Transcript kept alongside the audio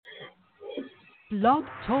Blog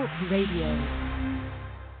Talk Radio.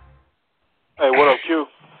 Hey, what up, Q?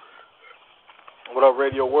 What up,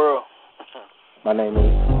 Radio World? My name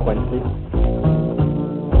is Quincy,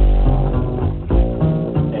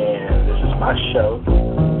 and this is my show,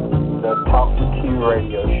 the Talk to Q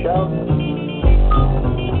Radio Show.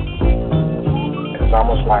 It's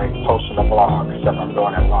almost like posting a blog, except I'm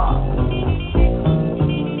doing it live.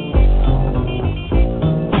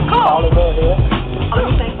 All of that here.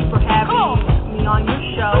 Thank you for having me on your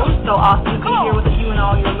show. So awesome to be here with you and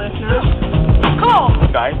all your listeners.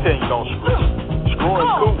 I ain't telling you don't screw. Screwing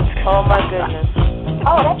cool. Oh my goodness.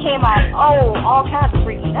 Oh, that came out, all kinds of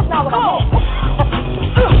freaky. That's not what I meant.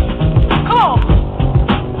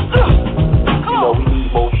 You know, we need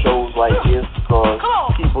more shows like this because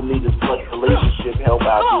people need as much relationship help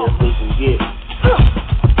out there as they can get.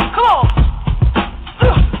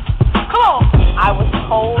 I was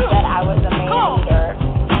told that I was a man eater.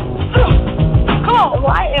 Well,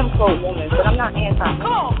 I am pro-woman, but I'm not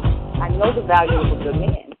anti-man. I know the value of a good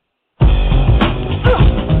man.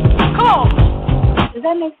 Does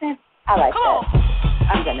that make sense? I like that.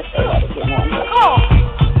 I'm going to say that again one more.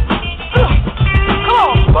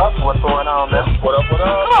 What's going on, man? What up, what up?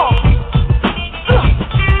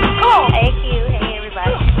 Hey, Q. Hey,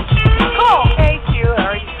 everybody. Hey Q, how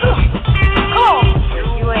are you?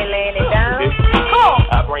 You ain't laying it down.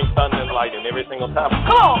 I bring thunder and lightning every single time.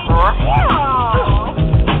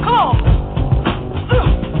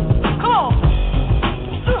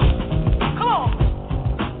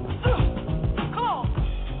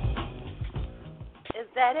 Is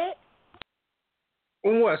that it?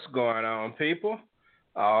 What's going on, people?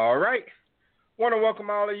 All right. Want to welcome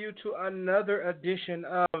all of you to another edition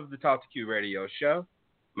of the Talk to Q Radio Show.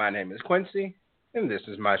 My name is Quincy, and this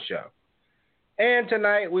is my show. And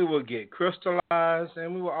tonight we will get crystallized,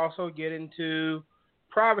 and we will also get into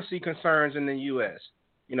privacy concerns in the U.S.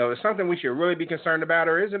 You know, it's something we should really be concerned about,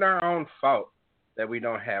 or is it our own fault that we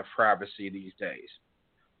don't have privacy these days?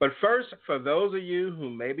 But first, for those of you who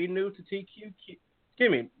may be new to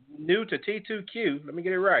new to T2Q, let me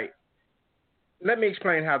get it right. Let me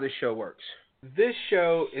explain how this show works. This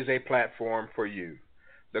show is a platform for you,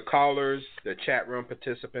 the callers, the chat room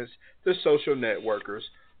participants, the social networkers.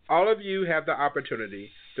 All of you have the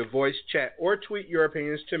opportunity to voice, chat, or tweet your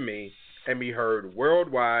opinions to me and be heard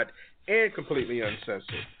worldwide and completely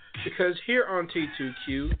uncensored. Because here on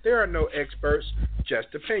T2Q, there are no experts,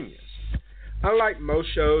 just opinions. Unlike most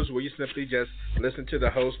shows where you simply just listen to the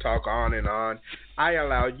host talk on and on, I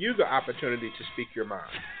allow you the opportunity to speak your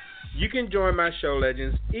mind. You can join my show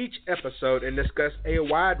legends each episode and discuss a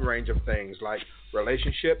wide range of things like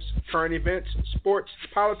relationships, current events, sports,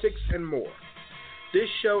 politics, and more. This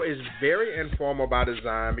show is very informal by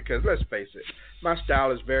design because, let's face it, my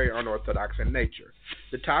style is very unorthodox in nature.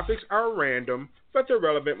 The topics are random, but they're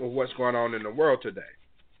relevant with what's going on in the world today.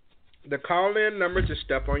 The call-in number to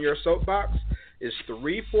step on your soapbox is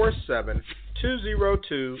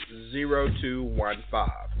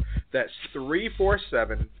 347-202-0215. That's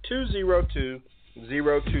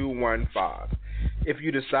 347-202-0215. If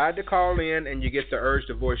you decide to call in and you get the urge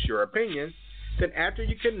to voice your opinion, then after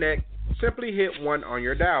you connect, simply hit 1 on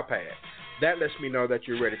your dial pad. That lets me know that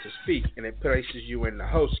you're ready to speak, and it places you in the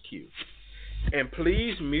host queue. And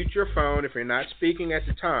please mute your phone if you're not speaking at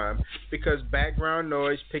the time, because background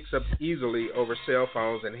noise picks up easily over cell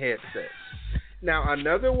phones and headsets. Now,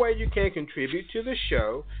 another way you can contribute to the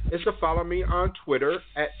show is to follow me on Twitter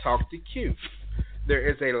at TalkToQ. There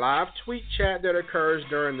is a live tweet chat that occurs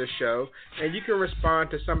during the show, and you can respond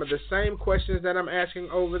to some of the same questions that I'm asking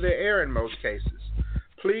over the air in most cases.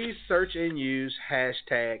 Please search and use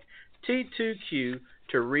hashtag T2Q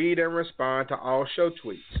to read and respond to all show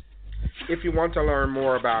tweets. If you want to learn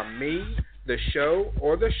more about me, the show,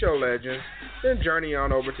 or the show legends, then journey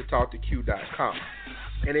on over to TalkToQ.com.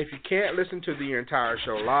 And if you can't listen to the entire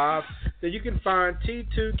show live, then you can find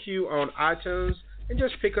T2Q on iTunes and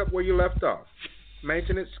just pick up where you left off.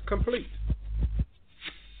 Maintenance complete.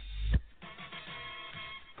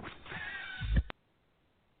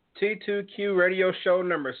 T2Q radio show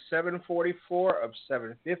number 744 of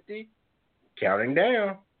 750. Counting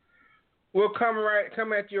down. We'll come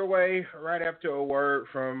at your way right after a word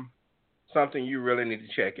from something you really need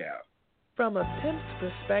to check out. From a pimp's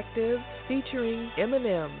perspective, featuring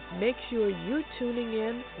Eminem. Make sure you're tuning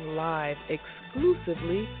in live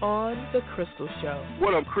exclusively on The Crystal Show.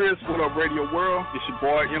 What up, Chris? What up, Radio World? It's your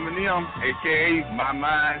boy Eminem, a.k.a. My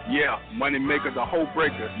Mind. Yeah, Money Maker, the Whole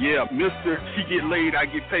Breaker. Yeah, Mr. She Get Laid, I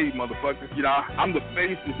Get Paid, motherfucker. You know, I'm the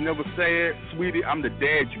face that's never sad. Sweetie, I'm the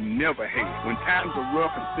dad you never had. When times are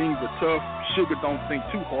rough and things are tough, sugar don't think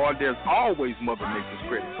too hard. There's always Mother Nature's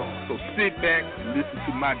credit card. So sit back and listen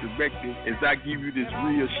to my directive as I give you this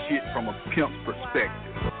real shit from a pimp's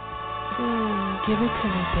perspective. Give it to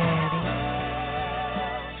me, Daddy.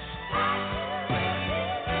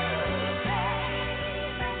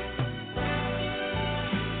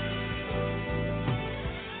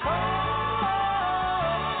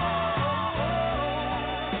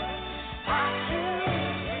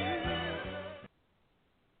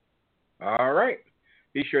 All right.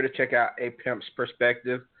 Be sure to check out A Pimp's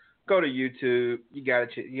Perspective. Go to YouTube. You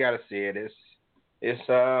gotta see it. It's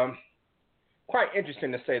quite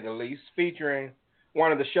interesting to say the least. Featuring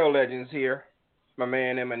one of the show legends here, my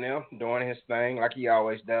man Eminem, doing his thing like he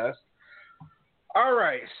always does. All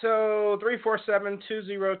right. So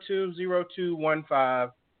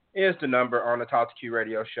 347-202-0215 is the number on the Talk to Q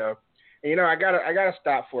radio show. And, you know, I gotta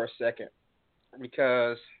stop for a second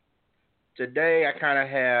because today I kind of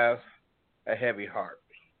have a heavy heart.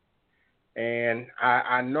 And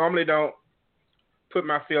I normally don't put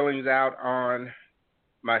my feelings out on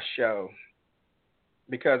my show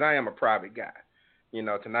because I am a private guy. You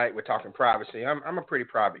know, tonight we're talking privacy. I'm a pretty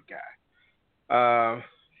private guy.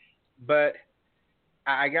 But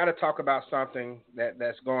I got to talk about something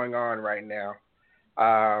that's going on right now.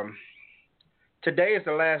 Today is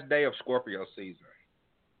the last day of Scorpio season.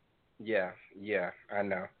 Yeah, I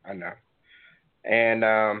know. And,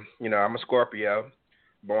 you know, I'm a Scorpio,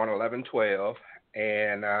 born 11/12,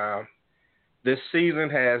 and this season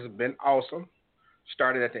has been awesome.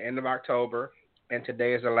 Started at the end of October, and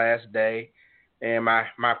today is the last day, and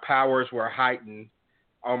my powers were heightened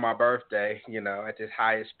on my birthday, you know, at this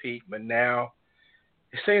highest peak, but now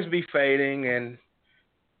it seems to be fading, and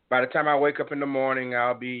by the time I wake up in the morning,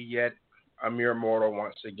 I'll be yet a mere mortal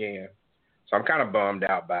once again. So I'm kind of bummed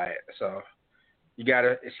out by it, so you got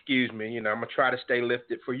to excuse me. You know, I'm going to try to stay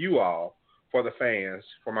lifted for you all, for the fans,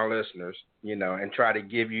 for my listeners, you know, and try to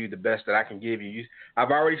give you the best that I can give you.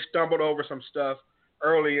 I've already stumbled over some stuff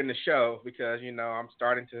early in the show because, you know, I'm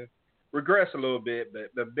starting to regress a little bit,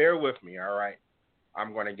 but bear with me, all right?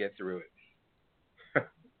 I'm going to get through it.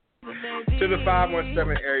 To the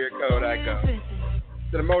 517 area code I go.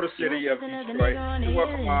 To the Motor City of Detroit, to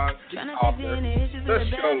welcome on the author, the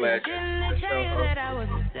show legend, the show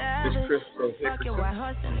host, Miss Crystal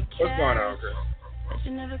Hickerson. What's going on, Chris?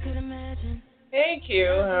 Hey, Q.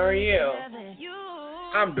 How are you?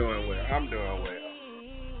 I'm doing well.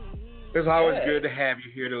 It's always good to have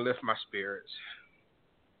you here to lift my spirits.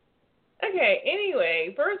 Okay,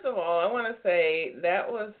 anyway, first of all, I want to say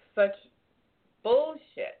that was such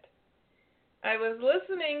bullshit. I was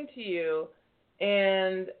listening to you,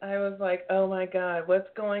 and I was like, oh, my God, what's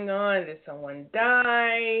going on? Did someone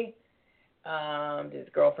die? Did his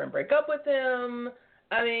girlfriend break up with him?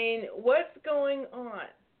 I mean, what's going on?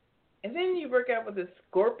 And then you break out with this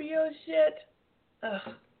Scorpio shit?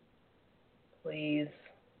 Ugh. Please.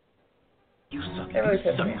 You suck it. Really You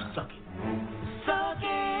suck it. Suck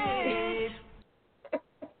it.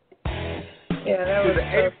 Yeah, that was to the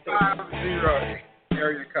 850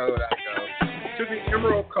 area code I go. To the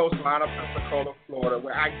Emerald Coast line of Pensacola, Florida,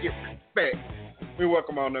 where I get respect. We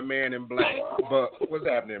welcome on the man in black. But what's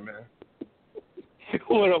happening, man?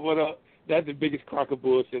 What up? That's the biggest crock of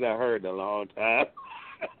bullshit I heard in a long time.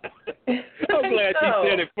 I'm glad she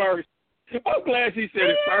said it first.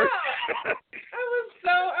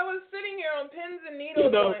 I was sitting here on pins and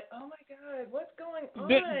needles going, oh, my God, what's going on?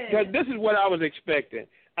 This is what I was expecting.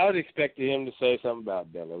 I was expecting him to say something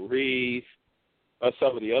about Della Reese or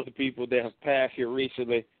some of the other people that have passed here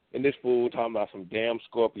recently, and this fool talking about some damn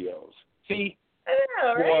Scorpios. See? I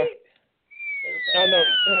know, right? I know.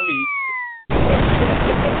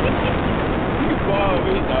 You bald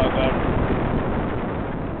me, dog.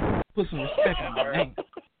 Put some respect on my name.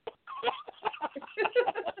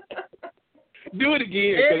 Do it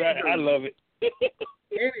again, because I love it.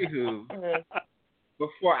 Anywho,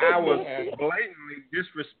 before I was blatantly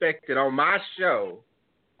disrespected on my show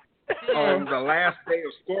on the last day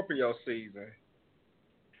of Scorpio season.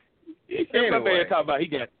 Anyway. My man talking about he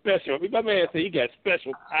got special. My man said he got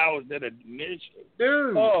special powers that are diminished.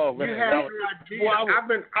 Dude, oh man, you have no idea.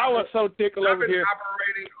 I was so tickled over here. I've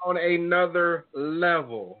been operating on another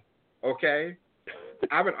level. Okay,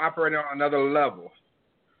 I've been operating on another level,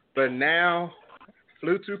 but now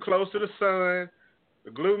flew too close to the sun.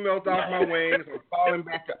 The glue melted off my wings. I'm falling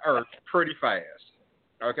back to earth pretty fast.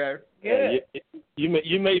 Okay. Yeah.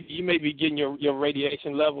 You may be getting your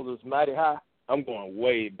radiation levels is mighty high. I'm going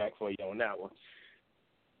way back for you on that one.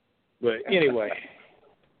 But anyway.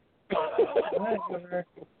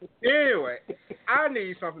 Anyway, I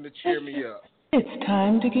need something to cheer me up. It's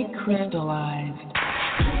time to get crystallized.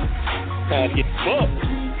 Time to get fucked.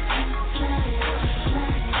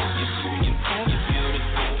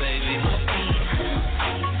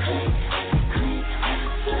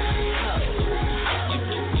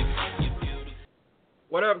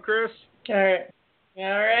 What up, Chris? All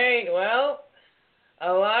right. Well,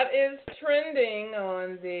 a lot is trending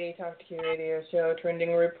on the Talk to Q Radio Show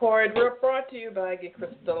Trending Report. We're brought to you by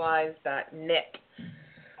GetCrystallized.net.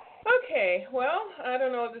 Okay, well, I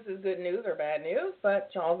don't know if this is good news or bad news,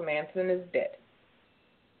 but Charles Manson is dead.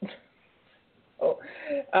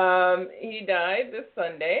 He died this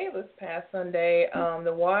past Sunday.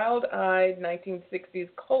 The wild-eyed 1960s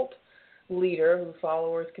cult leader whose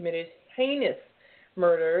followers committed heinous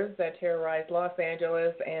murders that terrorized Los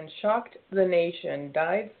Angeles and shocked the nation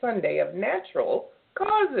died Sunday of natural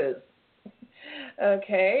causes.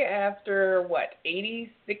 Okay, after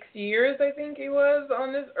 86 years I think he was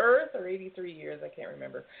on this earth, or 83 years, I can't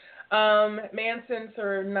remember. Manson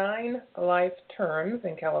served 9 life terms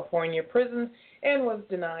in California prisons and was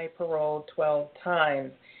denied parole 12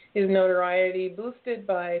 times. His notoriety, boosted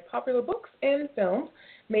by popular books and films,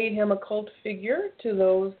 made him a cult figure to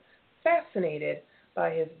those fascinated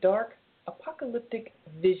by his dark, apocalyptic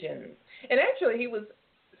visions. And actually, he was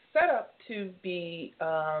set up to be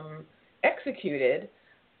executed,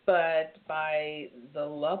 but by the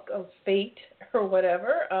luck of fate or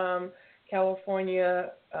whatever,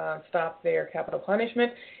 California stopped their capital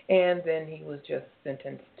punishment, and then he was just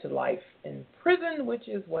sentenced to life in prison, which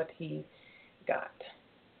is what he got.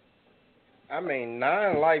 9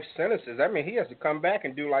 life sentences. He has to come back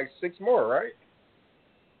and do 6 more, right?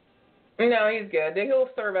 No, he's good. He'll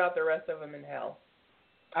serve out the rest of them in hell.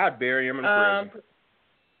 I'd bury him in prison.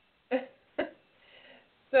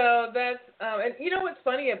 So that's, and you know what's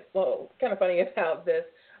funny, kind of funny about this,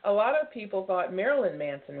 a lot of people thought Marilyn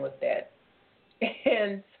Manson was dead.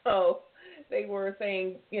 And so they were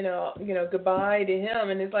saying, goodbye to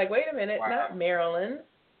him. And it's like, wait a minute, not Marilyn.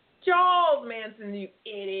 Charles Manson, you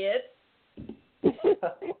idiot.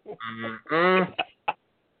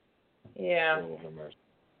 Yeah.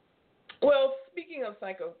 Well, speaking of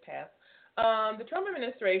psychopaths, the Trump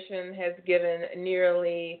administration has given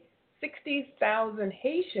nearly 60,000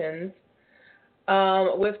 Haitians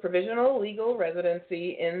with provisional legal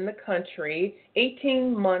residency in the country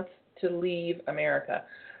 18 months to leave America,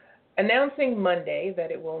 announcing Monday that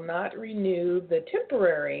it will not renew the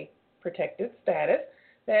temporary protected status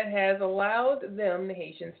that has allowed them, the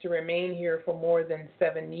Haitians, to remain here for more than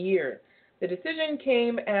 7 years. The decision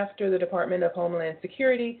came after the Department of Homeland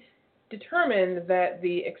Security determined that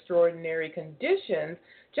the extraordinary conditions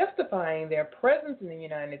justifying their presence in the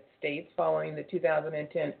United States following the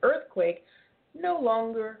 2010 earthquake no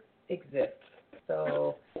longer exist.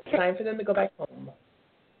 So, time for them to go back home.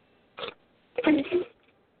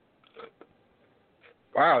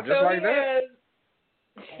 Wow, just like that?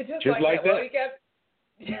 Just like that. Well, he kept,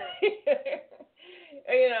 he's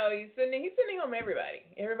sending home everybody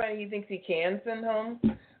he thinks he can send home,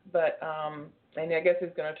 but and I guess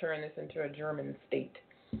he's going to turn this into a German state.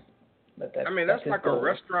 But that's like a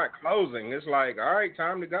restaurant closing. It's like, all right,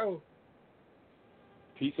 time to go.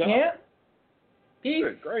 Peace out. Yeah. Peace.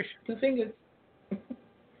 Good gracious. 2 fingers.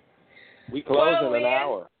 We close in an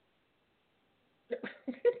hour.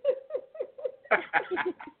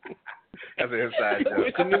 That's an inside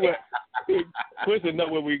joke. Quincy know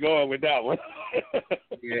where we're going with that one.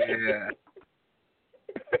 Yeah.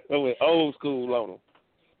 That was old school on him.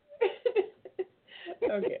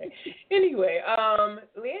 Okay. Anyway,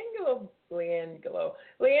 LiAngelo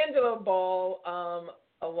Ball,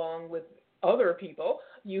 along with other people,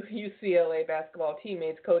 UCLA basketball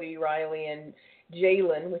teammates Cody Riley and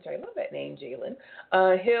Jalen, which I love that name, Jalen,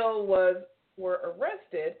 Hill were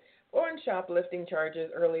arrested on shoplifting charges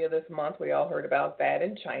earlier this month. We all heard about that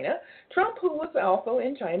in China. Trump, who was also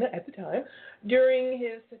in China at the time, during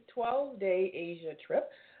his 12-day Asia trip,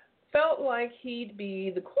 felt like he'd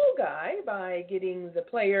be the cool guy by getting the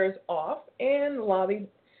players off and lobbied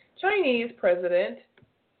Chinese President,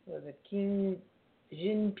 was it Xi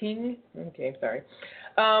Jinping? Okay, sorry,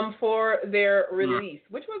 for their release,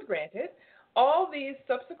 which was granted. All these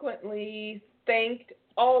subsequently thanked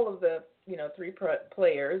all of the 3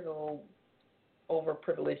 players, little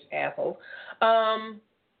overprivileged assholes,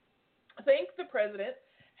 thanked the president.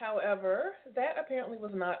 However, that apparently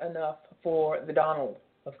was not enough for the Donald,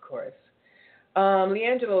 of course.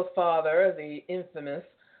 LiAngelo's father, the infamous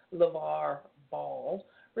LeVar Ball,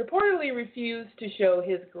 reportedly refused to show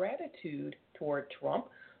his gratitude toward Trump,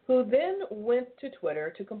 who then went to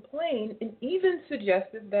Twitter to complain and even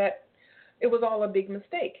suggested that it was all a big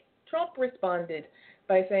mistake. Trump responded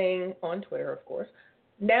by saying, on Twitter, of course,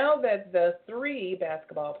 Now that the 3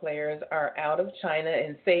 basketball players are out of China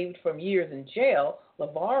and saved from years in jail,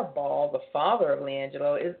 LeVar Ball, the father of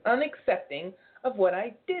LiAngelo, is unaccepting of what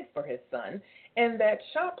I did for his son, and that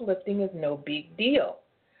shoplifting is no big deal.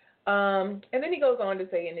 And then he goes on to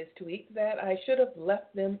say in his tweet that I should have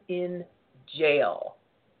left them in jail.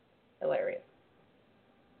 Hilarious.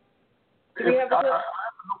 Do we have I have to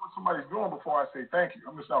know what somebody's doing before I say thank you.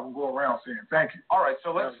 I'm just not going to go around saying thank you. All right,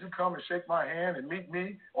 so let's you come and shake my hand and meet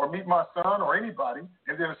me or meet my son or anybody,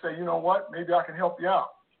 and then say, you know what, maybe I can help you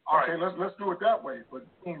out. Okay, let's do it that way. But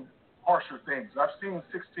harsher things. I've seen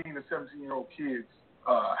 16 and 17-year-old kids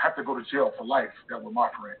have to go to jail for life that were my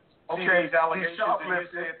friends. Okay, he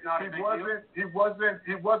shoplifted. He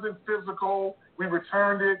wasn't physical. We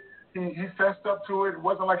returned it. He fessed up to it. It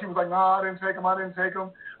wasn't like he was like, nah, I didn't take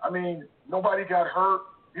him. I mean, nobody got hurt.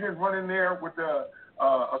 He didn't run in there with the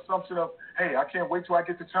assumption of, hey, I can't wait till I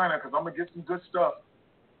get to China because I'm going to get some good stuff.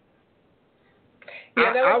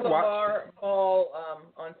 Yeah, that was LeVar Ball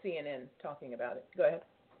on CNN talking about it. Go ahead.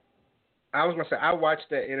 I was going to say, I watched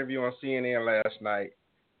that interview on CNN last night,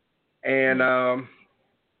 and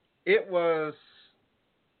it was,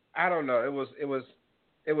 I don't know, it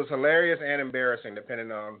was hilarious and embarrassing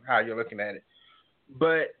depending on how you're looking at it.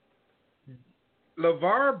 But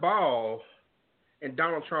LeVar Ball and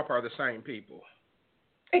Donald Trump are the same people.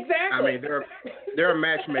 Exactly. I mean, they're a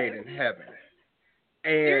match made in heaven.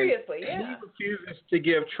 And seriously, yeah. He refuses to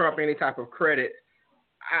give Trump any type of credit,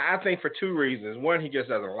 I think for 2 reasons. One, he just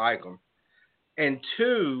doesn't like him. And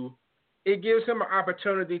 2, it gives him an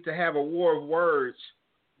opportunity to have a war of words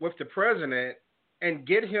with the president and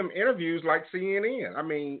get him interviews like CNN. I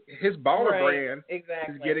mean, his baller brand is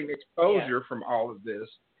getting exposure from all of this.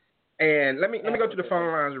 And let me go to the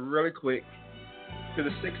phone lines really quick to the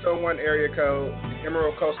 601 area code,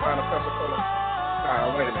 Emerald Coast line of Pensacola.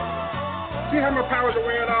 Wait a minute. See how my powers are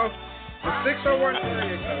wearing off? The 601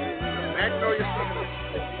 area code, Magnolia City,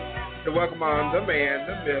 to welcome on the man,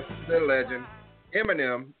 the myth, the legend,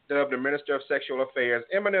 Eminem, dubbed the Minister of Sexual Affairs.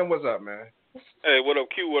 Eminem, what's up, man? Hey, what up,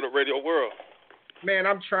 Q? What up, Radio World? Man,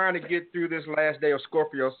 I'm trying to get through this last day of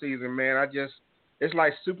Scorpio season, man. It's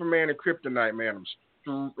like Superman and Kryptonite, man.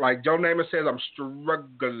 Like Joe Namath says, I'm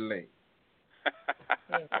struggling.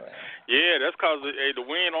 Yeah, that's because the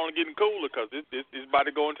wind only getting cooler because it's about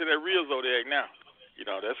to go into that real zodiac now. You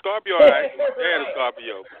know, that Scorpio, all right. Yeah, the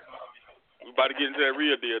Scorpio. We're about to get into that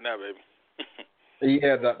real deal now, baby.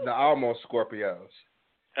 Yeah, the almost Scorpios.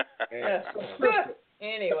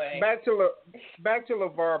 Anyway. Back to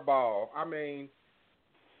LeVar Ball. I mean,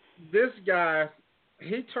 this guy,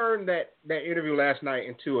 he turned that interview last night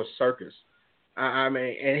into a circus. I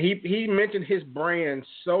mean, and he mentioned his brand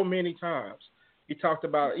so many times. He talked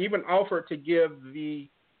about, even offered to give the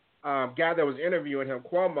guy that was interviewing him,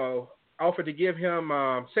 Cuomo, offered to give him,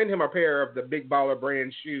 send him a pair of the Big Baller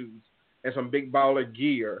brand shoes and some Big Baller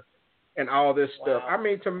gear and all this stuff. I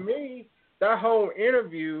mean, to me, that whole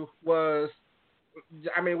interview was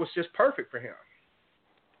just perfect for him.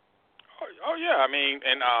 Oh yeah, I mean,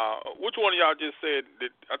 and which one of y'all just said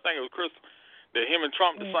that? I think it was Chris, that him and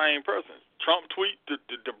Trump the same person. Trump tweet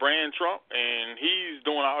the brand Trump, and he's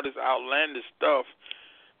doing all this outlandish stuff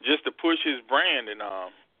just to push his brand. And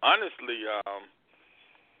honestly,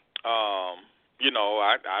 you know,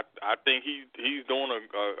 I think he's doing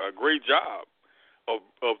a great job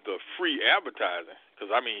of the free advertising. Because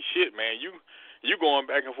I mean, shit, man, you going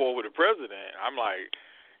back and forth with the president. I'm like,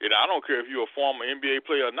 you know, I don't care if you're a former NBA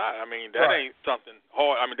player or not. I mean, that ain't something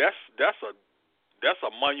hard. I mean, that's a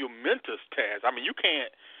monumentous task. I mean, you can't.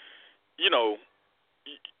 You know,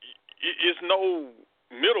 it's no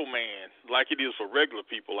middleman like it is for regular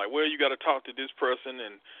people. Like, well, you got to talk to this person,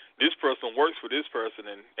 and this person works for this person,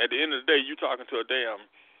 and at the end of the day, you're talking to a damn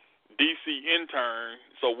DC intern.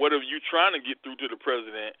 So whatever you're trying to get through to the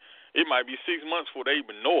president, it might be 6 months before they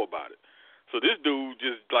even know about it. So this dude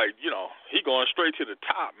just, like, you know, he going straight to the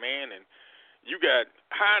top, man. And you got,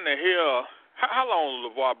 how in the hell, how long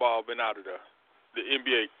has LeVar Ball been out of the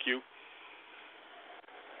NBA, Q?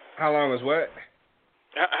 How long is what?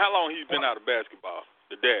 How long he's been out of basketball,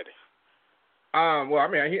 the daddy? Well,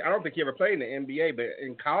 I mean, I don't think he ever played in the NBA, but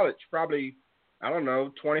in college, probably, I don't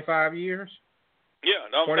know, 25 years? Yeah,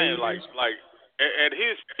 no, I'm saying, like at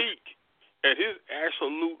his peak, at his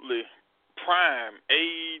absolutely prime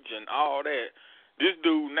age and all that, this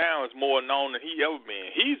dude now is more known than he ever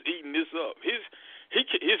been. He's eating this up. His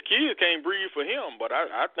kids can't breathe for him, but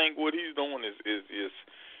I think what he's doing is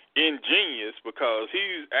ingenious, because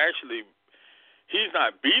he's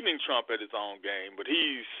not beating Trump at his own game, but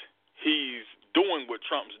he's doing what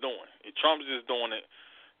Trump's doing. Trump's just doing it,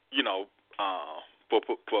 you know, for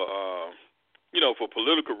for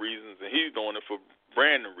political reasons, and he's doing it for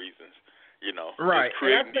branding reasons. Right. Just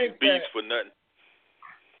creating these beefs for nothing.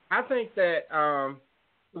 I think that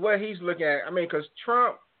what he's looking at, because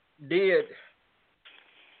Trump did.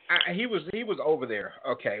 He was over there.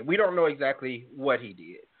 Okay, we don't know exactly what he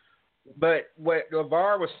did, but what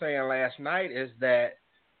LeVar was saying last night is that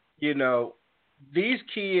these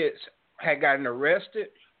kids had gotten arrested,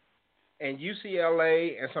 and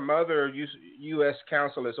UCLA and some other U.S.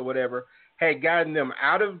 counselors or whatever had gotten them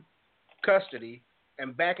out of custody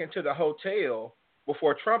and back into the hotel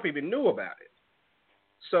before Trump even knew about it.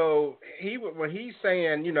 So when he's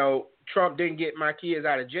saying, Trump didn't get my kids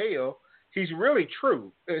out of jail, he's really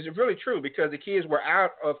true. It's really true because the kids were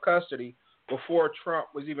out of custody before Trump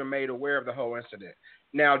was even made aware of the whole incident.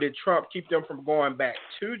 Now, did Trump keep them from going back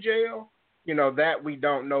to jail? That we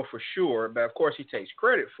don't know for sure, but of course he takes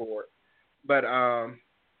credit for it. But,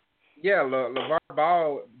 LeVar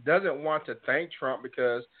Ball doesn't want to thank Trump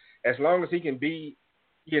because as long as he can be,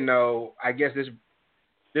 I guess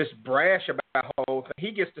this brash about the whole thing,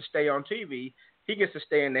 he gets to stay on TV. He gets to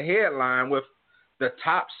stay in the headline with the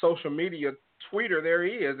top social media tweeter there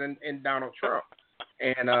is in Donald Trump.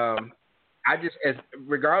 And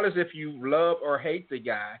regardless if you love or hate the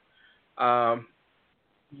guy,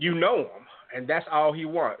 you know him, and that's all he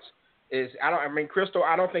wants. Crystal,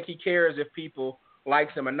 I don't think he cares if people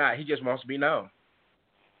likes him or not. He just wants to be known.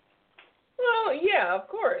 Well, yeah, of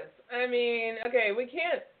course. Okay, we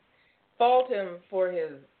can't fault him for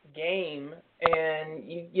his game, and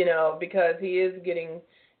because he is getting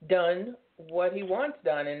done what he wants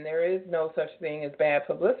done, and there is no such thing as bad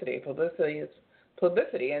publicity. Publicity is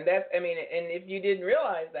publicity, and and if you didn't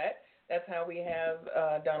realize that, that's how we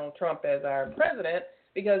have Donald Trump as our president,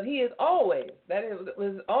 because he is always,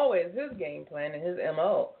 was always his game plan and his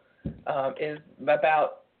MO is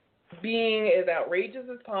about being as outrageous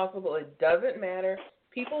as possible. It doesn't matter.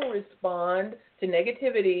 People respond to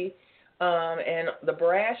negativity and the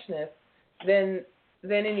brashness than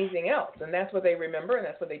anything else, and that's what they remember, and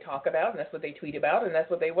that's what they talk about, and that's what they tweet about, and that's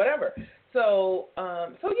what they whatever. So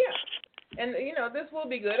yeah, and this will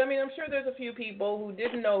be good. I'm sure there's a few people who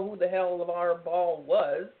didn't know who the hell LeVar Ball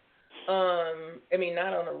was.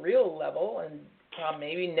 Not on a real level, and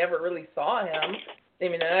maybe never really saw him.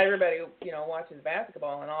 Not everybody, watches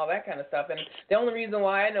basketball and all that kind of stuff. And the only reason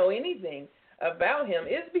why I know anything about him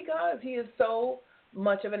is because he is so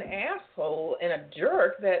much of an asshole and a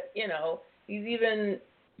jerk that, he's even,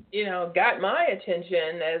 got my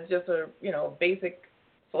attention as just a, basic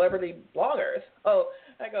celebrity blogger. So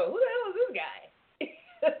I go, who the hell is this guy?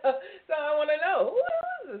 So I want to know, who the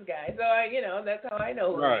hell is this guy? So that's how I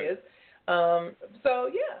know who he is. So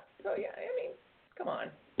yeah, come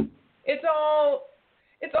on. It's all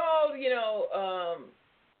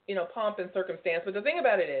pomp and circumstance. But the thing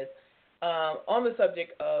about it is, on the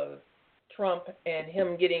subject of Trump and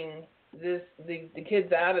him getting the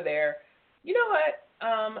kids out of there, you know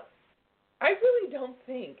what? I really don't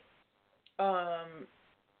think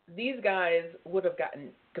these guys would have gotten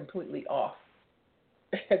completely off.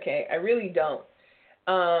 Okay, I really don't.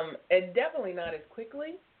 And definitely not as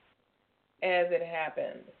quickly as it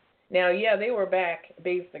happened. Now, yeah, they were back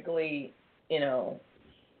basically,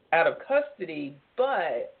 out of custody,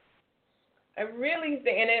 but I really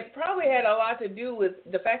think, and it probably had a lot to do with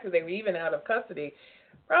the fact that they were even out of custody,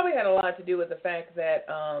 probably had a lot to do with the fact that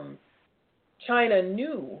China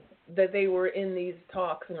knew that they were in these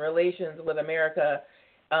talks and relations with America,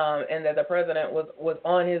 and that the president was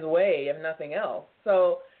on his way, if nothing else.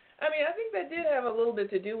 So, I think that did have a little bit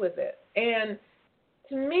to do with it. And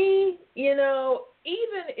to me,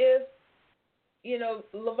 even if,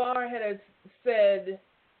 LeVar had said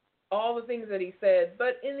all the things that he said,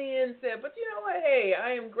 but in the end said, but you know what, hey,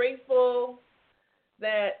 I am grateful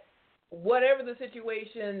that whatever the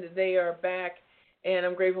situation, they are back, and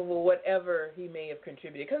I'm grateful for whatever he may have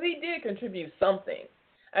contributed, because he did contribute something.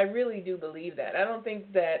 I really do believe that. I don't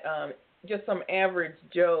think that just some average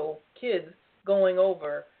Joe kids going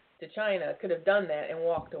over to China could have done that and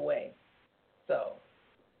walked away. So,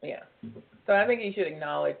 yeah. So I think he should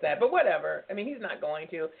acknowledge that. But whatever. He's not going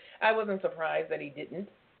to. I wasn't surprised that he didn't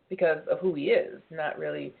because of who he is, not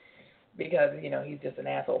really because, he's just an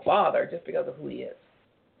asshole father, just because of who he is.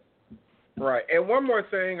 Right. And one more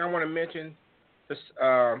thing I want to mention to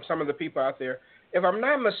some of the people out there. If I'm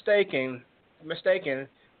not mistaken,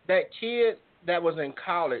 that kid that was in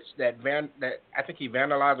college that I think he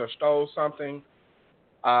vandalized or stole something.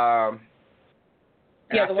 The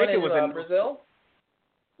one in Brazil?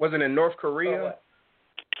 Was it in North Korea?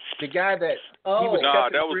 The guy that that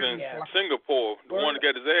was in Singapore. The one that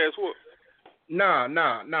got his ass whooped. No.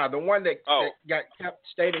 The one that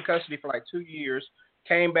stayed in custody for like 2 years,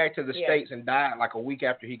 came back to the States and died like a week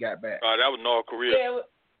after he got back. That was North Korea.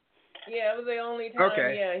 Yeah, it was the only time.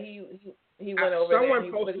 Okay. Yeah, he went over there.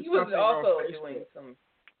 But he was also doing some.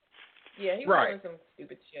 Yeah, he was doing some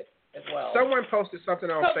stupid shit as well. Someone posted something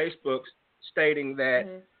on Facebook stating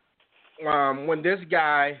that when this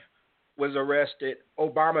guy was arrested,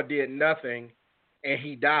 Obama did nothing, and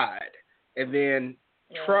he died. And then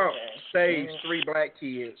Trump saves 3 black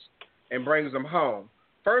kids and brings them home.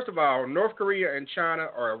 First of all, North Korea and China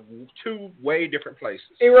are 2 way different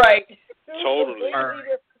places. You're right. Totally.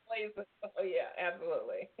 Different places. Oh yeah,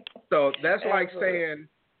 absolutely. So that's like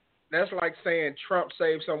saying Trump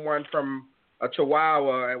saved someone from a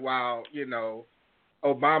Chihuahua while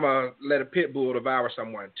Obama let a pit bull devour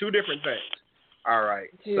someone. 2 different things. All right.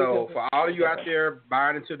 So for all of you out there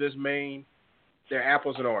buying into this meme, they're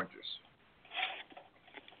apples and oranges.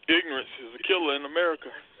 Ignorance is a killer in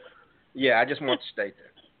America. Yeah, I just want to state that.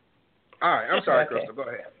 All right, I'm sorry, Crystal. Go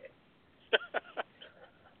ahead.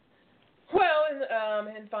 Well,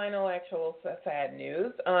 in final actual sad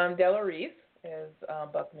news, Della Reese, as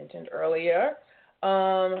Buck mentioned earlier,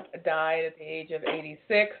 died at the age of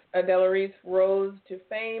 86. Della Reese rose to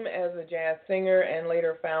fame as a jazz singer and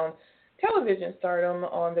later found television stardom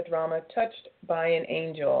on the drama Touched by an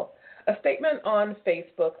Angel. A statement on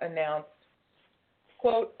Facebook announced,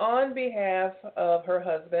 quote, on behalf of her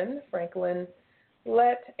husband, Franklin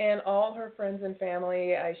Lett, and all her friends and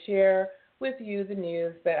family, I share with you the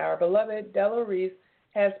news that our beloved Della Reese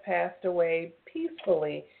has passed away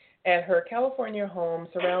peacefully at her California home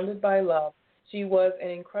surrounded by love. She was an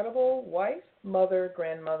incredible wife, mother,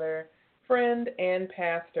 grandmother, friend, and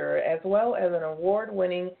pastor, as well as an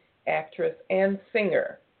award-winning actress and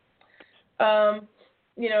singer.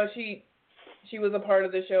 She was a part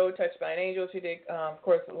of the show Touched by an Angel. She did, of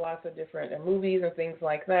course, lots of different movies and things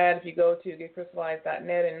like that. If you go to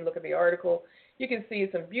getcrystallized.net and look at the article, you can see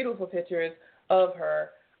some beautiful pictures of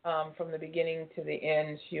her from the beginning to the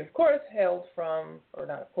end. She, of course, she hailed from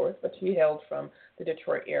the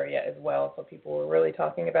Detroit area as well, so people were really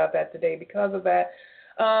talking about that today because of that.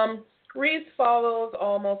 Reese follows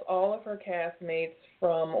almost all of her castmates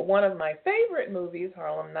from one of my favorite movies,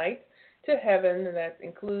 Harlem Nights, to Heaven, and that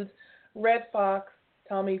includes Red Fox,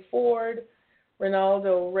 Tommy Ford,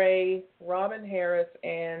 Ronaldo Ray, Robin Harris,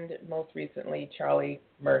 and most recently Charlie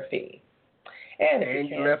Murphy. And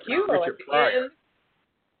you left Richard Pryor.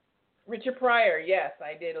 Richard Pryor, yes,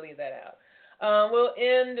 I did leave that out. We'll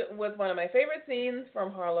end with one of my favorite scenes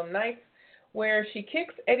from Harlem Nights, where she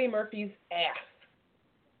kicks Eddie Murphy's ass.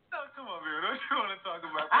 Oh, come on, man. Don't you want to talk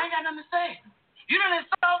about that? I ain't got nothing to say. You done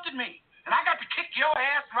insulted me, and I got to kick your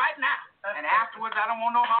ass right now. And afterwards, I don't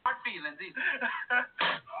want no hard feelings either.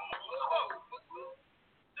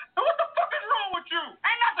 What the fuck is wrong with you?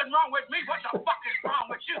 Ain't nothing wrong with me. What the fuck is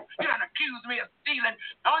wrong with you? You done accused me of stealing.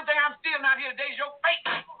 The only thing I'm stealing out here today is your face.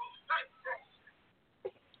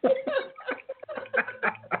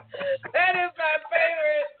 That is my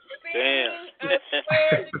favorite scene. I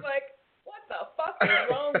swear, she's like, what the fuck is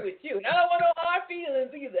wrong with you? And I don't want no hard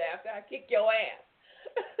feelings either after I kick your ass.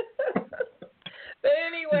 But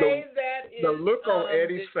anyway, that is the look on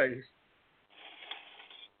Eddie's face.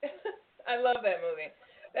 I love that movie.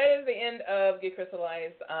 That is the end of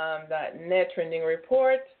GetCrystallized.net trending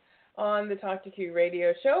report on the Talk to Q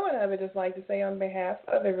radio show. And I would just like to say on behalf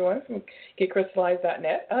of everyone from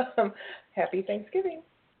GetCrystallized.net, happy Thanksgiving.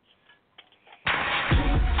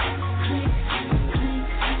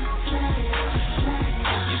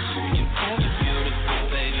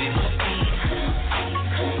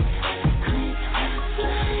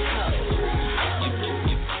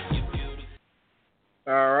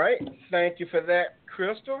 All right. Thank you for that,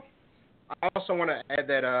 Crystal. I also want to add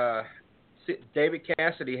that David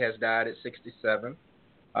Cassidy has died at 67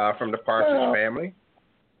 from the Partridge Family.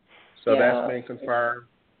 So that's been confirmed.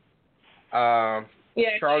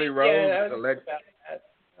 Charlie Rose,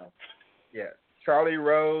 Charlie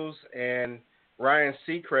Rose and Ryan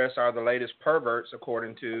Seacrest are the latest perverts,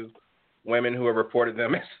 according to women who have reported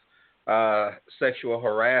them as sexual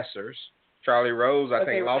harassers. Charlie Rose, I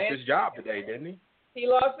think, lost his job today, didn't he? He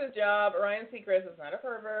lost his job. Ryan Seacrest is not a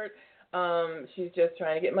pervert. She's just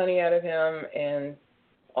trying to get money out of him and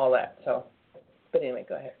all that. So, but anyway,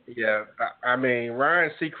 go ahead. Yeah, I mean,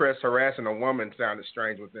 Ryan Seacrest harassing a woman sounded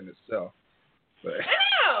strange within itself. But... I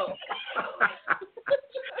know.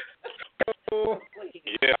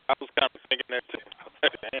 Yeah, I was kind of thinking that too.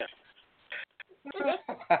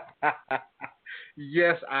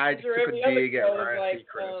 Yes, I took a dig at Ryan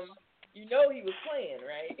Seacrest. You know he was playing,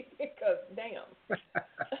 right? Because, damn.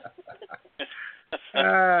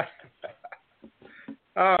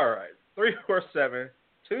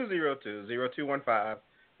 407-202-0215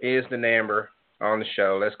 is the number on the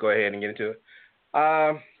show. Let's go ahead and get into it.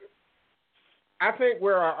 I think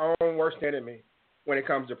we're our own worst enemy when it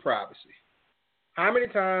comes to privacy. How many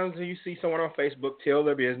times do you see someone on Facebook tell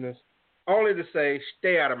their business only to say,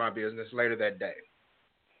 stay out of my business later that day?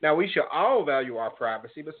 Now, we should all value our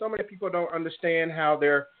privacy, but so many people don't understand how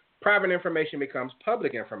their private information becomes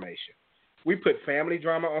public information. We put family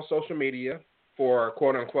drama on social media for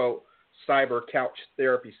quote-unquote cyber couch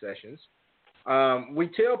therapy sessions. We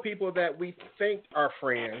tell people that we think our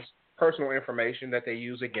friends' personal information that they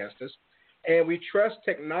use against us, and we trust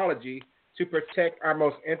technology to protect our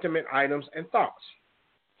most intimate items and thoughts.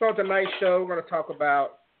 So on tonight's show, we're going to talk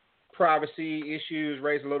about privacy issues,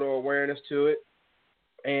 raise a little awareness to it,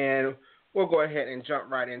 and we'll go ahead and jump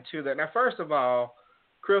right into that. Now, first of all,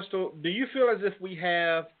 Crystal, do you feel as if we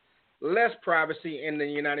have less privacy in the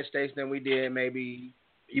United States than we did maybe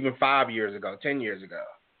even 5 years ago, 10 years ago?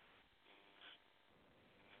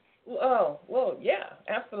 Oh, well, yeah,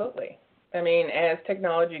 absolutely. I mean, as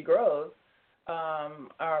technology grows,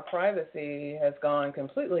 our privacy has gone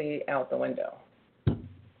completely out the window.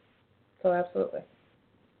 So, absolutely.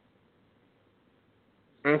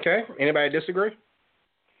 Okay. Anybody disagree?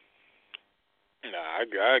 No, I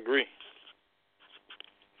agree.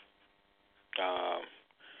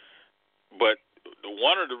 But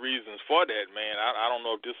one of the reasons for that, man, I don't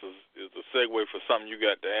know if this is a segue for something you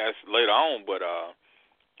got to ask later on, but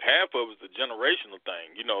half of it's a generational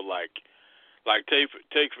thing. You know, like take for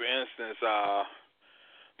instance,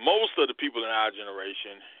 most of the people in our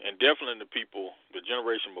generation, and definitely the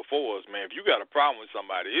generation before us, man, if you got a problem with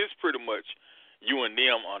somebody, it's pretty much you and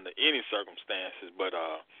them under any circumstances. But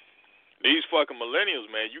these fucking millennials,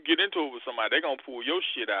 man, you get into it with somebody, they gonna pull your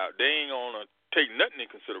shit out. They ain't gonna take nothing in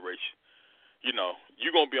consideration. You know,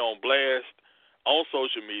 you're going to be on blast on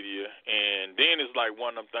social media, and then it's like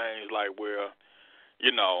one of them things like where,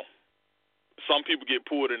 you know, some people get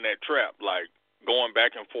pulled in that trap, like going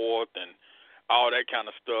back and forth and all that kind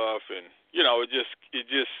of stuff, and, you know, it just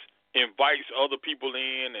invites other people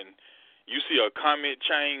in, and you see a comment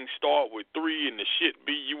chain start with 3 and the shit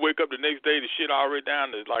be, you wake up the next day, the shit already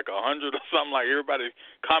down to like 100 or something, like everybody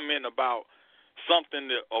commenting about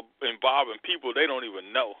something that involving people they don't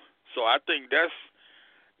even know. So I think that's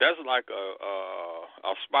like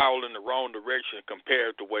a spiral in the wrong direction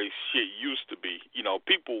compared to the way shit used to be. You know,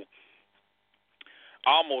 people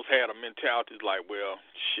almost had a mentality like, well,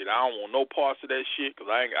 shit, I don't want no parts of that shit because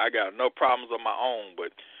I got enough problems of my own.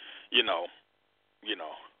 But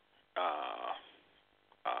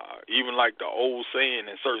even like the old saying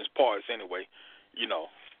in certain parts anyway, you know,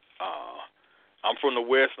 I'm from the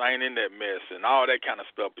West, I ain't in that mess and all that kind of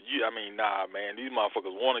stuff. But nah, man, these motherfuckers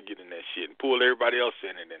want to get in that shit and pull everybody else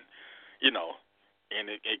in it, and you know, and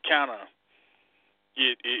it kind of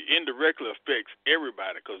it indirectly affects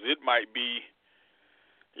everybody because it might be,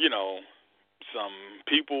 you know, some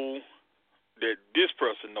people that this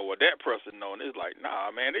person know or that person know, and it's like, nah,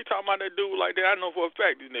 man, they talking about that dude like that. I know for a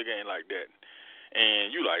fact this nigga ain't like that.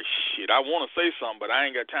 And you like, shit, I want to say something, but I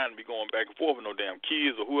ain't got time to be going back and forth with no damn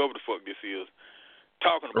kids or whoever the fuck this is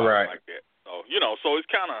talking about it like that. So, you know, so it's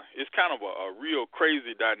kind of a real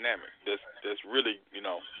crazy dynamic that's really, you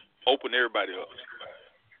know, open everybody up.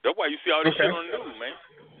 That's why you see all this shit on the news, man.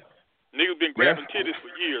 Niggas been grabbing titties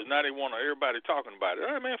for years. Now they want everybody talking about it.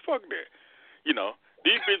 All right, man, fuck that. You know,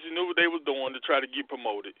 these bitches knew what they was doing to try to get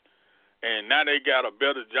promoted. And now they got a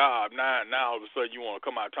better job. Now all of a sudden you want to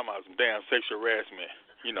come out talking about some damn sexual harassment.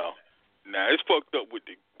 You know, now it's fucked up with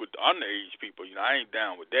the underage people. You know, I ain't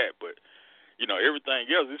down with that, but you know, everything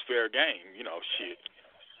else is fair game. You know, shit.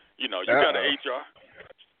 You know, you got an HR.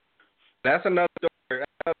 That's another story.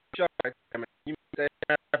 You said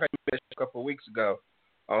a couple of weeks ago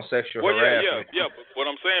on sexual harassment. Yeah. But what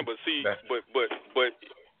I'm saying, but see, but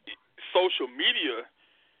social media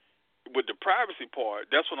with the privacy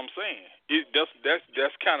part, that's what I'm saying. That's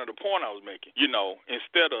kind of the point I was making. You know,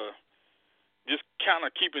 instead of just kind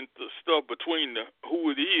of keeping the stuff between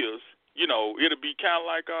who it is. You know, it'll be kind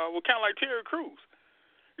of like Terry Crews.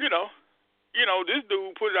 You know, this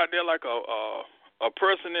dude put it out there like a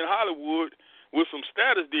person in Hollywood with some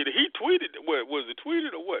status did it. He tweeted, what was it,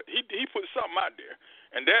 tweeted or what? He put something out there,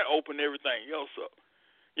 and that opened everything else up.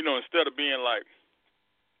 You know, instead of being like,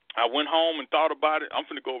 I went home and thought about it, I'm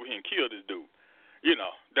finna go over here and kill this dude. You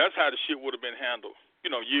know, that's how the shit would have been handled,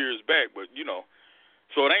 you know, years back. But, you know,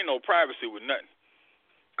 so it ain't no privacy with nothing.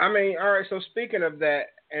 I mean, all right, so speaking of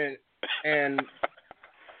that, and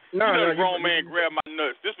no, you know, the grown man grabbed my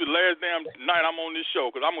nuts. This was the last damn night I'm on this show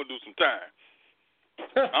because I'm gonna do some time.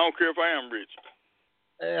 I don't care if I am rich.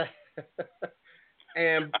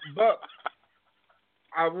 And Buck,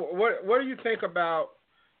 what do you think about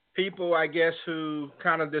people, I guess, who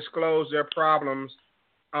kind of disclose their problems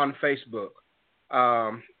on Facebook?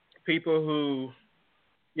 People who,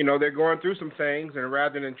 they're going through some things, and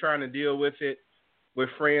rather than trying to deal with it with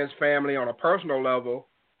friends, family on a personal level,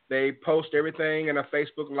 they post everything in a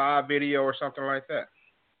Facebook Live video or something like that.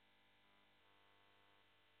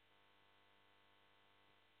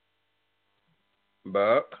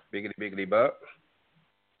 Buck, biggity Buck.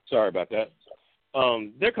 Sorry about that.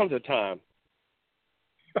 There comes a time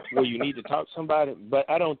where you need to talk to somebody, but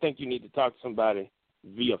I don't think you need to talk to somebody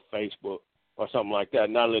via Facebook or something like that,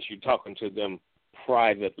 not unless you're talking to them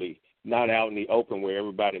privately, not out in the open where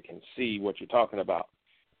everybody can see what you're talking about.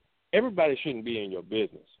 Everybody shouldn't be in your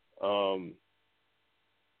business. I'm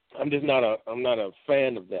not a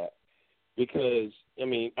fan of that because,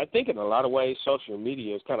 I think in a lot of ways social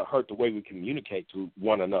media has kind of hurt the way we communicate to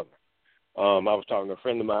one another. I was talking to a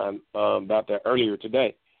friend of mine about that earlier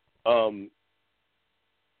today. I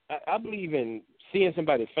believe in seeing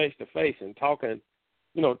somebody face to face and talking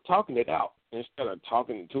it out instead of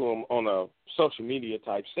talking to them on a social media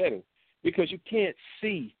type setting, because you can't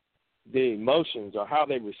see the emotions or how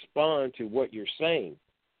they respond to what you're saying.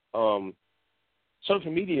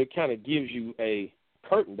 Social media kind of gives you a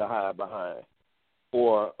curtain to hide behind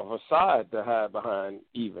or a facade to hide behind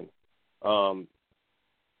even. To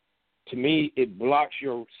me, it blocks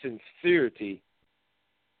your sincerity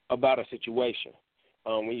about a situation.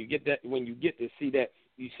 When you get to see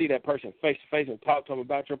that person face to face and talk to them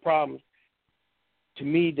about your problems, to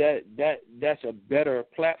me that's a better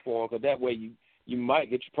platform, because that way you might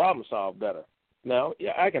get your problem solved better. Now,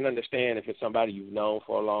 yeah, I can understand if it's somebody you've known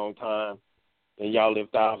for a long time and y'all live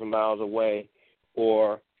 1,000 miles away,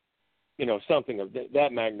 or something of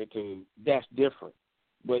that magnitude. That's different.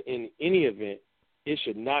 But in any event, it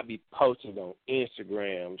should not be posted on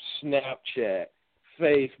Instagram, Snapchat,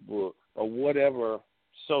 Facebook, or whatever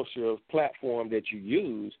social platform that you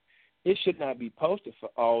use. It should not be posted for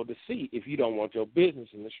all to see if you don't want your business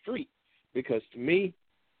in the street. Because to me,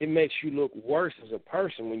 it makes you look worse as a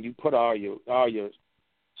person when you put all your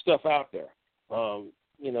stuff out there.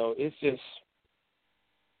 It's just,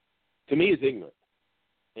 to me, it's ignorant.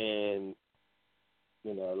 And,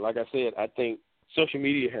 like I said, I think social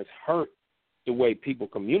media has hurt the way people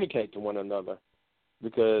communicate to one another,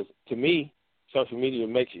 because to me, social media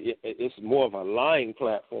it's more of a lying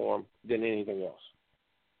platform than anything else.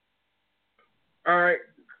 All right.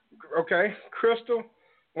 Okay. Crystal,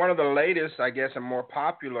 one of the latest, I guess, and more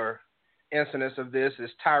popular incidents of this is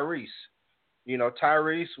Tyrese.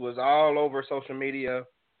 Tyrese was all over social media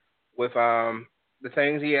with the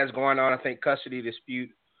things he has going on, I think custody dispute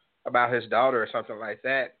about his daughter or something like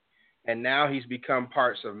that. And now he's become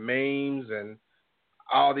parts of memes and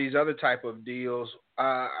all these other type of deals.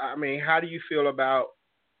 How do you feel about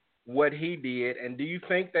what he did? And do you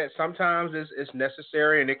think that sometimes it's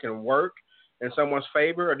necessary and it can work in someone's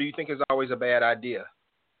favor, or do you think it's always a bad idea?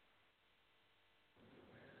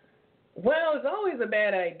 Well, it's always a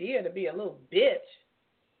bad idea to be a little bitch.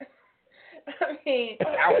 And you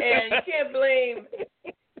can't blame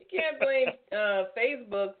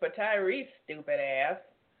Facebook for Tyrese's stupid ass.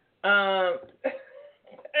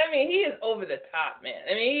 He is over the top, man.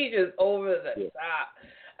 He's just over the top.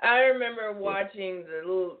 I remember watching the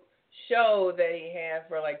little show that he had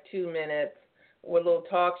for like 2 minutes, with a little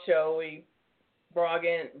talk show. We brought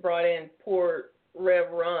in poor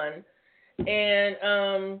Rev Run, and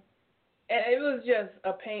it was just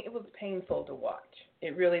it was painful to watch.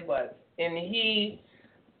 It really was.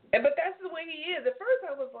 But that's the way he is. At first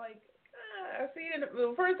I was like, I see it.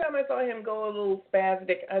 The first time I saw him go a little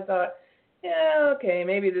spastic, I thought, yeah, okay,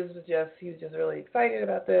 maybe he was just really excited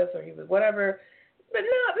about this, or he was whatever. But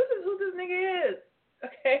no, this is who this nigga is.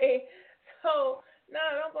 Okay? So, no,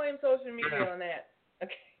 don't blame social media on that.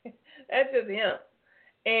 Okay? That's just him.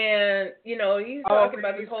 And, he's talking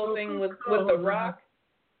about this whole thing with The Rock.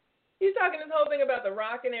 He's talking this whole thing about The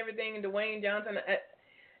Rock and everything, and Dwayne Johnson.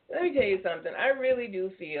 Let me tell you something. I really do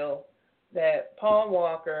feel that Paul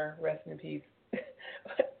Walker, rest in peace,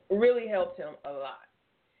 really helped him a lot.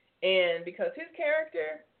 And because his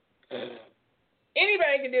character,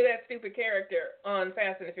 anybody can do that stupid character on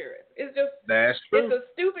Fast and the Furious. It's just, that's true. It's a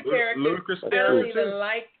stupid character. Ludacris I don't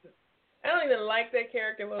even like that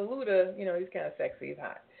character. Well, Luda, he's kind of sexy, he's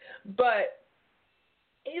hot, but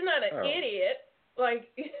he's not an idiot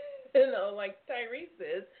like like Tyrese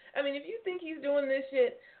is. If you think he's doing this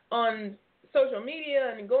shit on social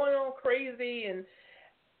media and going all crazy, and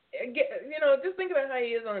just think about how he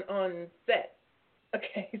is on set.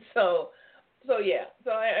 Okay, so yeah,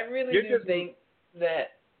 so I really do think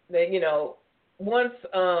that once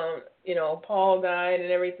Paul died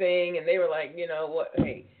and everything, and they were like, what?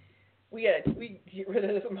 Hey, we get rid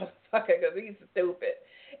of this motherfucker because he's stupid,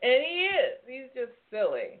 and he is. He's just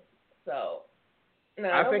silly. So, no,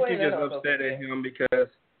 I think you're just upset at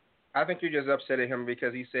him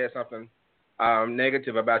because he said something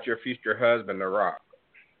negative about your future husband, The Rock.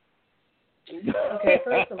 Okay,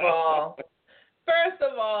 first of all,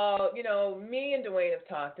 me and Dwayne have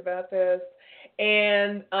talked about this,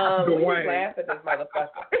 and we just laugh at this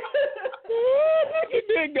motherfucker. You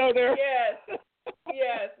did go there.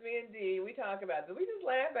 Yes, me and Dee, we talk about this. We just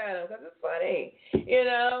laugh at him because it's funny,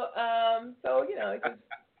 So it just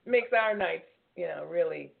makes our nights,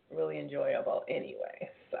 really, really enjoyable anyway.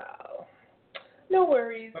 So, no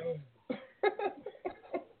worries.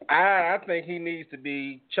 I think he needs to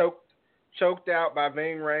be choked out by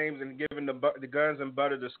Ving Rhames and given the guns and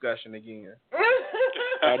butter discussion again.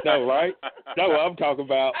 I know, right? That's what I'm talking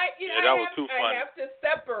about. That was too funny. I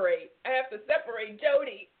have to separate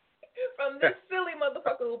Jody from this silly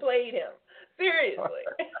motherfucker who played him. Seriously.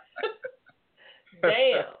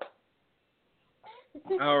 Damn.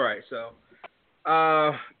 All right, so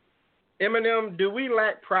Eminem, do we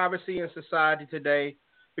lack privacy in society today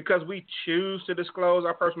because we choose to disclose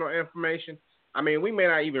our personal information? I mean, we may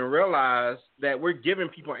not even realize that we're giving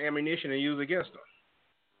people ammunition to use against them.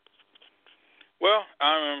 Well,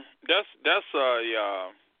 that's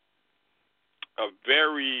a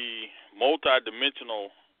very multidimensional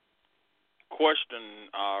question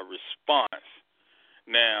response.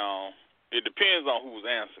 Now, it depends on who's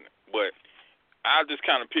answering it, but I'll just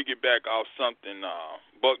kind of piggyback off something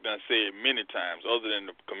Buck done said many times, other than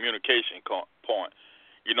the communication point.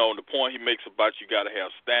 The point he makes about you got to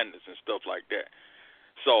have standards and stuff like that.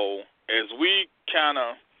 So as we kind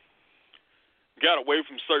of got away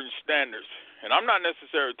from certain standards, and I'm not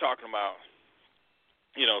necessarily talking about,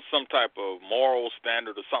 some type of moral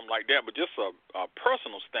standard or something like that, but just a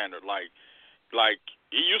personal standard. Like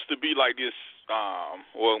it used to be like this.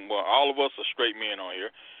 Well, all of us are straight men on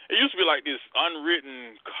here. It used to be like this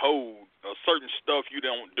unwritten code of certain stuff you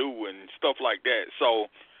don't do and stuff like that.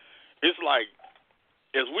 So it's like,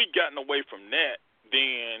 as we gotten away from that,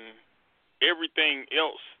 then everything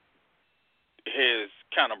else has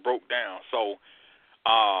kind of broke down. So,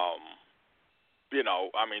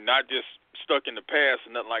 not just stuck in the past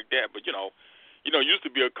and nothing like that, but, used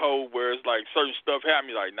to be a code where it's like certain stuff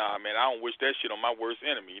happened. You're like, nah, man, I don't wish that shit on my worst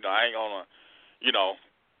enemy. I ain't gonna,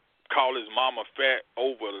 call his mama fat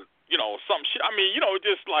over, some shit.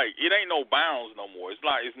 Just like, it ain't no bounds no more. It's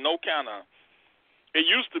like, it's no kind of, it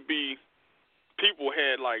used to be, people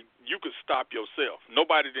had like, you could stop yourself.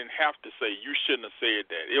 Nobody didn't have to say you shouldn't have said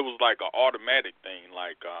that. It was like an automatic thing,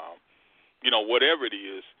 like whatever it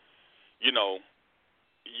is, you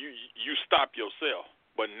stop yourself.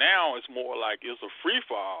 But now it's more like it's a free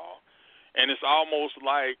for all, and it's almost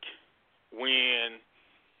like when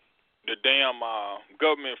the damn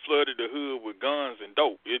government flooded the hood with guns and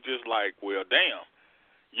dope. It's just like, well, damn,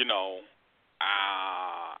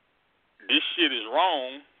 this shit is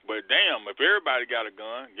wrong. But damn, if everybody got a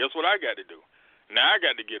gun, guess what I got to do? Now I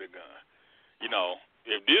got to get a gun.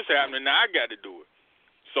 If this happening, now I got to do it.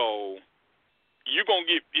 So you're gonna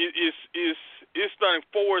get it's gonna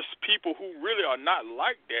force people who really are not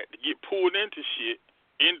like that to get pulled into shit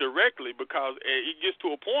indirectly, because it gets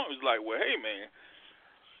to a point where it's like, well, hey man,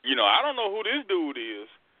 I don't know who this dude is,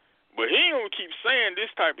 but he ain't gonna keep saying this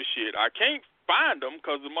type of shit. I can't find him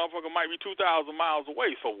because the motherfucker might be 2,000 miles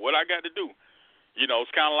away. So what I got to do?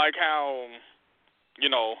 It's kind of like how,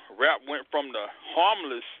 rap went from the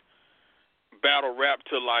harmless battle rap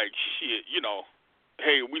to like, shit,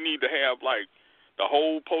 hey, we need to have like the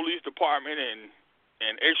whole police department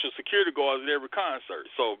and extra security guards at every concert.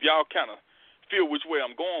 So if y'all kind of feel which way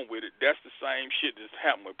I'm going with it, that's the same shit that's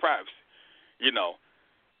happening with privacy.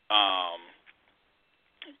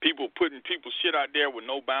 People putting people's shit out there with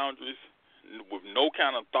no boundaries, with no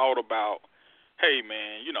kind of thought about, hey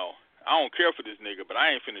man, I don't care for this nigga, but I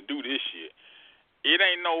ain't finna do this shit. It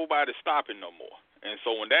ain't nobody stopping no more. And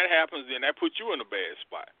so when that happens, then that puts you in a bad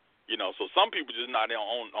spot. So some people just not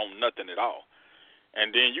on nothing at all. And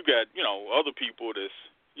then you got, other people that's,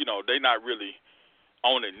 they not really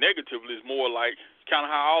on it negatively. It's more like kind of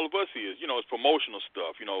how all of us is. It's promotional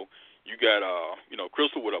stuff. You got,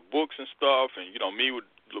 Crystal with her books and stuff, and, me with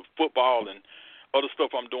football and other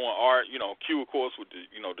stuff I'm doing, art, Q, of course, with the,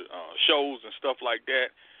 the shows and stuff like that.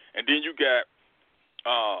 And then you got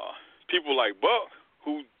people like Buck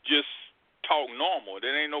who just talk normal.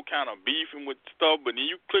 There ain't no kind of beefing with stuff, but then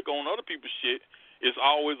you click on other people's shit, it's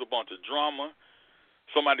always a bunch of drama.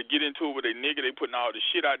 Somebody get into it with a nigga, they putting all this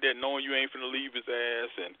shit out there knowing you ain't finna leave his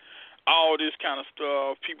ass, and all this kind of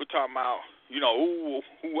stuff. People talking about,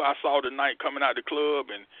 who I saw tonight coming out the club,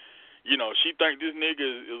 and she think this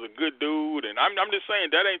nigga is a good dude, and I'm just saying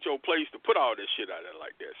that ain't your place to put all this shit out there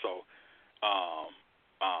like that. So,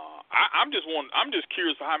 I'm just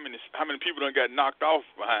curious how many people done got knocked off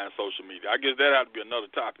behind social media. I guess that had to be another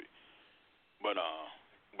topic. But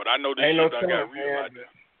I know this shit done got real out there.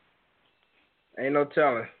 Ain't no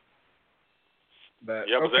telling. But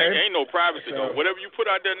yeah, but ain't no privacy though. Whatever you put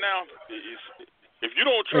out there now, if you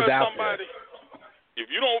don't trust somebody, if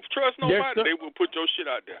you don't trust nobody, they will put your shit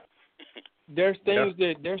out there. There's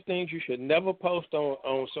things you should never post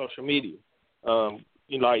on social media.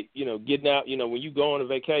 Getting out. When you go on a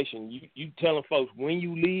vacation, you telling folks when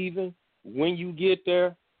you leaving, when you get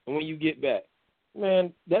there, and when you get back.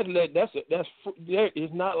 Man,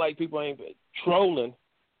 it's not like people ain't trolling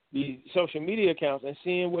the social media accounts and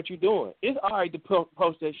seeing what you're doing. It's all right to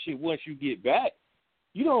post that shit once you get back.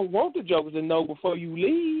 You don't want the jokers to know before you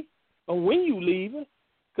leave or when you leaving,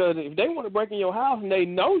 because if they want to break in your house and they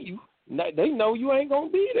know you ain't going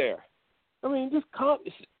to be there. I mean, just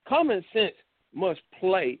common sense must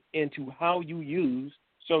play into how you use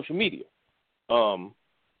social media.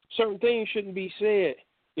 Certain things shouldn't be said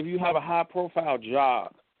if you have a high-profile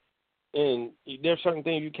job, and there's certain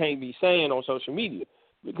things you can't be saying on social media,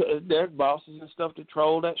 because there's bosses and stuff that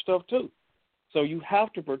troll that stuff too. So you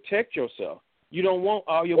have to protect yourself. You don't want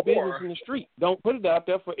all your business in the street. Don't put it out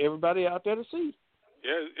there for everybody out there to see.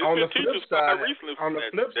 Yeah, on the flip side, even if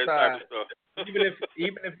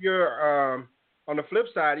you're on the flip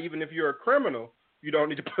side, even if you're a criminal, you don't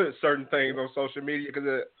need to put certain things on social media because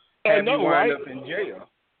it has you wind up in jail.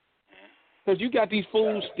 Because you got these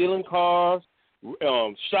fools stealing cars,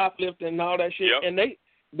 shoplifting and all that shit, and they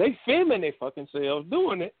filming their fucking selves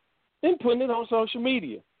doing it and putting it on social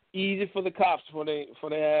media. Easy for the cops for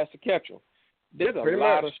their ass to catch them. There's a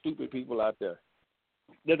lot of stupid people out there.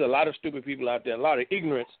 A lot of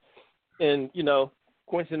ignorance. And,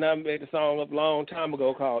 Quincy and I made a song up a long time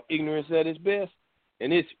ago called Ignorance at Its Best,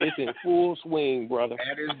 and it's in full swing, brother.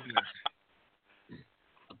 At its best.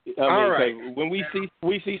 All right. When we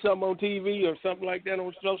see something on TV or something like that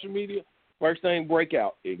on social media, first thing break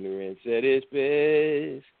out, ignorance at its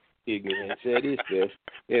best. Ignorance at its best.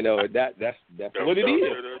 That's what it is.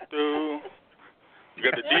 You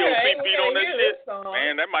got the DOC beat on that shit,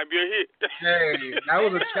 man. That might be a hit. Hey, that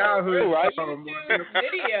was a childhood song.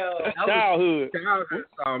 Video. Childhood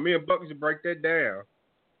song. Me and Buck used to break that down.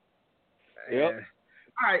 Yep.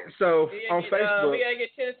 All right, so on Facebook, we gotta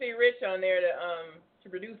get Tennessee Rich on there to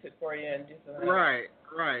produce it for you and just right.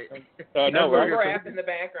 rap in the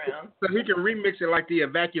background, so he can remix it like the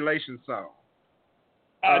Evacuation song.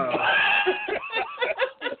 Oh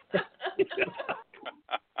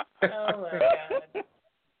my God.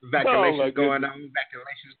 Evacuation's going on.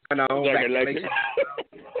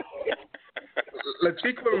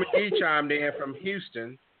 Latika McGee chimed in from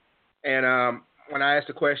Houston, and when I asked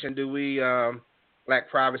the question, do we lack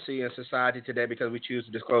privacy in society today because we choose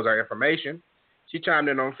to disclose our information, she chimed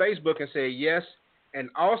in on Facebook and said yes, and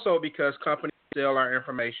also because companies sell our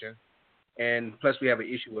information, and plus we have an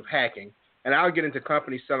issue with hacking. And I'll get into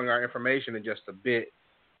companies selling our information in just a bit.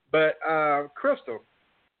 But, Crystal,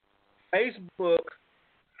 Facebook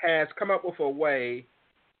has come up with a way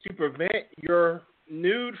to prevent your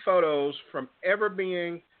nude photos from ever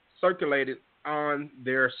being circulated on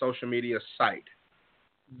their social media site.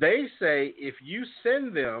 They say if you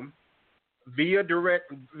send them via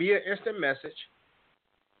instant message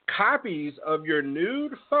copies of your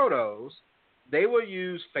nude photos, they will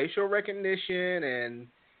use facial recognition and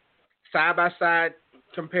side-by-side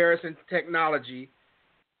comparison technology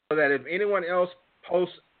so that if anyone else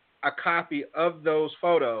posts a copy of those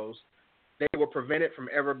photos, they will prevent it from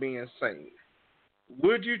ever being seen.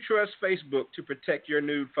 Would you trust Facebook to protect your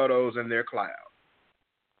nude photos in their cloud?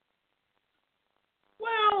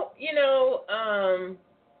 Well,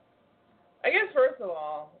 I guess first of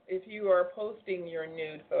all, if you are posting your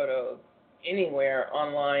nude photos anywhere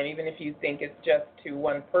online, even if you think it's just to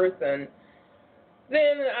one person,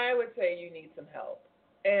 then I would say you need some help.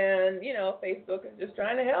 And, Facebook is just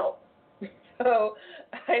trying to help. So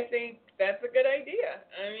I think that's a good idea.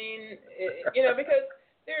 I mean, because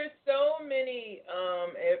there's so many,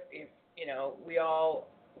 if we all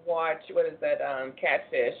watch, what is that,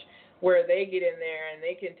 Catfish, where they get in there and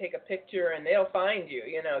they can take a picture and they'll find you,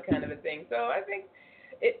 kind of a thing. So I think,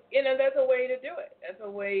 that's a way to do it. That's a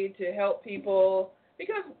way to help people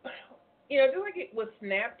because, just like it with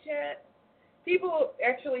Snapchat, people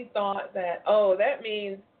actually thought that, that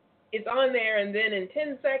means it's on there and then in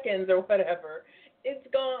 10 seconds or whatever, it's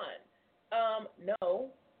gone.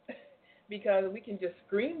 No. because we can just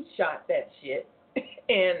screenshot that shit,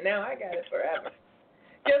 and now I got it forever.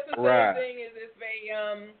 Just the same thing as if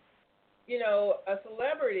a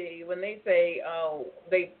celebrity, when they say, oh,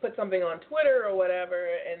 they put something on Twitter or whatever,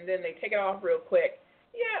 and then they take it off real quick.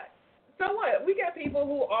 Yeah, so what? We got people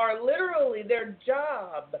who are literally, their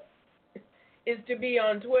job is to be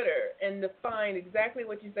on Twitter and to find exactly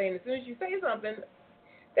what you say, and as soon as you say something,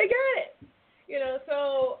 they got it.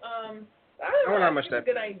 So I don't know. I think it's a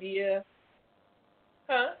good idea.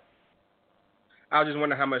 Huh? I was just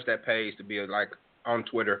wondering how much that pays to be like on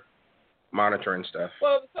Twitter, monitoring stuff.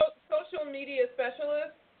 Well, social media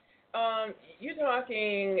specialist, you're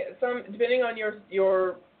talking depending on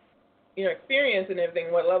your experience and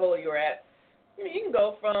everything, what level you're at. I mean, you can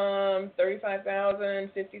go from $35,000,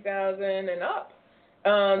 $50,000, and up.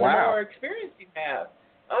 The more experience you have.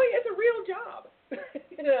 Oh yeah, it's a real job.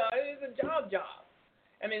 It's a job.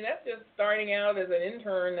 I mean, that's just starting out as an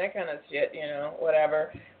intern, that kind of shit,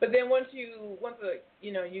 whatever. But then once you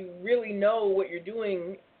really know what you're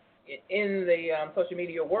doing in the social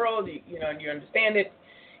media world, you understand it,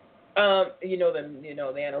 the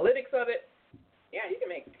analytics of it. Yeah, you can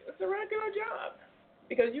make it's a regular job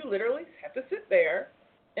because you literally have to sit there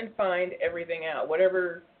and find everything out,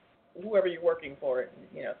 whoever you're working for,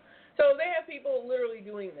 So they have people literally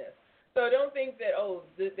doing this. So don't think that,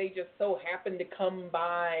 they just so happen to come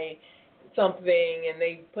by something and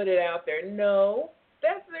they put it out there. No,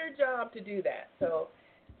 that's their job to do that. So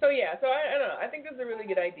I don't know. I think this is a really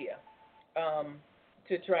good idea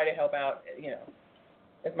to try to help out,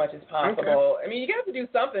 as much as possible. Okay. I mean, you got to do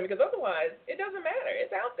something because otherwise it doesn't matter.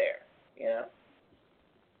 It's out there,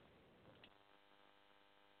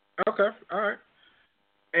 Okay, all right.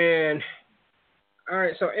 And all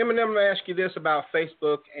right, so Eminem, I'm going to ask you this about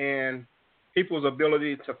Facebook and people's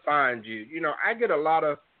ability to find you. I get a lot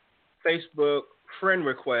of Facebook friend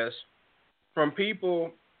requests from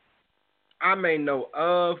people I may know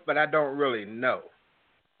of, but I don't really know.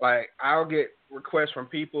 Like, I'll get requests from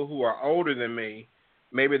people who are older than me.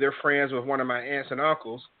 Maybe they're friends with one of my aunts and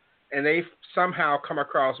uncles, and they somehow come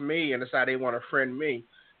across me and decide they want to friend me.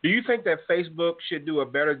 Do you think that Facebook should do a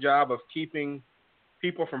better job of keeping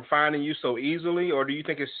people from finding you so easily, or do you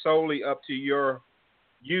think it's solely up to you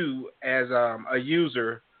as a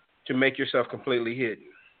user to make yourself completely hidden?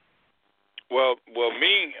 Well,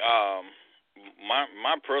 me,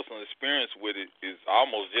 my personal experience with it is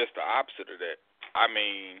almost just the opposite of that. I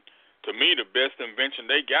mean, to me, the best invention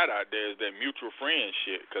they got out there is that mutual friend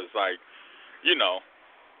shit. Because, I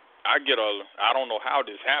don't know how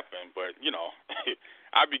this happened, but,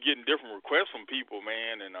 I be getting different requests from people,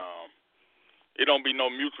 man, and it don't be no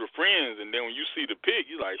mutual friends. And then when you see the pic,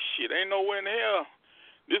 you're like, shit, ain't nowhere in the hell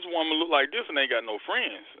this woman look like this and ain't got no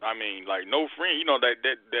friends. I mean, like, no friend,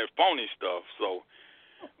 that phony stuff. So,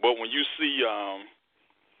 but when you see a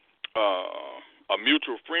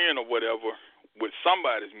mutual friend or whatever with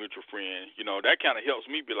somebody's mutual friend, that kind of helps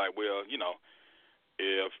me be like, well,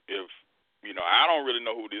 if I don't really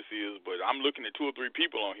know who this is, but I'm looking at 2 or 3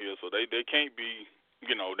 people on here, so they can't be,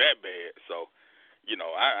 that bad. So,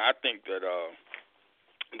 I think that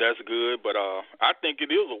that's good, but I think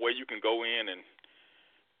it is a way you can go in and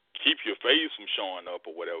keep your face from showing up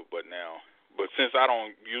or whatever. But since I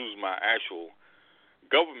don't use my actual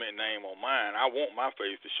government name on mine, I want my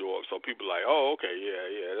face to show up so people are like, oh, okay,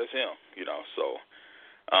 yeah, that's him, So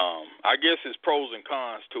I guess it's pros and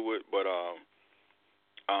cons to it, but I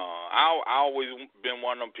always been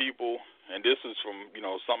one of them people, and this is from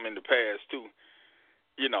something in the past too.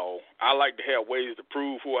 I like to have ways to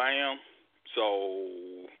prove who I am. So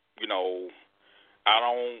I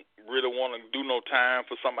don't really want to do no time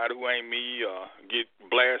for somebody who ain't me or get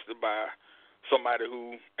blasted by somebody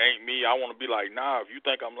who ain't me. I want to be like, nah, if you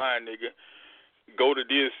think I'm lying, nigga, go to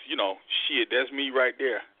this, shit, that's me right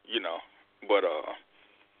there, But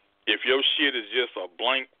if your shit is just a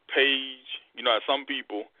blank page, some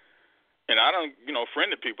people, and I don't,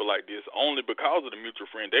 friended people like this only because of the mutual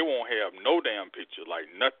friend. They won't have no damn picture, like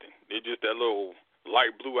nothing. They're just that little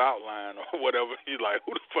light blue outline or whatever. He's like,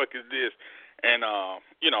 who the fuck is this? And,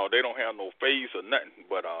 they don't have no face or nothing.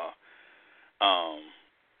 But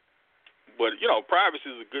privacy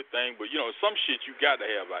is a good thing. But, some shit you got to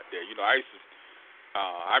have out there.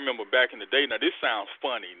 I remember back in the day, now this sounds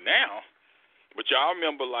funny now, but y'all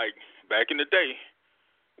remember, like, back in the day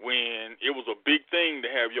when it was a big thing to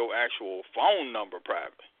have your actual phone number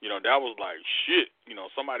private. That was like shit.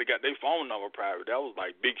 Somebody got their phone number private. That was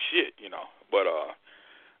like big shit, But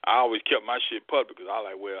I always kept my shit public because I was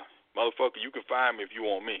like, well, motherfucker, you can find me if you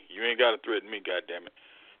want me. You ain't got to threaten me, goddammit.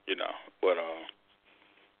 But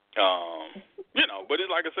You know, but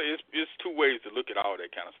it's like I say, it's two ways to look at all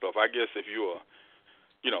that kind of stuff. I guess if you're a,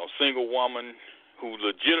 you know, single woman who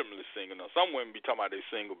legitimately single, now some women be talking about they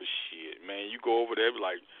single, but shit, man, you go over there, be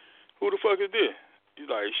like, who the fuck is this? He's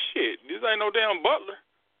like, shit, this ain't no damn butler.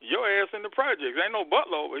 Your ass in the projects, ain't no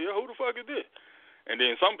butler over here. Who the fuck is this? And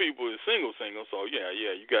then some people is single, so yeah,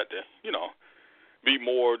 you got to, you know, be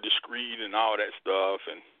more discreet and all that stuff,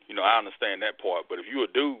 and you know, I understand that part. But if you a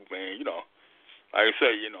dude, man, you know, like I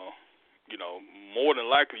say, you know, more than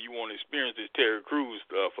likely you want to experience this Terry Crews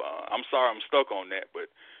stuff. I'm sorry I'm stuck on that, but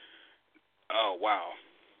oh wow,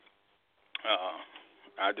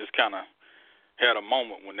 I just kind of had a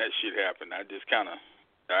moment when that shit happened. I just kind of,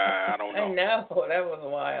 I don't know. I know, that was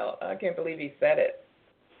wild. I can't believe he said it.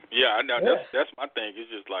 Yeah, I know. That's my thing.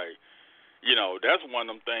 It's just like, you know, that's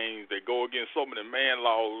one of them things that go against so many man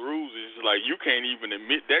law rules. It's like you can't even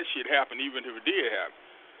admit that shit happened, even if it did happen.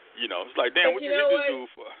 You know, it's like, damn, what you hit this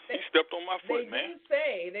dude for? He stepped on my foot, man.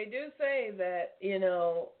 They do say that, you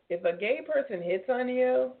know, if a gay person hits on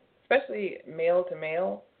you, especially male to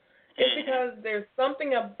male, it's because there's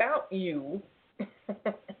something about you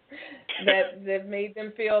that made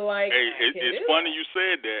them feel like. Hey, it's funny you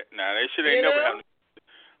said that. Now that shit ain't never happened.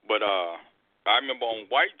 But I remember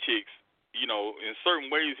on White Chicks, you know, in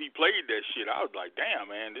certain ways he played that shit. I was like,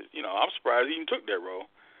 damn, man, you know, I'm surprised he even took that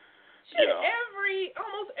role. Shit,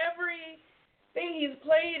 almost every thing he's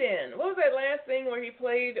played in. What was that last thing where he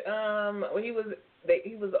played? Where he was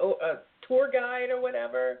a tour guide or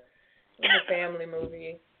whatever. It was a family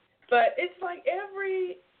movie, but it's like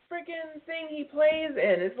every freaking thing he plays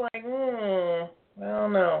in. It's like, I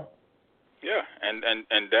don't know. Yeah,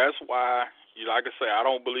 and that's why, like I say, I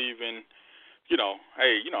don't believe in, you know,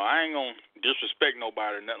 hey, you know, I ain't gonna disrespect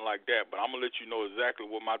nobody or nothing like that, but I'm gonna let you know exactly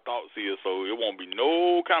what my thoughts is, so it won't be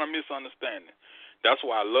no kind of misunderstanding. That's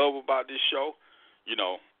what I love about this show. You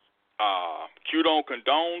know, Q don't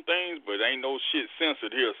condone things, but ain't no shit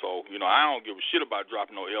censored here, so, you know, I don't give a shit about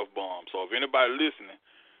dropping no F-bomb. So if anybody listening,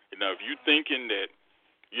 you know, if you thinking that,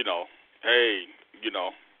 you know, hey, you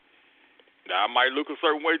know, I might look a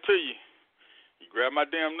certain way to you, you grab my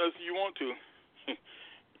damn nuts if you want to.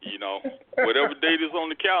 You know, whatever date is on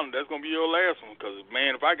the calendar, that's going to be your last one. Because,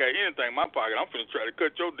 man, if I got anything in my pocket, I'm finna try to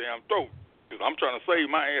cut your damn throat. Because I'm trying to save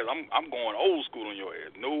my ass. I'm going old school on your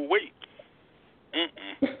ass. No way.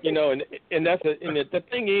 You know, and that's the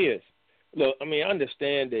thing is, look, I mean, I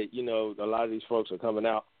understand that, you know, a lot of these folks are coming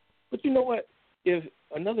out. But you know what? If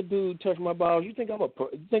another dude touched my balls, you think I'm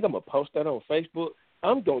gonna post that on Facebook?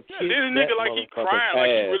 I'm gonna kick this nigga like he crying like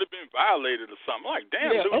he really been violated or something. Like, damn,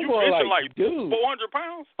 dude, you missing like 400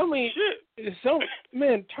 pounds? I mean, shit. So,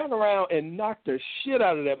 man, turn around and knock the shit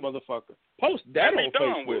out of that motherfucker. Post that on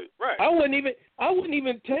Facebook. With it. Right. I wouldn't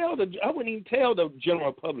even tell the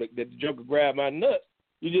general public that the Joker grabbed my nuts.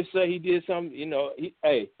 You just say he did something, you know. He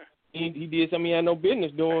did something he had no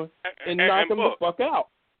business doing, and knock him the fuck out.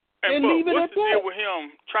 And leave it at that. What's the deal with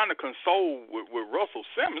him trying to console with Russell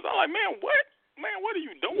Simmons? I'm like, man, what? Man, what are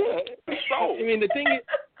you doing? Yeah. So, I mean, the thing is,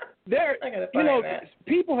 you know,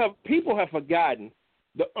 people have forgotten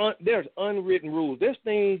there's unwritten rules. There's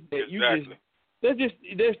things that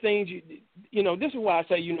there's things you know. This is why I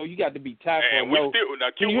say, you know, you got to be tactful. And we're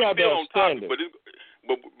still on topic,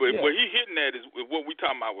 but what he hitting at is what we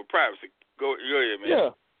talking about with privacy. Go ahead, man.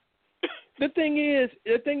 Yeah. The thing is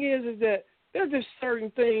that there's just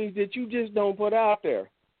certain things that you just don't put out there.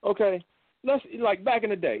 Okay. Like back in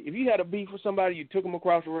the day, if you had a beef with somebody, you took them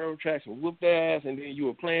across the railroad tracks and whooped their ass, and then you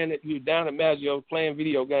were down at Maggio playing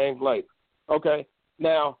video games late. Okay,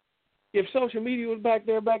 now if social media was back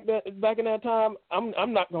in that time,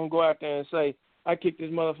 I'm not gonna go out there and say I kicked this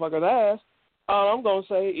motherfucker's ass. All I'm gonna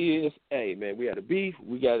say is, hey man, we had a beef.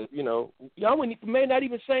 We got, you know, y'all may not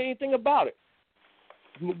even say anything about it.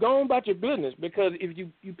 Go on about your business, because if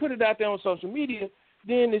you put it out there on social media,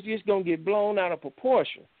 then it's just gonna get blown out of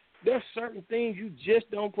proportion. There's certain things you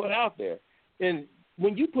just don't put out there. And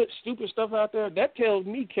when you put stupid stuff out there, that tells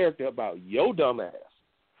me character about your dumb ass.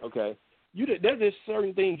 Okay? There's just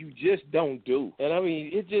certain things you just don't do. And, I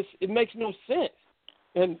mean, it makes no sense.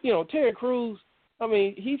 And, you know, Terry Crews, I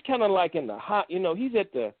mean, he's kind of like in the hot, you know, he's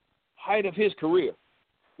at the height of his career.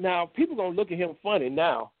 Now, people going to look at him funny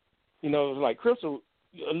now. You know, like Crystal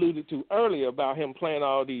alluded to earlier about him playing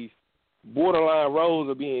all these borderline roles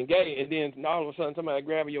of being gay, and then all of a sudden somebody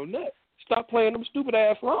grabbing your nut. Stop playing them stupid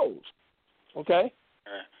ass roles, okay?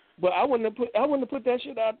 But I wouldn't have put that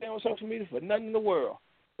shit out there on social media for nothing in the world.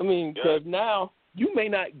 I mean, because now you may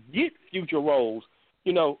not get future roles.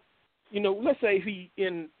 You know, let's say if he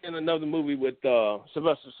in another movie with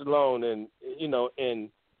Sylvester Stallone, and in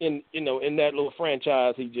that little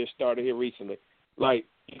franchise he just started here recently, like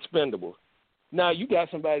Expendables. Now you got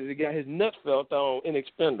somebody that got his nuts felt on in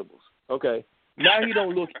Expendables. Okay. Now he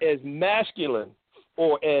don't look as masculine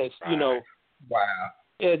or as, you know,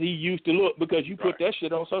 as he used to look because you put that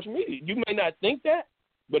shit on social media. You may not think that,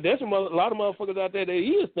 but there's a lot of motherfuckers out there that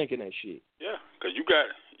is thinking that shit. Yeah, because you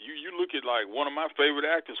look at like one of my favorite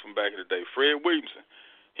actors from back in the day, Fred Williamson.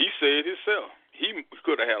 He said himself he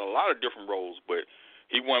could have had a lot of different roles, but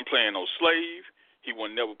he wasn't playing no slave. He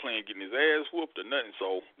wasn't never playing getting his ass whooped or nothing.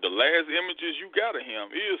 So the last images you got of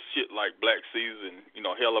him is shit like Black Caesar and, you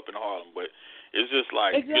know, Hell Up in Harlem. But it's just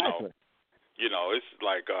like, you know, it's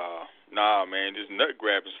like, nah, man, this nut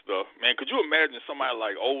grabbing stuff. Man, could you imagine somebody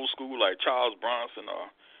like old school, like Charles Bronson,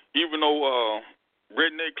 even though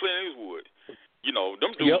Redneck Clint Eastwood, you know,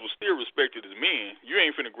 them dudes were still respected as men. You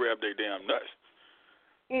ain't finna grab their damn nuts.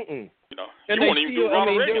 Mm-mm. You know, and you won't even do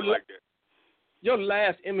Ronald Reagan like that. Your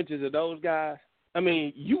last images of those guys, I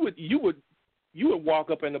mean, you would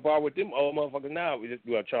walk up in the bar with them old motherfuckers now.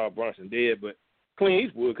 Well, Charles Bronson dead, but Clint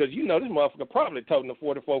Eastwood, because you know this motherfucker probably toting a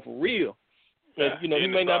 44 for real. Yeah, you know, he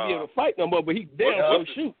may not be able to fight no more, but he damn sure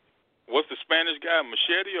shoot. What's the Spanish guy,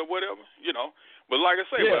 Machete or whatever? You know, but like I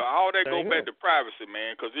say, well, all that go back to privacy,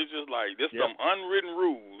 man, because it's just like there's some unwritten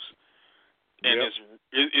rules, and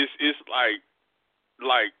it's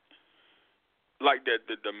like that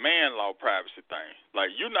the man law privacy thing.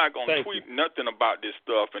 Like you're not gonna tweet nothing about this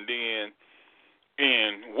stuff, and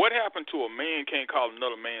what happened to a man can't call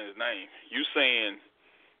another man's name? You saying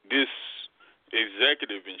this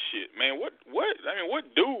executive and shit, man? What? I mean,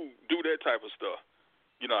 what dude do that type of stuff?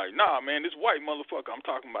 You know, like, nah, man, this white motherfucker I'm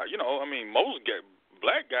talking about. You know, I mean, most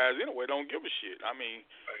black guys anyway don't give a shit. I mean,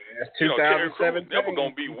 you know, Terry Crews never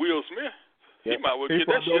gonna be Will Smith. He might well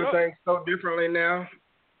People get that shit do up. things so differently now.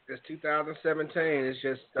 It's 2017. It's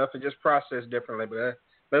just stuff is just processed differently. But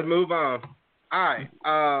let's move on. All right,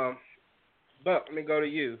 Buck, let me go to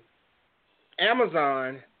you.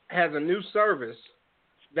 Amazon has a new service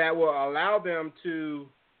that will allow them to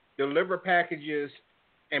deliver packages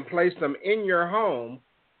and place them in your home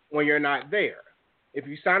when you're not there. If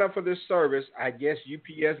you sign up for this service, I guess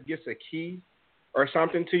UPS gets a key or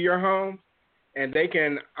something to your home, and they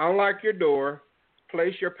can unlock your door,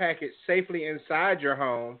 place your package safely inside your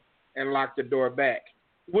home, and lock the door back.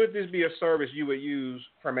 Would this be a service you would use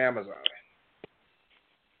from Amazon?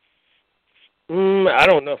 I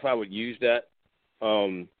don't know if I would use that.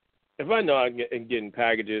 If I know I'm getting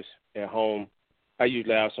packages at home, I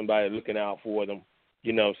usually have somebody looking out for them,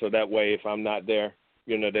 you know, so that way if I'm not there,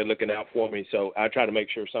 you know, they're looking out for me. So I try to make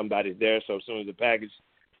sure somebody's there, so as soon as the package,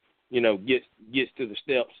 you know, gets to the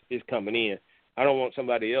steps, it's coming in. I don't want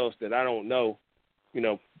somebody else that I don't know, you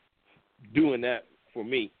know, doing that for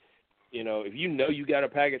me. You know, if you know you got a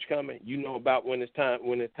package coming, you know about when it's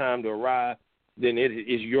time to arrive, then it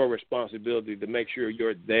is your responsibility to make sure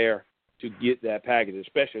you're there to get that package,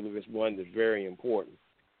 especially if it's one that's very important.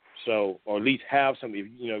 So, or at least have somebody,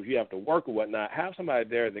 if you have to work or whatnot, have somebody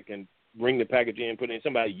there that can bring the package in, put it in,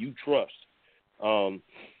 somebody you trust.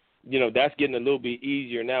 You know, that's getting a little bit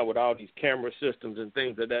easier now with all these camera systems and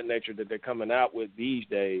things of that nature that they're coming out with these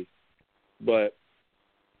days. But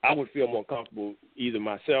I would feel more comfortable either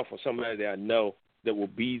myself or somebody that I know that will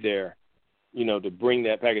be there, you know, to bring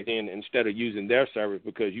that package in instead of using their service,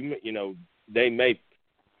 because, you know, they may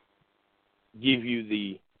give you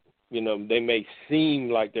the, you know, they may seem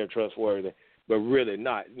like they're trustworthy, but really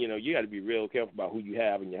not. You know, you got to be real careful about who you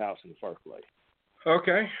have in your house in the first place.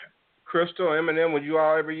 Okay. Crystal, Eminem, would you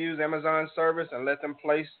all ever use Amazon service and let them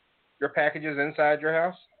place your packages inside your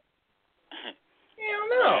house? Hell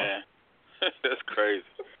no. Man, that's crazy.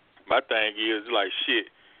 My thing is, like, shit,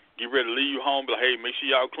 get ready to leave you home, but hey, make sure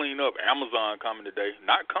y'all clean up. Amazon coming today.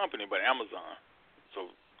 Not company, but Amazon.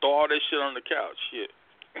 So throw all that shit on the couch. Shit.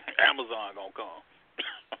 Amazon gonna come.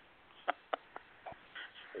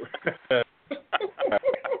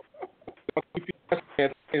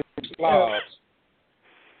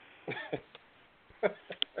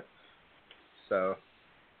 So,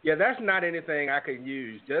 yeah, that's not anything I could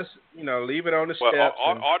use. Just, you know, leave it on the steps.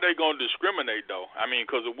 Are they going to discriminate, though? I mean,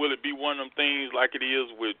 because will it be one of them things like it is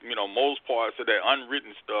with, you know, most parts of that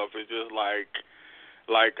unwritten stuff? It's just like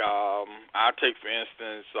I take, for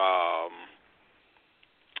instance,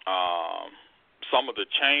 some of the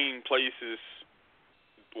chain places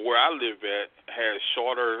where I live at has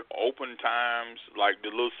shorter open times, like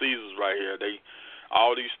the Little Caesars right here.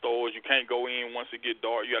 All these stores, you can't go in once it get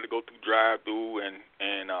dark. You got to go through drive-through and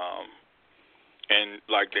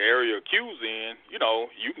like the area Q's in, you know,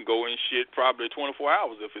 you can go in shit probably 24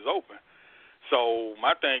 hours if it's open. So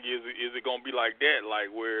my thing is it gonna be like that, like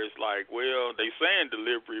where it's like, well, they saying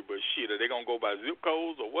delivery, but shit, are they gonna go by zip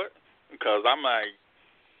codes or what? Because I'm like,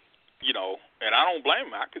 you know, and I don't blame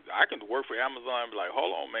him. I can work for Amazon and be like,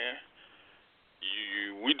 hold on, man,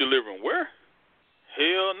 we delivering where?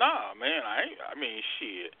 Hell nah, man. I mean,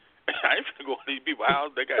 shit. I ain't finna go to these people's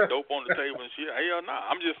house. They got dope on the table and shit. Hell nah.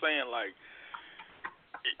 I'm just saying, like,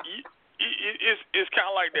 it's kind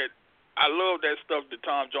of like that. I love that stuff that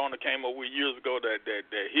Tom Joyner came up with years ago, that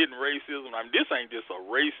hidden racism. I mean, this ain't just a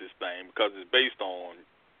racist thing because it's based on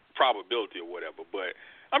probability or whatever. But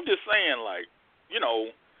I'm just saying, like, you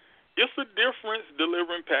know, it's a difference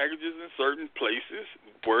delivering packages in certain places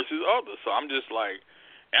versus others. So I'm just like,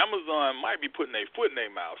 Amazon might be putting their foot in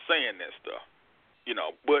their mouth saying that stuff, you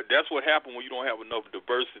know. But that's what happens when you don't have enough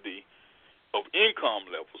diversity of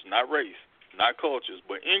income levels, not race, not cultures,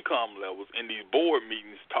 but income levels in these board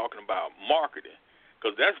meetings talking about marketing.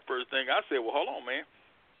 Because that's the first thing I said, well, hold on, man.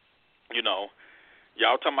 You know,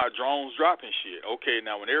 y'all talking about drones dropping shit. Okay,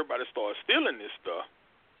 now when everybody starts stealing this stuff,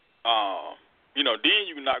 you know, then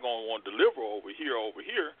you're not going to want to deliver over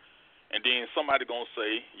here, and then somebody going to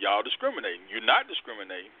say, y'all discriminating. You're not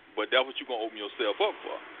discriminating, but that's what you're going to open yourself up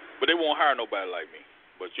for. But they won't hire nobody like me.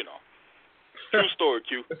 But, you know, true story,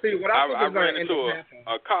 Q. See, what I ran into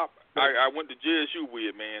a cop I went to JSU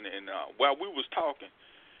with, man, and while we was talking,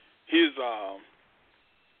 his phone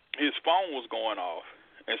was going off,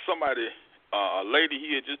 and somebody, a lady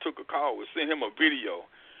he had just took a call, was sent him a video,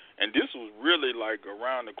 and this was really like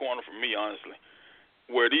around the corner from me, honestly,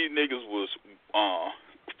 where these niggas was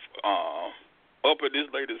up at this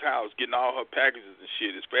lady's house getting all her packages and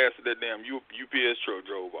shit as fast as that damn UPS truck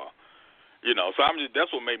drove off. You know, so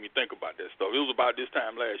that's what made me think about that stuff. It was about this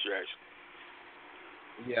time last year, actually.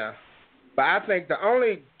 Yeah. But I think the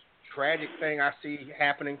only tragic thing I see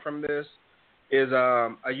happening from this is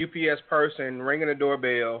a UPS person ringing the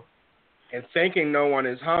doorbell and thinking no one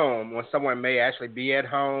is home when someone may actually be at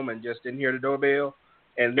home and just didn't hear the doorbell,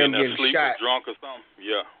 and them getting asleep shot. Or drunk or something.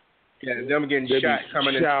 Yeah. Yeah, them getting shot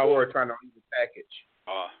coming in the door trying to leave the package.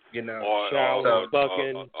 You know, or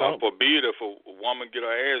forbid if a woman get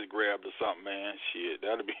her ass grabbed or something, man. Shit,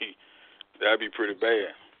 that'd be pretty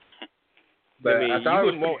bad. But I mean, you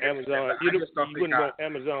wouldn't want Amazon. You wouldn't want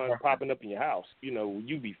Amazon popping up in your house. You know,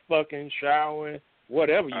 you be fucking, showering,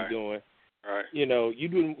 whatever you're doing. Right. You know, you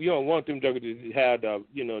don't want them to have the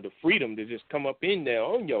the freedom to just come up in there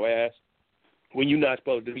on your ass when you're not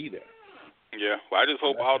supposed to be there. Yeah. Well, I just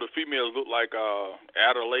hope all the females look like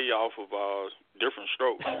Adelaide off of Different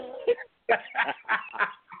Strokes.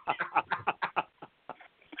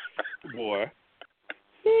 Boy.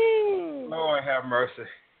 Lord have mercy.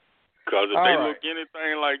 Because if they look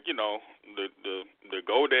anything like, you know, the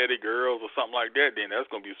GoDaddy girls or something like that, then that's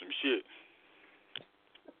going to be some shit.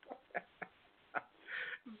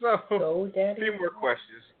 So, a few more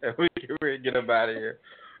questions, and we can really get up out of here.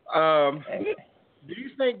 Do you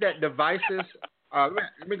think that devices,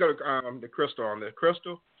 let me go to the Crystal on this.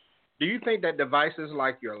 Crystal, do you think that devices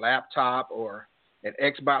like your laptop or an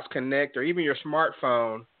Xbox Connect or even your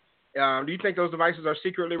smartphone, do you think those devices are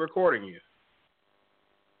secretly recording you?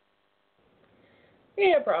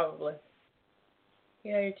 Yeah, probably.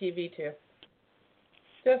 Yeah, your TV too.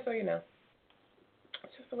 Just so you know.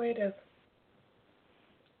 It's just the way it is.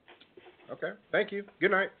 Okay. Thank you.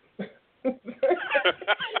 Good night.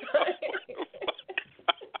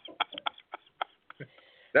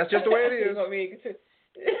 That's just the way it is.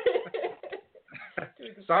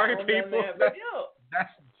 Sorry, people. That's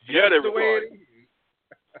just the way it is.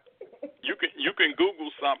 You can Google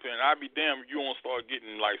something, and I'd be damned if you won't start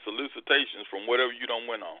getting like solicitations from whatever you done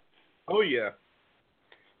went on. Oh yeah,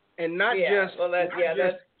 and not just. Well,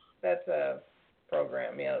 that's a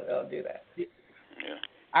program. Yeah, they'll do that. Yeah.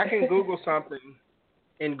 I can Google something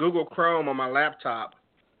in Google Chrome on my laptop,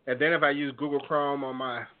 and then if I use Google Chrome on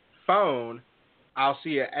my phone, I'll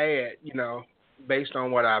see an ad, you know, based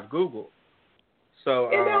on what I've Googled. So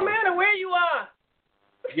it don't matter where you are.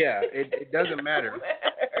 Yeah, it doesn't matter.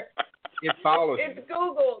 It follows you. It's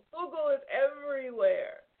Google. Google is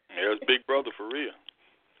everywhere. Yeah, it's Big Brother for real.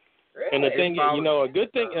 Really? And the thing is, you know, a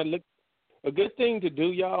good thing to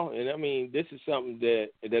do, y'all, and I mean, this is something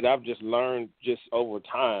that I've just learned just over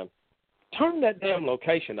time. Turn that damn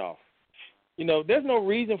location off. You know, there's no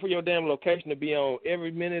reason for your damn location to be on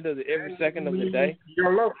every minute of every second of the day.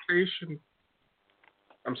 Your location.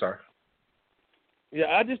 I'm sorry.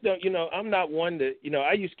 Yeah, I just don't, you know, I'm not one that, you know,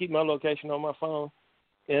 I used to keep my location on my phone,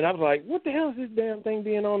 and I was like, what the hell is this damn thing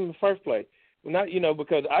being on in the first place? Not, you know,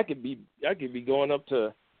 because I could be going up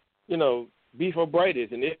to, you know, Beef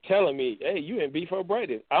O'Brady's, and it's telling me, hey, you in Beef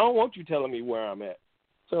O'Brady's. I don't want you telling me where I'm at.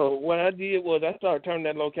 So what I did was I started turning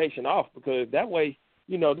that location off, because that way,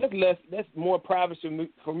 you know, that's more privacy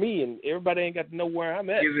for me, and everybody ain't got to know where I'm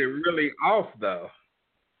at. Is it really off though?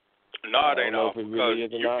 No, it ain't know off if it because really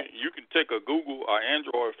is or not. you can take a Google or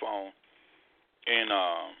Android phone and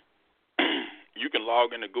you can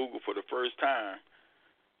log into Google for the first time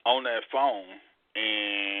on that phone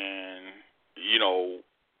and, you know,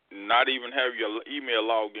 not even have your email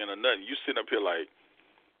logged in or nothing. You sit up here like,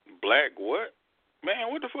 black what? Man,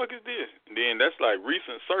 what the fuck is this? And then that's like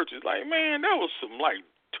recent searches. Like, man, that was some like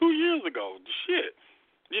 2 years ago. Shit,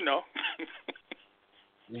 you know.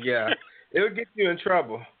 Yeah, it'll get you in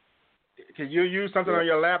trouble. Because you use something on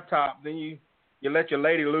your laptop, then you let your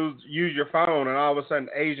lady use your phone, and all of a sudden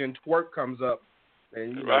Asian twerk comes up,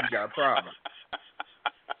 and you know you got a problem.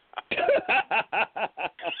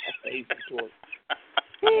 Asian twerk.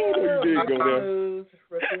 Oh, you did go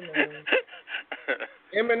there.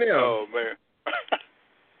 Eminem. Oh man.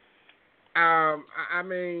 I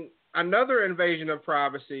mean, another invasion of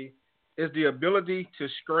privacy is the ability to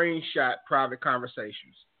screenshot private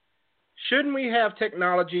conversations. Shouldn't we have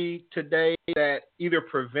technology today that either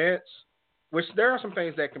prevents, which there are some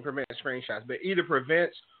things that can prevent screenshots, but either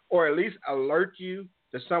prevents or at least alert you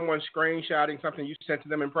to someone screenshotting something you sent to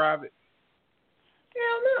them in private?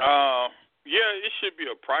 Hell no. Yeah, it should be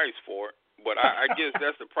a price for it, but I guess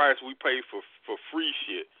that's the price we pay for free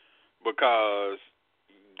shit, because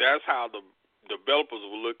that's how the developers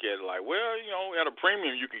will look at it, like, well, you know, at a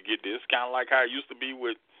premium you could get this, kind of like how it used to be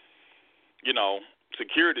with, you know,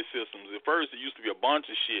 security systems. At first it used to be a bunch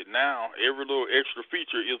of shit. Now every little extra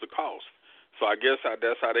feature is a cost. So I guess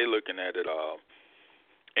that's how they looking at it.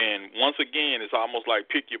 And once again, it's almost like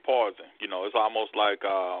pick your poison. You know, it's almost like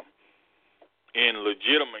in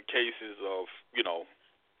legitimate cases of, you know,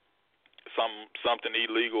 something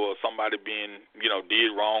illegal or somebody being, you know,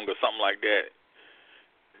 did wrong or something like that.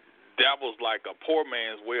 That was like a poor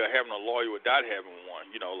man's way of having a lawyer without having one.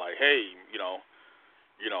 You know, like, hey, you know,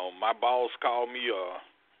 my boss called me a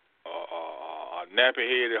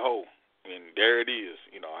nappy-headed hoe, and there it is.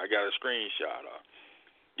 You know, I got a screenshot.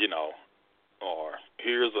 You know, or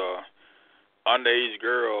here's a underage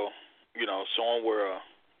girl, you know, showing where,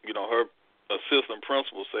 you know, her assistant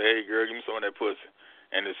principal say, hey, girl, give me some of that pussy,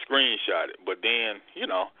 and it's screenshotted. But then, you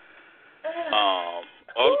know,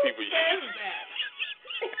 other people.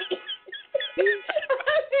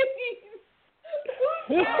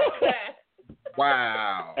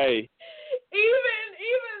 Wow. Hey.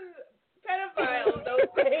 Even pedophiles don't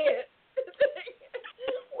say it.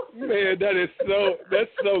 Man,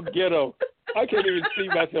 that's so ghetto. I can't even see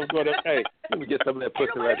myself going up. Hey, let me get some of that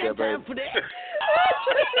pussy right there, baby.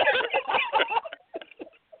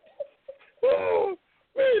 Oh,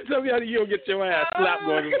 man, tell me how you don't get your ass slapped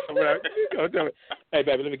going somewhere. Go tell me. Hey,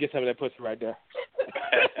 baby, let me get some of that pussy right there.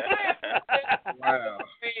 Wow.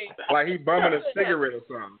 Like he bumming a cigarette or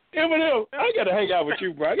something. Eminem, I gotta hang out with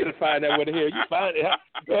you, bro. I gotta find out where the hell you find it.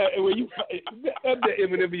 When you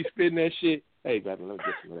Eminem be spitting that shit. Hey, baby, let me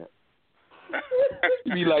get some of that.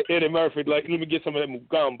 You be like Eddie Murphy, like, let me get some of that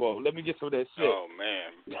gumbo. Let me get some of that shit. Oh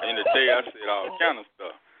man, in the day I said all kind of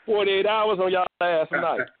stuff. 48 hours on y'all ass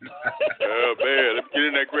tonight. Oh man, let's get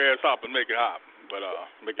in that grasshopper and make it hop. But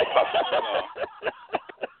make it pop.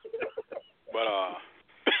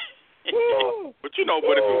 But you know,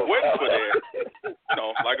 but if it wasn't for that, you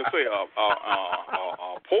know, like I say, a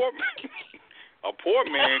poor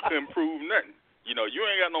man couldn't prove nothing. You know, you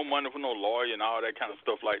ain't got no money for no lawyer and all that kind of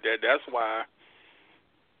stuff like that. That's why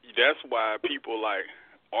people like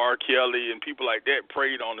R. Kelly and people like that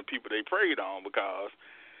preyed on the people they preyed on, because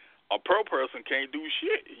a poor person can't do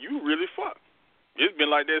shit. You really fucked. It's been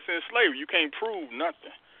like that since slavery. You can't prove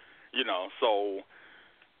nothing. You know, so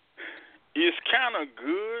it's kind of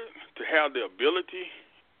good to have the ability,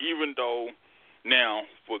 even though now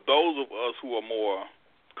for those of us who are more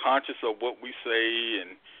conscious of what we say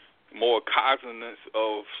and more cognizant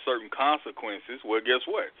of certain consequences, well, guess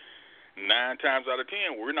what? 9 times out of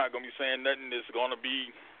 10, we're not going to be saying nothing that's going to be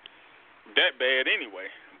that bad anyway.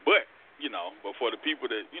 But, you know, but for the people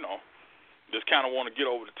that, you know, just kind of want to get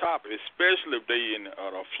over the top, especially if they in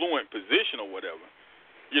an affluent position or whatever,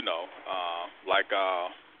 you know, like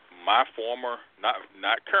my former, not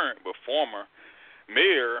current, but former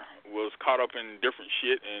mayor was caught up in different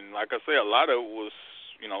shit, and like I say, a lot of it was,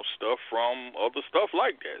 you know, stuff from other stuff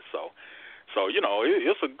like that. So you know,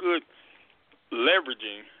 it's a good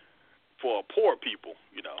leveraging for poor people,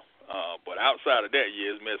 you know. But outside of that,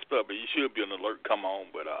 yeah, it's messed up. But you should be on alert. Come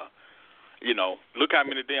on, but you know, look how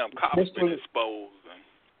many damn cops been exposed, and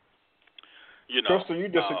you know. Crystal, you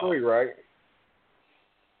disagree, right?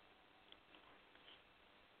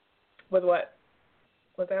 With what?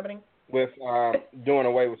 What's happening? With doing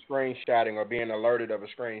away with screenshotting or being alerted of a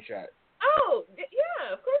screenshot. Oh,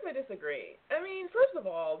 yeah, of course I disagree. I mean, first of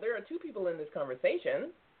all, there are two people in this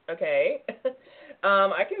conversation. Okay.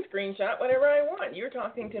 I can screenshot whatever I want. You're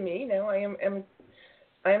talking to me now. I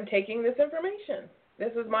am taking this information.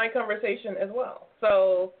 This is my conversation as well.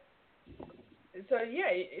 So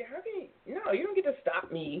yeah. How can you? No, you don't get to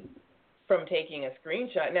stop me from taking a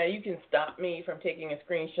screenshot. Now you can stop me from taking a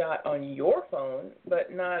screenshot on your phone,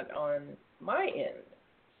 but not on my end.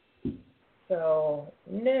 So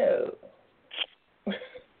no.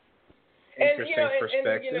 Interesting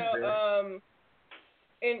perspective.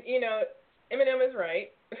 Eminem is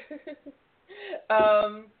right.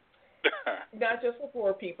 Not just for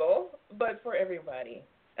poor people, but for everybody.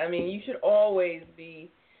 I mean, you should always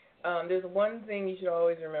be. There's one thing you should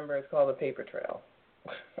always remember. It's called the paper trail.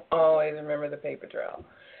 Always remember the paper trail.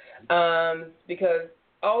 Because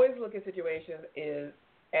always look at situations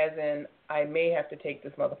as in I may have to take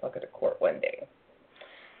this motherfucker to court one day.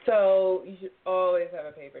 So you should always have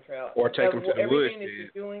a paper trail. Or take them to the woodshed. Everything that you're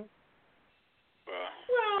doing.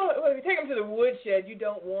 Well, if you take them to the woodshed, you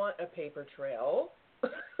don't want a paper trail.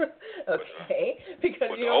 Okay?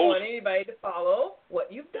 Because you don't want anybody to follow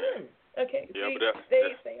what you've done. Okay? Yeah,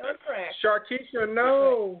 stay on track. Sharkeisha,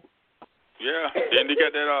 no. Yeah. Then you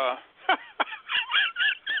got that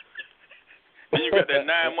then you got that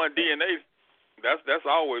 9-month DNA. That's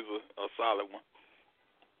always a solid one.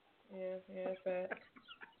 Yeah, it's that.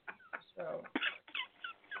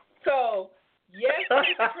 So yes,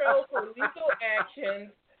 paper trail for legal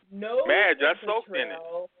action. No Madge, I paper soaked in it.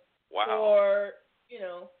 trail Wow. for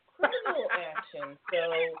criminal action.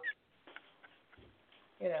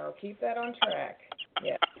 So keep that on track.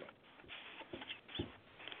 Yeah.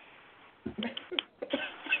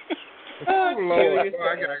 Oh Lord,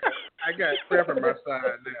 I got crap on my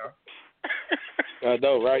side now. I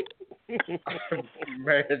know, right?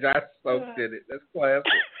 Man, I soaked in it. That's classic.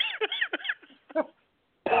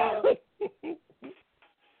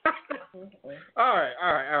 All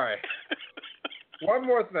right. One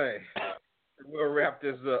more thing. We'll wrap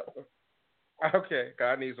this up. Okay,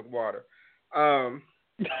 I need some water.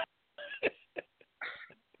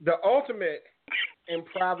 The ultimate in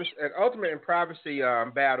privacy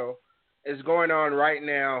battle is going on right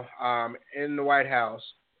now in the White House.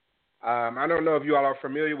 I don't know if you all are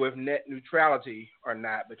familiar with net neutrality or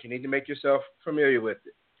not, but you need to make yourself familiar with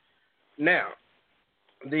it. Now,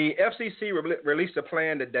 the FCC released a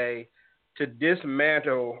plan today to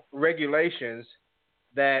dismantle regulations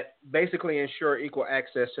that basically ensure equal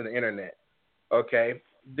access to the internet. Okay,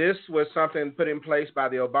 this was something put in place by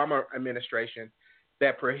the Obama administration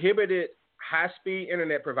that prohibited high-speed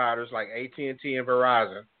internet providers like AT&T and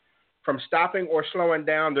Verizon from stopping or slowing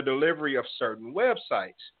down the delivery of certain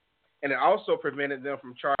websites. And it also prevented them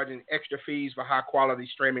from charging extra fees for high-quality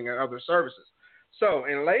streaming and other services. So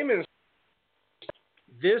in layman's,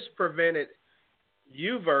 this prevented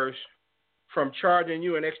Uverse from charging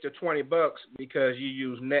you an extra $20 because you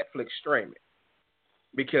use Netflix streaming.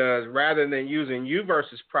 Because rather than using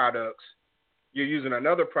Uverse's products, you're using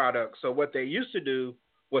another product. So what they used to do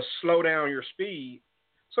was slow down your speed,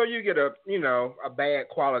 so you get a bad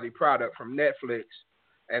quality product from Netflix,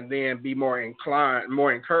 and then be more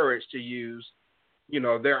encouraged to use,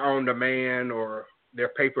 their on demand or their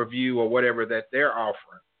pay-per-view or whatever that they're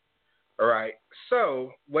offering. All right.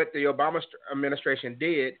 So what the Obama administration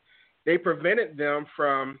did, they prevented them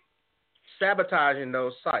from sabotaging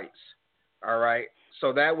those sites. All right.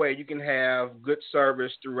 So that way you can have good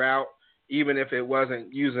service throughout, even if it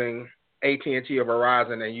wasn't using AT&T or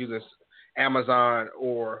Verizon and using Amazon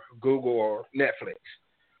or Google or Netflix.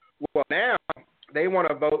 Well, now they want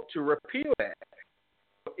to vote to repeal that.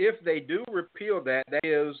 If they do repeal that, that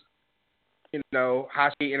is,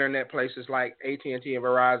 high-speed internet places like AT&T and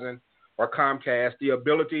Verizon or Comcast, the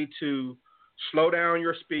ability to slow down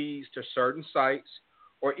your speeds to certain sites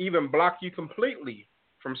or even block you completely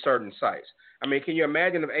from certain sites. I mean, can you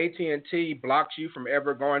imagine if AT&T blocks you from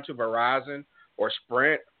ever going to Verizon or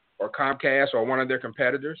Sprint or Comcast or one of their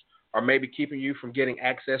competitors, or maybe keeping you from getting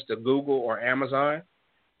access to Google or Amazon?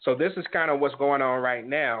 So this is kind of what's going on right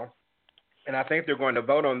now, and I think they're going to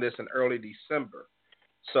vote on this in early December.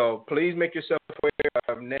 So please make yourself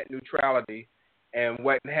aware of net neutrality and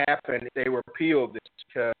what happened if they repealed this,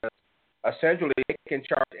 because essentially they can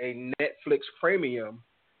charge a Netflix premium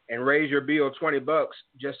and raise your bill $20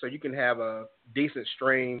 just so you can have a decent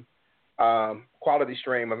stream, quality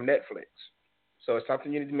stream of Netflix. So it's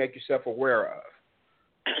something you need to make yourself aware of.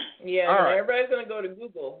 Yeah, right. Everybody's going to go to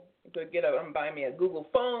Google to I'm going to buy me a Google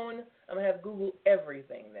phone. I'm going to have Google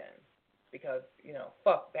everything then because,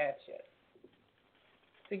 fuck that shit.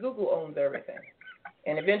 See, Google owns everything.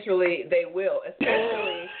 And eventually they will,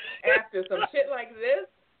 especially after some shit like this.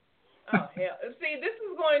 Oh hell! See, this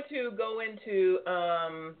is going to go into.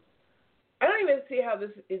 I don't even see how this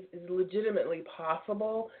is legitimately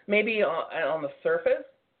possible. Maybe on the surface,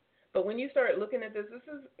 but when you start looking at this,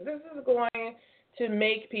 this is going to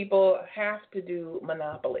make people have to do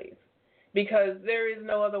monopolies because there is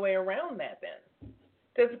no other way around that. Then,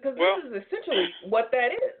 because this is essentially what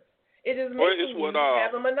that is. It is making you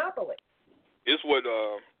have a monopoly. It's what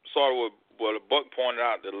sort of what Buck pointed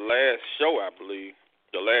out the last show, I believe,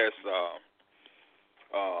 the last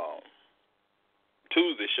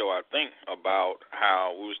Tuesday show, I think, about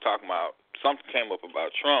how we was talking about something came up about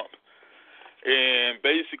Trump, and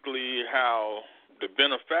basically how the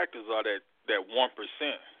benefactors are that 1%.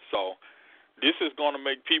 So this is going to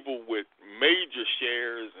make people with major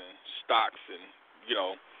shares and stocks, and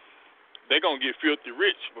they're going to get filthy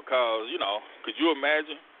rich because could you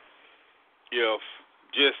imagine if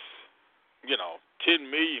just 10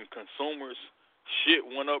 million consumers shit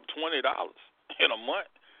went up $20 in a month?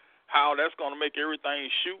 How that's going to make everything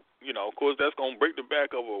shoot? Of course, that's going to break the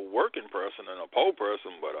back of a working person and a poor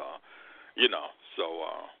person, but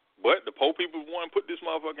but the poor people want to put this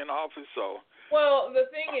motherfucker in office, so. Well, the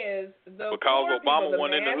thing is, because Obama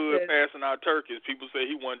went in the hood passing out turkeys, people say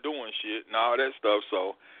he wasn't doing shit and all that stuff.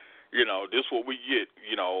 So, this what we get.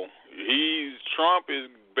 Trump is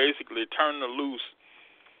basically turning loose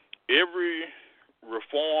every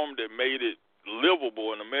reform that made it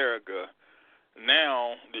livable in America.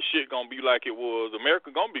 Now the shit gonna be like it was. America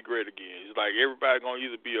gonna be great again. It's like everybody gonna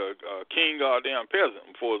either be a king or a damn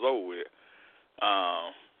peasant before it's over with.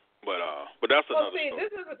 But that's another story.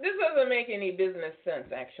 This doesn't make any business sense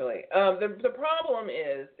actually. The problem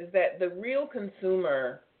is that the real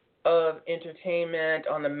consumer of entertainment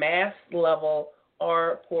on the mass level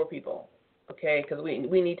are poor people. Okay, because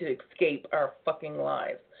we need to escape our fucking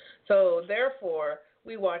lives. So therefore,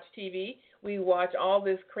 we watch TV. We watch all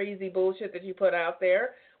this crazy bullshit that you put out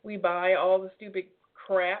there. We buy all the stupid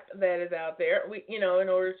crap that is out there. In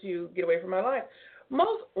order to get away from our life.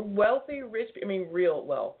 Most wealthy, rich, real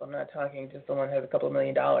wealth. I'm not talking just someone who has a couple of $1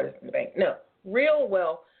 million in the bank. No, real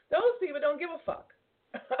wealth. Those people don't give a fuck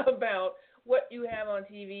about what you have on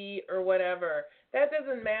TV or whatever. That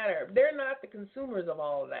doesn't matter. They're not the consumers of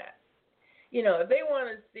all of that. If they want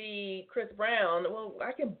to see Chris Brown, well,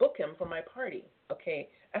 I can book him for my party. Okay,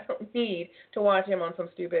 I don't need to watch him on some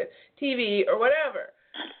stupid TV or whatever.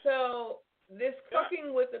 So this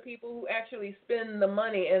fucking with the people who actually spend the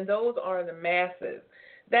money, and those are the masses.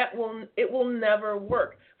 It will never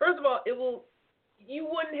work. First of all, you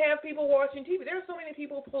wouldn't have people watching TV. There are so many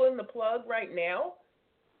people pulling the plug right now.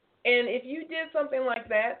 And if you did something like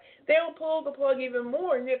that, they'll pull the plug even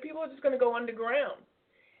more, and yet people are just going to go underground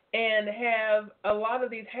and have a lot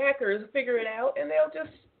of these hackers figure it out, and they'll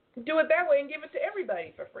just do it that way and give it to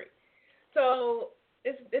everybody for free. So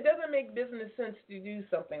it doesn't make business sense to do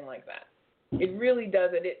something like that. It really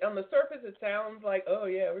doesn't. On the surface, it sounds like, oh,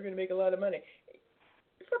 yeah, we're going to make a lot of money.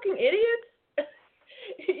 You fucking idiots.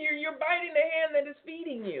 You're biting the hand that is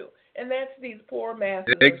feeding you, and that's these poor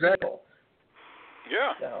masses of people.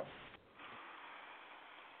 Yeah. So.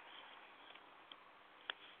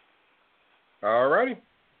 All righty.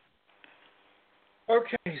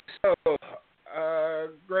 Okay, so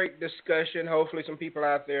great discussion. Hopefully some people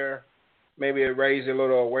out there maybe raise a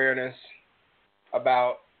little awareness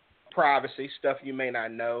about privacy, stuff you may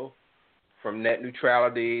not know, from net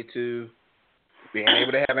neutrality to being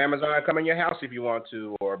able to have Amazon come in your house if you want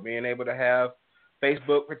to, or being able to have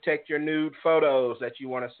Facebook protect your nude photos that you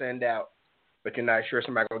want to send out, but you're not sure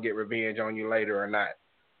somebody's going to get revenge on you later or not.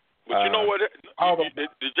 But you know what?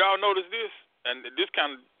 Did y'all notice this? And this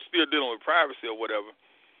kind of still dealing with privacy or whatever.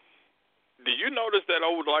 Did you notice that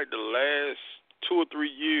over the last 2 or 3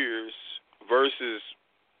 years versus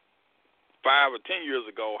 5 or 10 years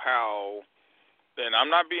ago, how, and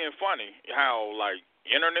I'm not being funny, how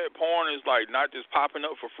internet porn is not just popping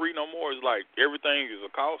up for free no more. It's like everything is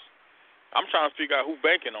a cost. I'm trying to figure out who's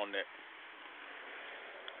banking on that.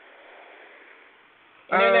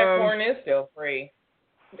 Internet porn is still free.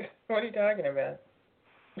 What are you talking about?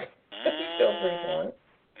 It's still free porn.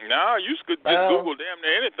 No, you could just Google damn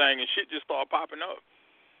near anything and shit just start popping up.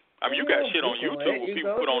 I mean, you got shit on YouTube where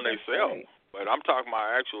people put on themselves, but I'm talking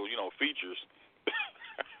about actual, features.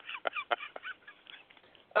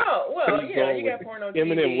 Oh, well, you got porn on TV,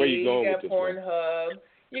 Eminem, where you going got with Pornhub,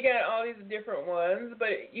 you got all these different ones, but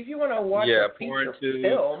if you want to watch a feature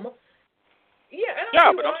film,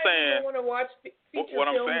 but I'm saying, you want to watch feature what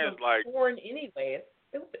I'm films saying is porn anyway. It's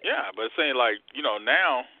stupid. Yeah, but it's saying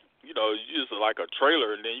now, you just like a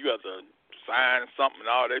trailer, and then you have to sign something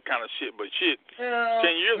and all that kind of shit. But 10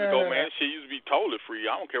 years ago, man, shit used to be totally free.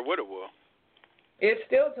 I don't care what it was. It's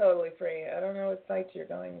still totally free. I don't know what site you're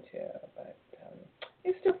going to, but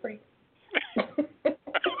it's still free.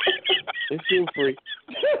 It's still free.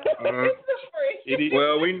 It's still free.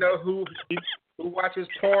 Well, we know who watches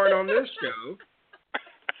porn on this show.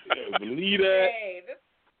 Yeah, believe that. Hey,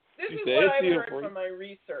 this is what I've heard from my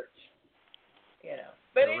research. You know.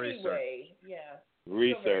 But anyway, yeah.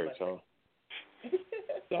 Research, huh?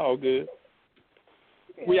 It's all good.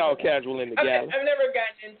 Yeah. We all casual in the galley. I've never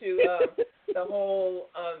gotten into the whole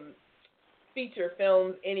feature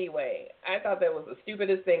films anyway. I thought that was the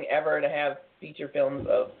stupidest thing ever to have feature films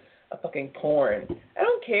of a fucking porn. I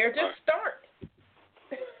don't care. Just start.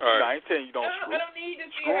 All right, I ain't telling you don't I don't need to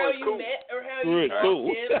see how you met or how you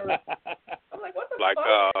walked in. Or, I'm like, what the fuck?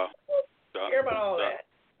 I don't care about all that.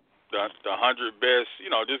 The 100 best,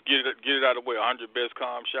 just get it out of the way. 100 best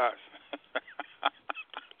calm shots.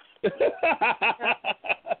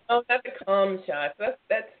 Oh, that's the calm shots. That's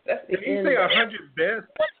the end. Did you say 100 best?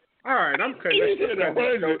 All right, I'm cutting this show down.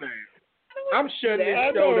 I'm shutting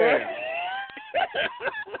this show down.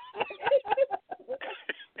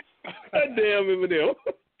 God damn Eminem.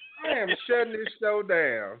 I am shutting this show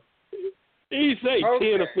down. He say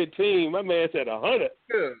 10 or 15. My man said 100.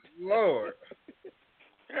 Good Lord.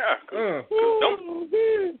 Yeah.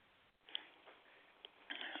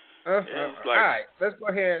 All right, let's go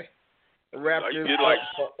ahead and wrap this up. Like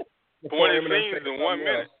 20 scenes in 1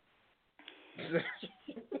 minute.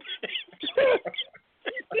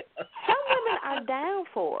 Some women are down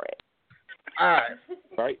for it. All right.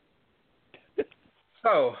 Right.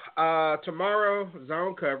 So, tomorrow,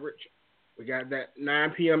 zone coverage. We got that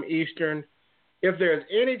 9 p.m. Eastern. If there's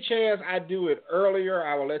any chance I do it earlier,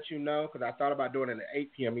 I will let you know, because I thought about doing it at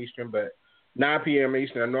 8 p.m. Eastern, but 9 p.m.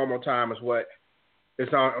 Eastern, a normal time, is what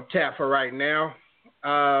is on tap for right now.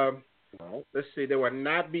 Let's see. There will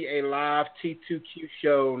not be a live T2Q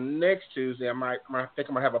show next Tuesday. I think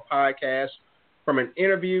I'm going to have a podcast from an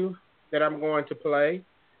interview that I'm going to play.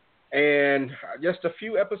 And just a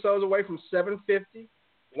few episodes away from 750.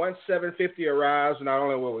 Once 750 arrives, not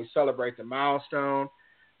only will we celebrate the milestone,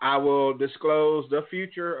 I will disclose the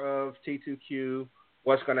future of T2Q,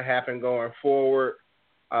 what's going to happen going forward,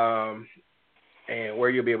 and where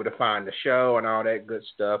you'll be able to find the show and all that good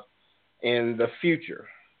stuff in the future.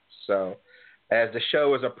 So, as the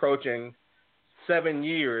show is approaching 7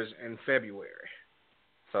 years in February.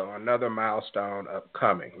 So, another milestone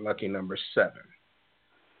upcoming, lucky number 7.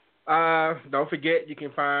 Don't forget, you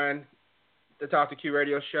can find the Talk to Q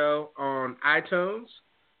Radio show on iTunes.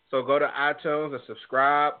 So go to iTunes and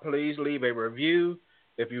subscribe. Please leave a review.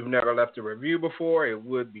 If you've never left a review before, it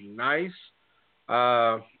would be nice.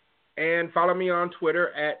 And follow me on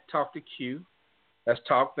Twitter at Talk to Q. That's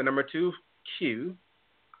Talk, the number 2, Q.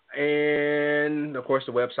 And, of course,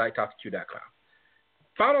 the website, talktoq.com.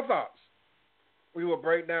 Final thoughts. We will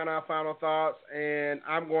break down our final thoughts, and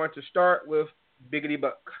I'm going to start with Biggity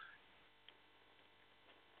Buck.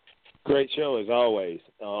 Great show as always.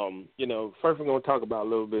 First we're going to talk about a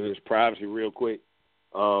little bit of this privacy real quick.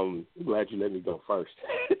 I'm glad you let me go first.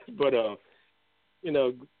 But,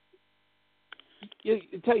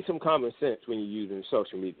 it takes some common sense when you're using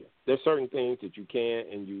social media. There's certain things that you can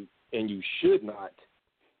and you should not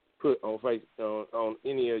put on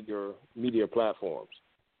any of your media platforms.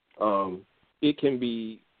 It can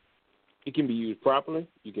be used properly.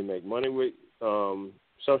 You can make money with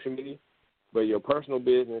social media. But your personal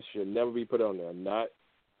business should never be put on there. Not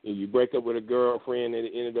if you break up with a girlfriend and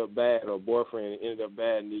it ended up bad, or a boyfriend and it ended up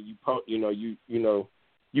bad, and then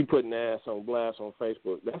you putting ass on blast on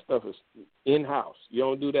Facebook. That stuff is in-house. You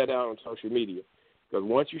don't do that out on social media, because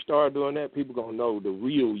once you start doing that, people gonna know the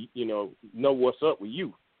real, know what's up with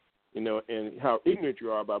you, and how ignorant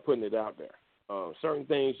you are by putting it out there. Certain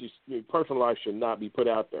things, your personal life should not be put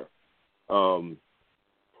out there. When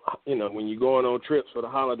you're going on trips for the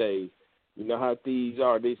holidays. You know how thieves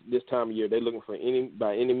are this time of year. They're looking for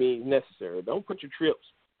by any means necessary. Don't put your trips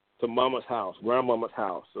to mama's house, grandmama's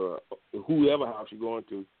house, or whoever house you're going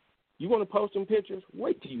to. You want to post them pictures?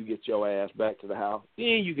 Wait till you get your ass back to the house.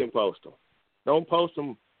 Then you can post them. Don't post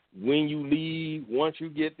them when you leave, once you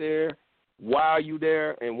get there, while you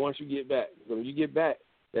there, and once you get back. Because when you get back,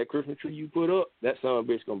 that Christmas tree you put up, that son of a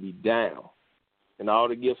bitch going to be down. And all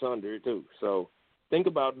the gifts under it, too. So think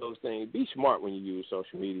about those things. Be smart when you use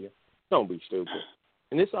social media. Don't be stupid.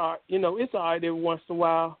 And it's all right, it's all right every once in a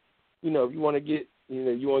while. If you want to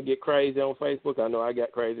get crazy on Facebook. I know I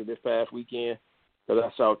got crazy this past weekend because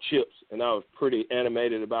I saw Chips, and I was pretty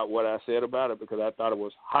animated about what I said about it because I thought it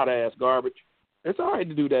was hot-ass garbage. It's all right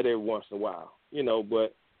to do that every once in a while,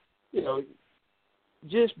 but,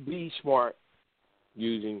 just be smart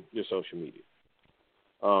using your social media.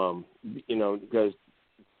 Because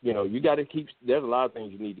you got to keep. There's a lot of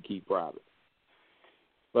things you need to keep private.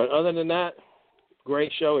 But other than that,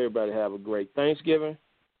 great show. Everybody have a great Thanksgiving,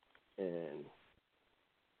 and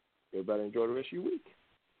everybody enjoy the rest of your week.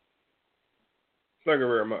 Thank you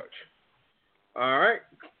very much. All right,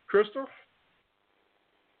 Crystal.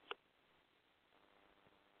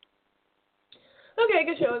 Okay,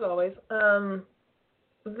 good show as always.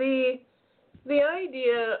 The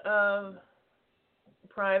idea of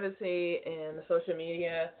privacy and social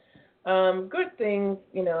media, good things,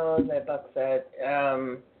 that Buck said.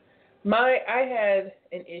 I had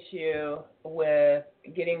an issue with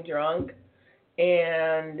getting drunk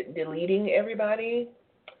and deleting everybody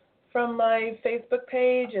from my Facebook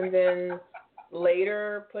page, and then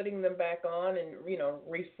later putting them back on and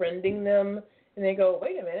refriending them, and they go,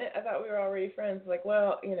 wait a minute, I thought we were already friends. Like,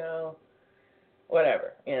 well,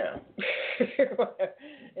 whatever,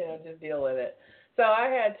 just deal with it. So I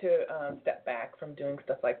had to step back from doing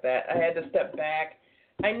stuff like that. I had to step back.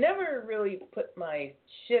 I never really put my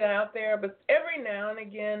shit out there, but every now and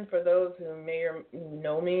again, for those who may or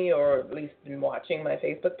know me or at least been watching my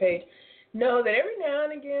Facebook page, know that every now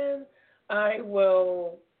and again I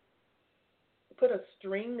will put a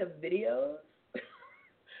string of videos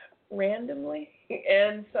randomly.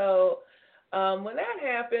 And so when that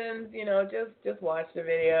happens, just watch the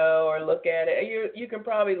video or look at it. You can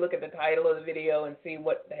probably look at the title of the video and see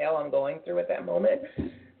what the hell I'm going through at that moment.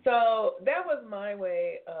 So that was my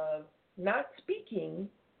way of not speaking,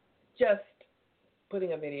 just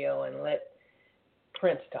putting a video and let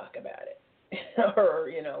Prince talk about it. Or,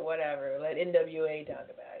 whatever. Let NWA talk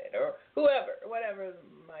about it. Or whatever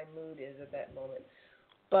my mood is at that moment.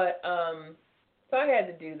 But, so I had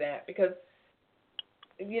to do that because,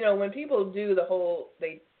 when people do the whole,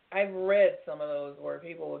 I've read some of those where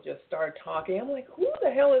people will just start talking. I'm like, who the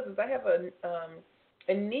hell is this? I have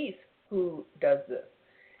a niece who does this.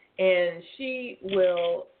 And she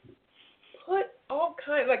will put all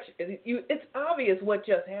kinds, it's obvious what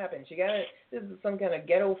just happened. This is some kind of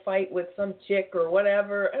ghetto fight with some chick or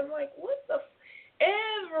whatever. I'm like, what the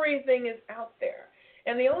everything is out there.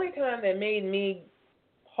 And the only time that made me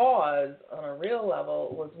pause on a real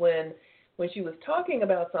level was when she was talking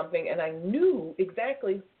about something and I knew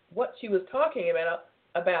exactly what she was talking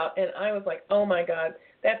about, and I was like, oh my God,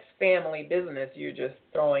 that's family business you're just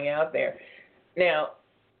throwing out there. Now,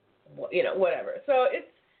 whatever. So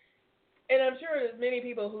and I'm sure there's many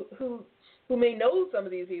people who may know some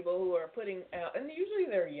of these people who are putting out, and usually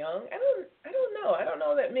they're young. I don't know. I don't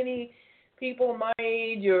know that many people my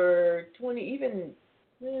age or 20, even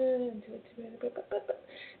maybe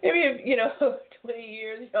 20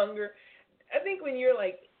 years younger. I think when you're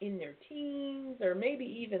like in their teens or maybe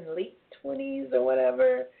even late 20s or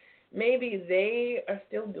whatever, maybe they are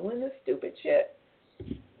still doing this stupid shit.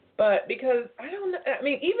 But because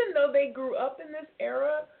even though they grew up in this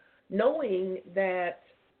era, knowing that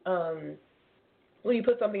when you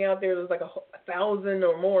put something out there, there's like 1,000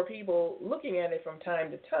 or more people looking at it from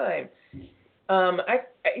time to time.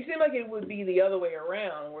 It seemed like it would be the other way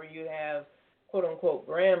around, where you have quote unquote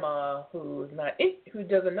grandma who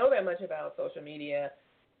doesn't know that much about social media,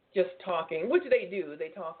 just talking, which they do. They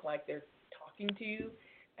talk like they're talking to you.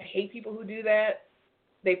 I hate people who do that.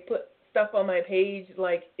 They put stuff on my page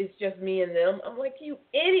like it's just me and them. I'm like, you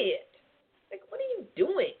idiot. Like, what are you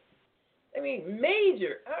doing? I mean,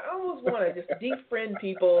 major. I almost want to just defriend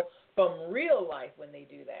people from real life when they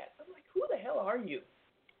do that. I'm like, who the hell are you?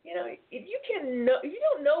 If you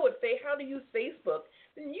don't know how to use Facebook,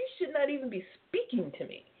 then you should not even be speaking to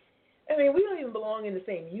me. I mean, we don't even belong in the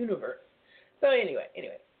same universe. So anyway,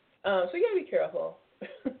 so you gotta be careful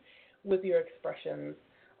with your expressions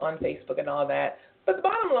on Facebook and all that. But the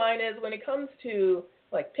bottom line is, when it comes to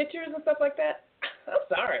like pictures and stuff like that, I'm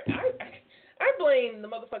sorry, I blame the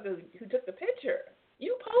motherfucker who took the picture.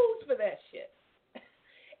 You posed for that shit,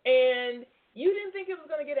 and you didn't think it was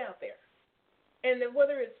gonna get out there. And then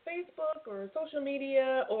whether it's Facebook or social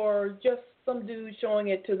media or just some dude showing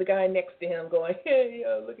it to the guy next to him going, hey,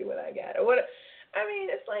 look at what I got. Or what? I mean,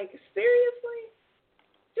 it's like, seriously?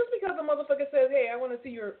 Just because a motherfucker says, hey, I want to see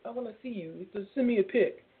you, so send me a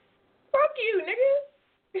pic. Fuck you,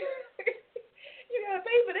 nigga. You got to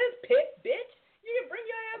pay for this pic, bitch. You can bring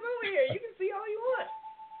your ass over here. You can see all you want.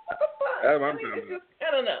 What the fuck? I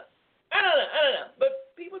don't know.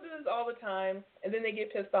 But people do this all the time, and then they get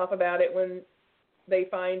pissed off about it when they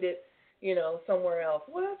find it, somewhere else.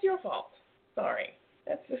 Well, that's your fault. Sorry.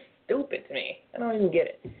 That's just stupid to me. I don't even get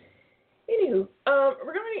it. Anywho,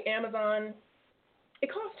 regarding Amazon, it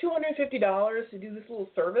costs $250 to do this little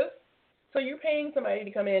service So you're paying somebody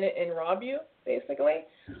to come in and rob you, basically.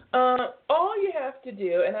 All you have to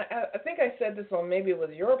do, and I think I said this on, maybe it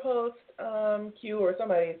was your post, Q, or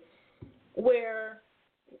somebody's, where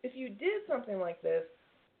if you did something like this,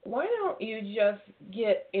 why don't you just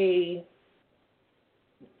get a,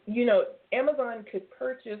 Amazon could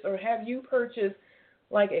purchase or have you purchase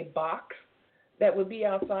like a box that would be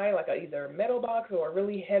outside, like either a metal box or a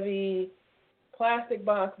really heavy plastic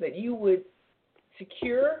box that you would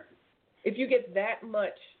secure. If you get that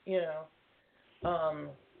much,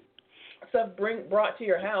 stuff brought to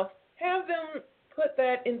your house, have them put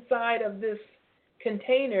that inside of this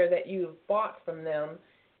container that you've bought from them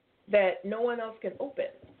that no one else can open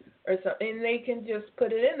or something, and they can just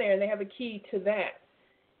put it in there and they have a key to that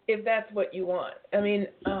if that's what you want. I mean,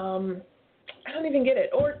 I don't even get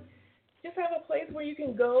it. Or just have a place where you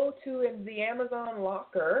can go to the Amazon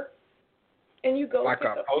locker and you go like pick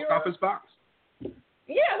a up post office box?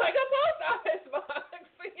 Yeah, like a post office box,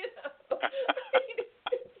 I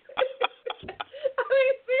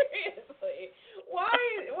mean, seriously, why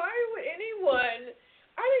would anyone?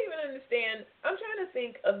 I don't even understand. I'm trying to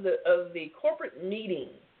think of the corporate meeting,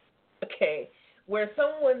 okay, where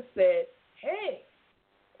someone said, "Hey,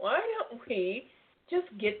 why don't we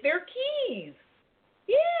just get their keys?"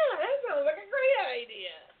 Yeah, that sounds like a great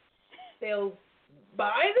idea. They'll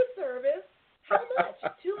buy the service. How much?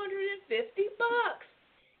 $250.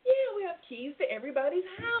 Yeah, we have keys to everybody's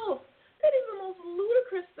house. That is the most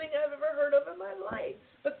ludicrous thing I've ever heard of in my life.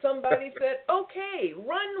 But somebody said, okay,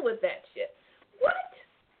 run with that shit. What?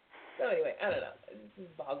 So anyway, I don't know. It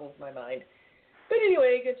just boggles my mind. But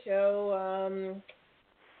anyway, good show.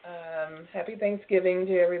 Happy Thanksgiving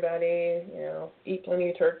to everybody. Eat plenty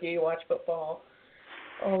of turkey, watch football,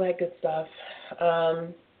 all that good stuff.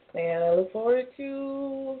 And I look forward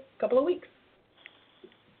to a couple of weeks.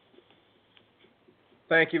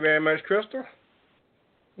 Thank you very much, Crystal.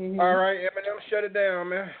 Mm-hmm. All right, Eminem, shut it down,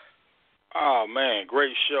 man. Oh, man,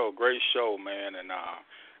 great show, man. And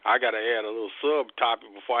I got to add a little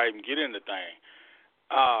subtopic before I even get into thing.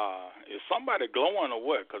 Is somebody glowing or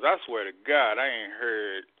what? Because I swear to God, I ain't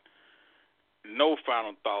heard no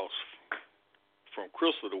final thoughts from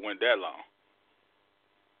Crystal that went that long.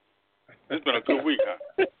 It's been a good week,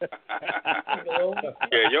 huh?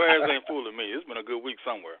 Yeah, your ass ain't fooling me. It's been a good week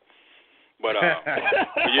somewhere. But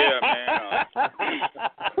yeah, man.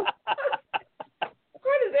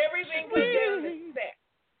 What is everything we do is that?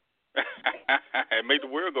 And make the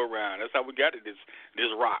world go round. That's how we got it. This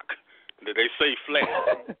rock that they say flat,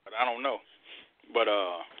 but I don't know. But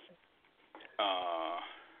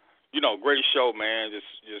great show, man.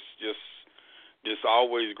 Just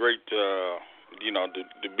always great to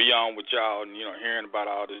to be on with y'all and hearing about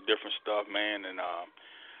all this different stuff, man. And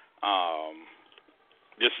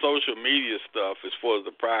this social media stuff as far as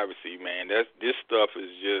the privacy, man, this stuff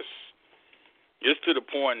is just to the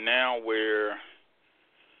point now where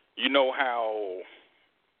how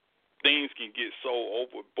things can get so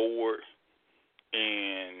overboard,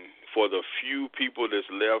 and for the few people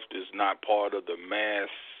that's left is not part of the mass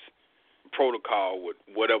protocol with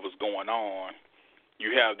whatever's going on,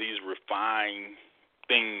 you have these refined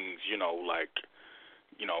things, like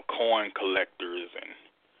coin collectors and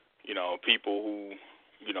people who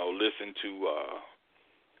listen to,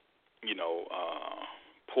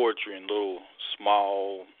 poetry in little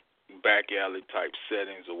small back alley type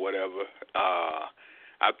settings or whatever.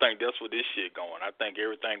 I think that's where this shit going. I think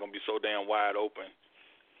everything gonna be so damn wide open,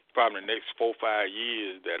 probably in the next 4-5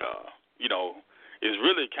 years that it's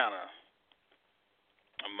really kind of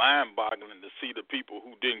mind-boggling to see the people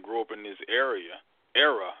who didn't grow up in this era,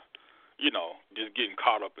 just getting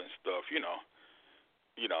caught up in stuff.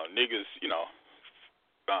 Niggas,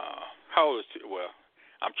 how old is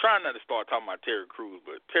I'm trying not to start talking about Terry Crews,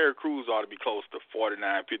 but Terry Crews ought to be close to 49,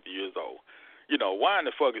 50 years old. Why in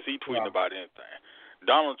the fuck is he tweeting about anything?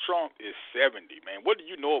 Donald Trump is 70, man. What do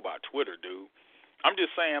you know about Twitter, dude? I'm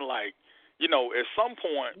just saying, like, at some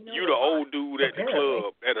point, you the old dude at the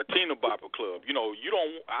club, at a Tina Bopper club. You don't.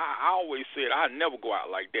 I always said I never go out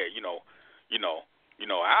like that. I'll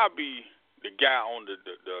be the guy on the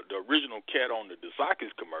original cat on the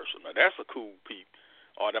Dazakis commercial. Now that's a cool peep.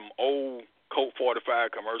 Or them old Colt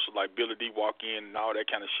 45 commercials like Billy D walk in and all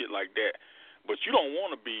that kind of shit like that. But you don't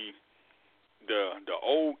want to be the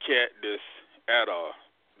old cat that's at a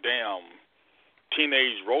damn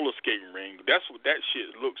teenage roller skating ring. That's what that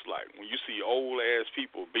shit looks like when you see old ass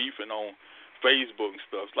people beefing on Facebook and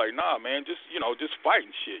stuff. It's like, nah, man, just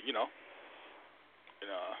fighting shit,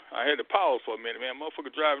 I had to pause for a minute, man.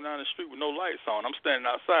 Motherfucker driving down the street with no lights on. I'm standing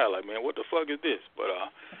outside like, man, what the fuck is this? But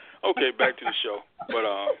okay, back to the show. But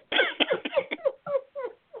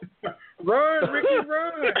Run, Ricky,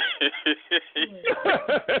 run.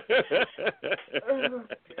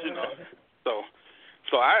 You know,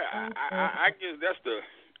 so I guess that's the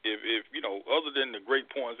if you know, other than the great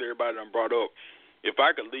points everybody done brought up, if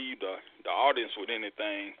I could leave the audience with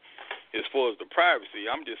anything as far as the privacy,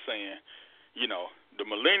 I'm just saying, you know, the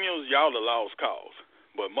millennials, y'all the lost cause.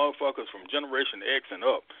 But motherfuckers from Generation X and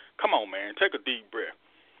up, come on, man, take a deep breath.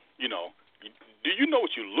 You know, do you know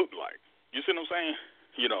what you look like? You see what I'm saying?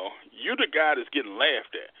 You know, you the guy that's getting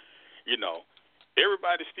laughed at. You know,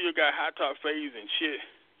 everybody still got high top fades and shit,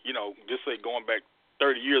 you know, just say going back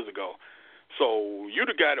 30 years ago. So you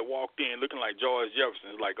the guy that walked in looking like George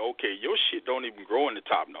Jefferson. It's like, okay, your shit don't even grow in the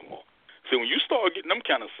top no more. So when you start getting them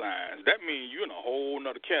kind of signs, that means you're in a whole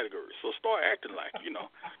nother category. So start acting like, you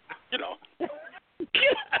know. You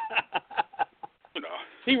know,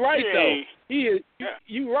 he right though. He is. Yeah.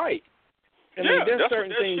 You right. I mean, there's that's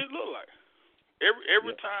certain what that things. Shit look like.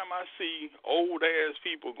 Every time I see old ass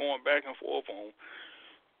people going back and forth on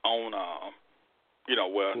you know,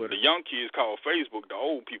 well, Twitter. The young kids call Facebook the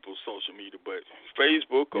old people's social media, but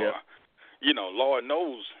Facebook or you know, Lord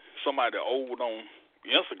knows somebody old on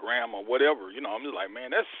Instagram or whatever. You know, I'm just like,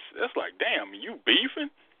 man, that's like, damn, you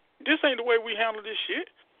beefing? This ain't the way we handle this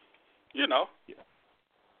shit. You know,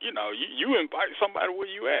 you know, you invite somebody where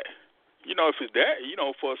you at. You know, if it's that, you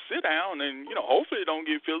know, for a sit down, and you know, hopefully it don't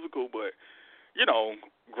get physical, but you know,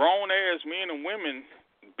 grown ass men and women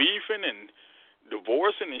beefing and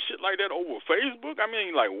divorcing and shit like that over Facebook. I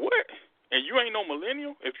mean, like, what? And you ain't no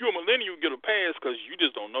millennial? If you're a millennial, you get a pass because you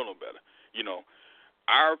just don't know no better. You know,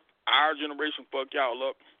 our generation fucked y'all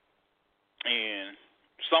up, and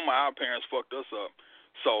some of our parents fucked us up,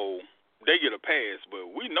 so they get a pass.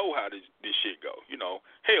 But we know how this shit go. You know,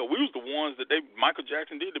 hell, we was the ones that Michael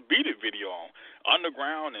Jackson did the Beat It video on,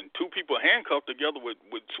 underground, and two people handcuffed together with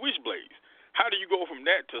switchblades. How do you go from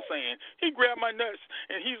that to saying he grabbed my nuts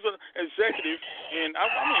and he's an executive? And I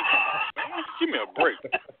mean, come on, man, give me a break.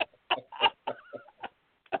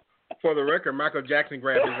 For the record, Michael Jackson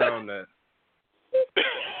grabbed his own nuts.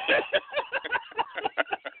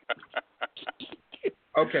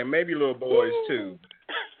 Okay, maybe little boys too.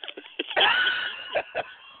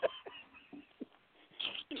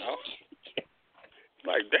 You know,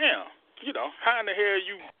 like, damn. You know, how in the hell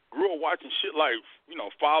you grew up watching shit like, you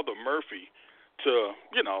know, Father Murphy to,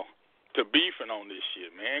 you know, to beefing on this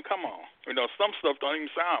shit, man? Come on. You know, some stuff don't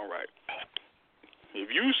even sound right.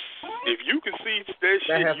 If you can see that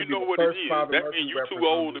shit, you know what it is. That means you too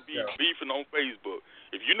old to be beefing on Facebook.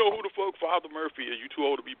 If you know who the fuck Father Murphy is, you too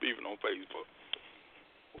old to be beefing on Facebook.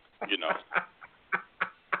 You know.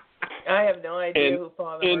 I have no idea who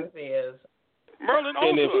Father Murphy is. Merlin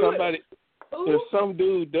and Olsen. If some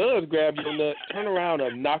dude does grab your nut, turn around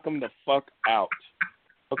and knock him the fuck out.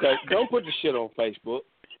 Okay, don't put the shit on Facebook.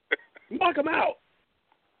 Knock him out.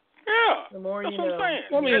 Yeah, the more that's you what know. I'm saying.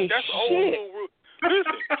 I mean, that's shit. old school.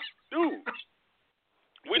 Listen, dude,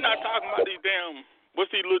 we're not talking about these damn,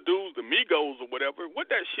 what's these little dudes, the Migos or whatever.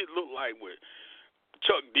 What that shit look like with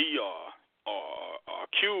Chuck D or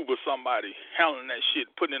Cube or somebody handling that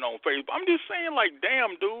shit, putting it on Facebook? I'm just saying, like,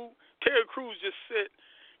 damn, dude, Terry Crews just said,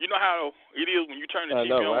 you know how it is when you turn the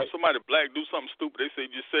TV on, right? somebody black do something stupid, they say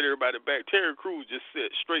just set everybody back. Terry Crews just set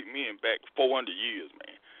straight men back 400 years,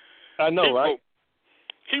 man. I know, right?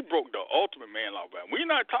 He broke the ultimate man law. We're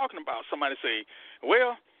not talking about somebody say,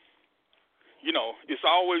 well, you know, it's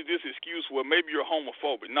always this excuse, well, maybe you're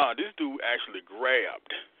homophobic. Nah, this dude actually grabbed.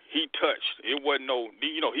 He touched. It wasn't no,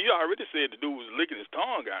 you know, he already said the dude was licking his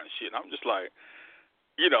tongue out and shit. I'm just like,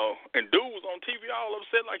 you know, and dude was on TV all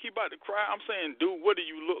upset like he about to cry. I'm saying, dude, what do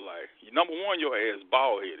you look like? Number one, your ass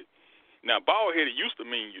bald-headed. Now, bald-headed used to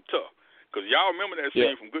mean you tough. Because y'all remember that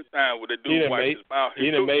scene from Good Time where that dude wiped his mouth.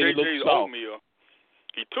 He took JJ's oatmeal.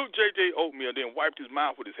 He took JJ oatmeal, then wiped his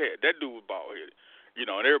mouth with his hat. That dude was bald-headed. You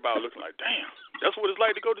know, and everybody looking like, damn, that's what it's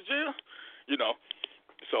like to go to jail? You know,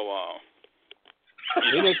 so,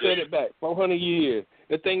 he done set it back 400 years.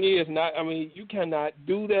 The thing is, you cannot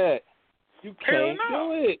do that. You can't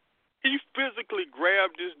do it. He physically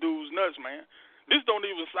grabbed this dude's nuts, man. This don't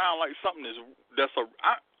even sound like something it's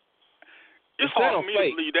hard for me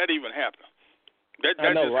to believe that even happened. That's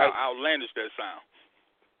just right? How outlandish that sound.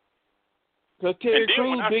 Because Terry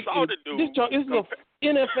Crews, this is an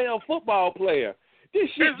NFL football player. This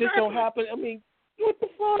shit just don't happen. I mean, what the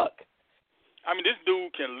fuck? I mean, this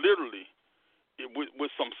dude can literally,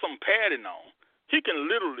 with some padding on, he can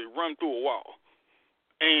literally run through a wall.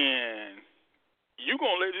 And you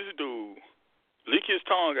gonna let this dude lick his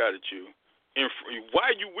tongue out at you, and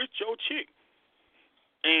while you with your chick,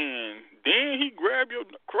 and then he grab your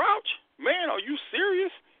crotch? Man, are you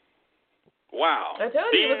serious? Wow. I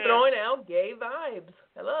tell you, he was throwing out gay vibes.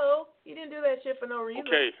 Hello? He didn't do that shit for no reason.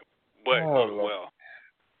 Okay, but,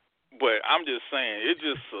 but I'm just saying, it's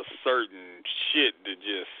just a certain shit that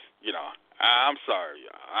just, you know, I'm sorry,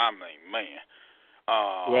 y'all. I mean, man.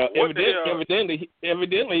 Well,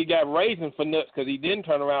 evidently he got raisins for nuts because he didn't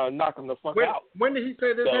turn around and knock him the fuck out. When did he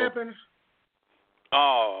say this happened?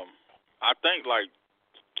 I think like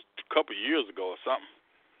a couple of years ago or something.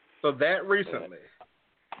 So that recently.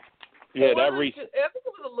 Yeah, that recently. I think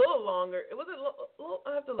it was a little longer. It was a little.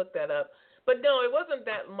 I have to look that up. But no, it wasn't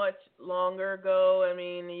that much longer ago. I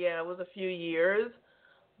mean, yeah, it was a few years.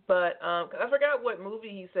 But I forgot what movie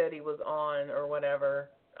he said he was on or whatever.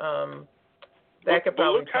 That could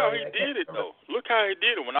probably. Look how he did it though. Look how he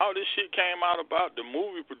did it when all this shit came out about the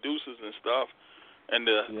movie producers and stuff and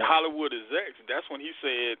the Hollywood execs. That's when he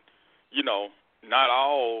said, you know, not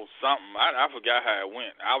all something. I forgot how it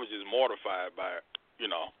went. I was just mortified by it, you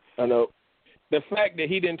know. I know. The fact that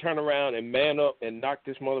he didn't turn around and man up and knock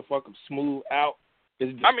this motherfucker smooth out is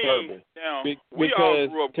disturbing. I mean, now, we all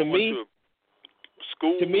grew up going to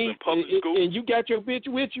schools and public schools. And you got your bitch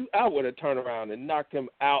with you, I would have turned around and knocked him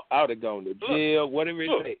out of going to jail, whatever it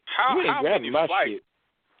takes. You ain't grabbing my shit.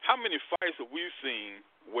 How many fights have we seen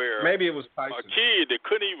where maybe it was Tyson. A kid that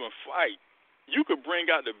couldn't even fight, you could bring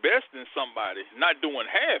out the best in somebody, not doing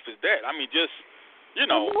half as that. I mean, just, you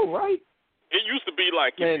know. I know, right? It used to be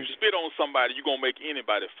like if you spit on somebody, you're going to make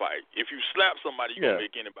anybody fight. If you slap somebody, you're going to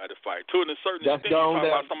make anybody fight. To a certain extent, you talk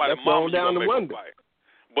about somebody's mama, you're going to make them fight.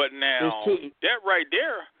 But now, that right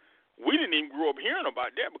there, we didn't even grow up hearing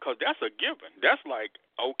about that because that's a given. That's like,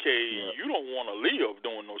 okay, you don't want to live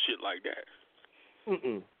doing no shit like that.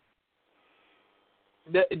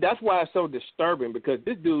 That's why it's so disturbing because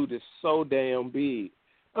this dude is so damn big.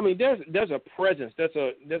 I mean, there's a presence.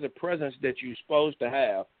 There's a presence that you're supposed to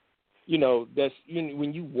have. You know, that's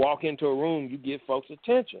when you walk into a room, you get folks'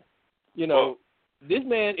 attention. You know, this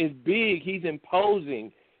man is big. He's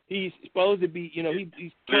imposing. He's supposed to be, you know,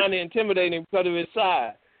 he's kind of intimidating because of his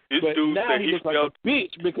size. But now he looks like a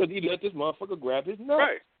bitch because he let this motherfucker grab his nuts.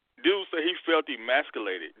 Right. Dude said he felt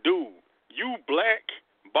emasculated. Dude, you black,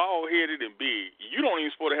 bald-headed, and big. You don't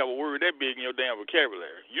even supposed to have a word that big in your damn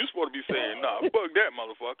vocabulary. You supposed to be saying, nah, fuck that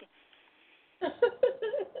motherfucker.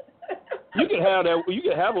 You can have that. You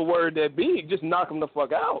can have a word that big, just knock them the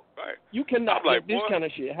fuck out. Right. You cannot let this kind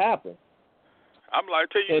of shit happen. I'm like,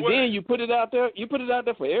 tell you and what. And then you put it out there. You put it out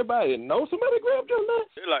there for everybody to know somebody grabbed your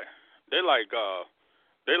nuts. They like,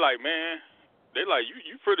 man. They like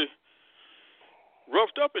you pretty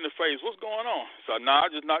roughed up in the face. What's going on? So I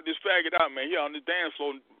just knocked this faggot out, man. He on the dance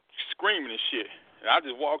floor screaming and shit. And I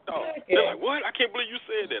just walked off. Okay. They're like, what? I can't believe you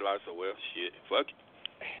said that. I said, well, shit, fuck it.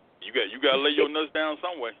 You got to lay your nuts down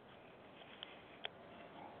some way.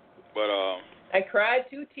 But I cried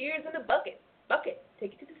 2 tears in a bucket.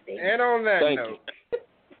 Take it to the stage. And on that note.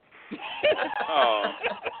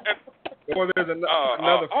 Well, there's another. I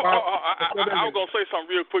was gonna say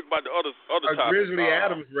something real quick about the other topic. A Grizzly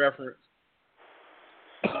Adams reference.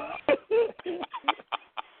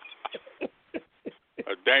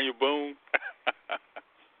 Daniel Boone.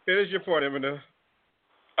 Finish your point, Eminem.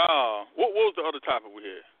 What was the other topic we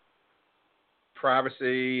had?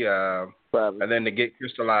 Privacy, and then to get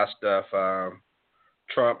crystallized stuff.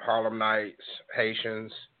 Trump, Harlem Nights,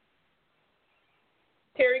 Haitians.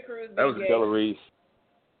 Terry Crews. That was Della Reese.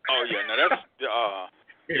 Oh yeah, now that's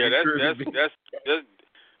you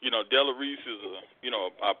know, Della Reese is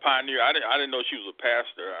a pioneer. I didn't know she was a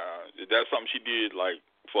pastor. Is that something she did like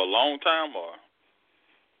for a long time or?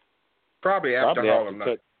 Probably after Harlem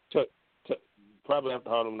Nights. Probably after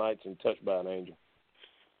Harlem Nights and Touched by an Angel.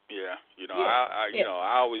 Yeah,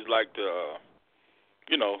 I always like to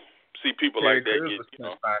see people Terry like that Crews get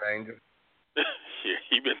touched by an angel. Yeah,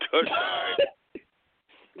 he been touched by it.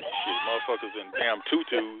 Shit, motherfuckers in damn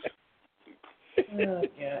tutus.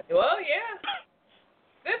 Yeah. Well, yeah.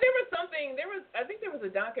 There was something. I think there was a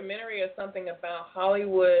documentary or something about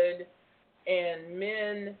Hollywood and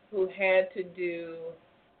men who had to do,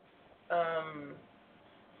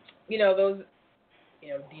 those,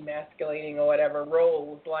 demasculating or whatever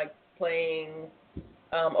roles, like playing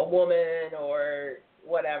a woman or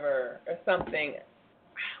whatever or something.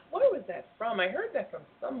 Where was that from? I heard that from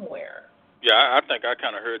somewhere. Yeah, I think I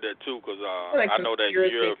kind of heard that too, because I know that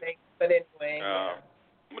year. But anyway,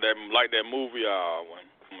 that movie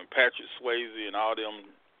when Patrick Swayze and all them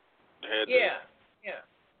had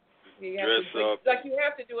You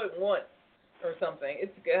have to do it once or something.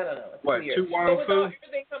 It's I don't know. It's what, weird. 212?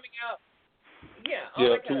 Everything coming out. Yeah.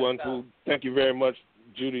 212. Thank you very much,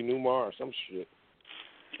 Judy Newmar or some shit.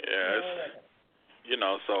 Yes.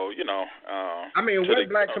 I mean, what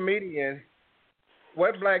black comedian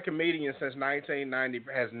What black comedian since 1990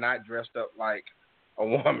 has not dressed up like a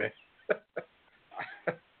woman?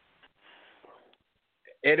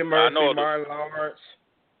 Eddie Murphy, Martin Lawrence.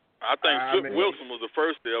 I think Flip Wilson was the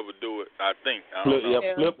first to ever do it. I think. I don't know.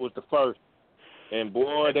 Yeah, Flip was the first. And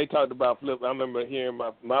boy, they talked about Flip. I remember hearing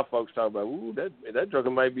my folks talk about, ooh, that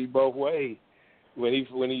drunker might be both ways when he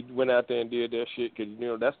went out there and did that shit, because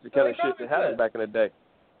that's the kind of shit that happened back in the day.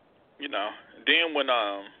 Then when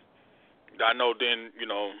I know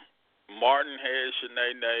Martin had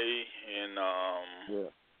Shanae and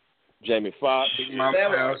Jamie Foxx. Jamie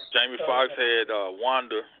Foxx had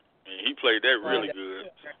Wanda, and he played that really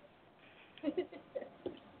good.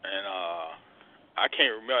 And I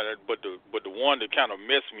can't remember, but the one that kind of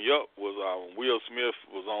messed me up was when Will Smith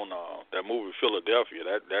was on that movie Philadelphia.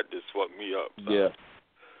 That just fucked me up. So.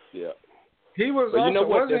 Yeah. He was also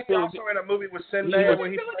wasn't he also in a movie with Sinbad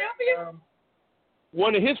when he Philadelphia?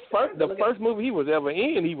 One of his first movie he was ever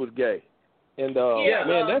in, he was gay. And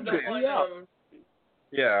man, that tripped me out.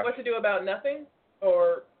 Yeah. What to Do About Nothing?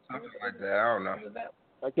 Or something like that. I don't know.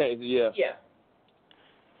 I can't. Yeah.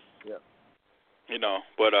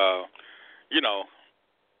 But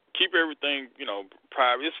keep everything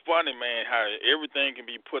private. It's funny, man, how everything can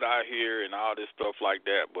be put out here and all this stuff like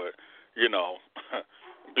that. But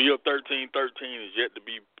Bill 1313 is yet to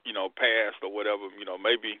be passed or whatever.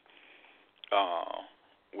 Maybe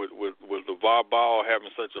with LeVar Ball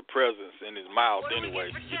having such a presence in his mouth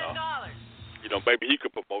anyway. Maybe he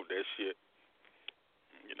could promote that shit.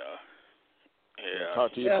 Yeah.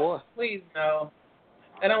 Talk to your boy. Please no.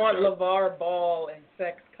 I don't want LeVar Ball and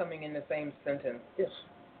sex coming in the same sentence.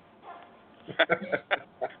 I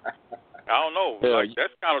don't know. Like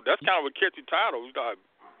that's kind of a catchy title. You got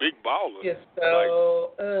Big Baller. Yes.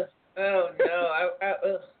 So. Oh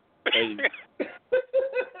no.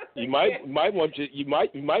 You might want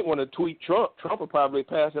to tweet Trump. Trump will probably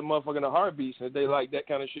pass that motherfucker in a heartbeat since they like that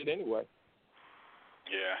kind of shit anyway.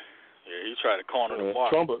 Yeah, he tried to corner the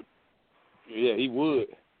market. Trump, he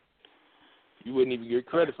would. You wouldn't even get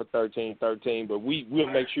credit for 1313, but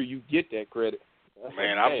we'll make sure you get that credit.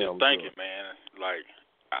 Man, I'm just thinking, man. Like,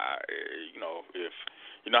 if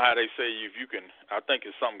how they say if you can, I think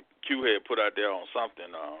it's something Q had put out there on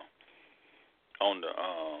something on the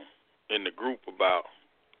in the group about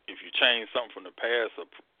if you change something from the past or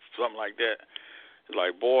something like that. It's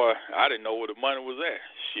like, boy, I didn't know where the money was at.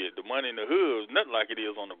 Shit, the money in the hood is nothing like it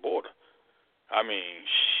is on the border. I mean,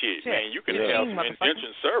 shit, man, you can have some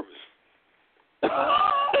indentured service.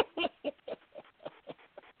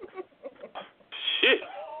 Shit.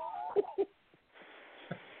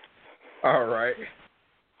 All right.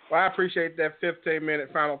 Well, I appreciate that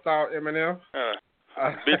 15-minute final thought, Eminem.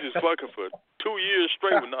 Bitches fucking for 2 years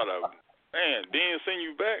straight with not a man. Then send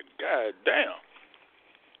you back. God damn.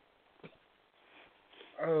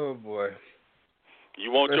 Oh boy.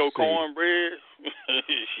 You want your cornbread?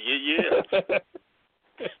 Yeah.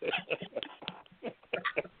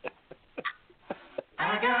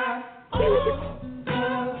 I got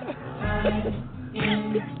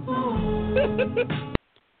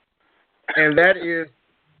and that is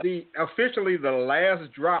officially the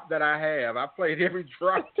last drop that I have. I played every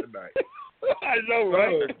drop tonight. I know,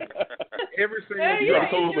 right? Every single drop. You're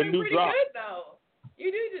doing pretty good, though.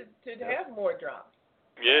 You need to have more drops.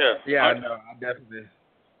 Yeah. Yeah, I know. I definitely.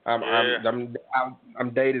 I'm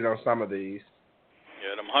dated on some of these.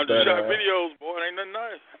 Yeah, them 100-shot videos, boy, ain't nothing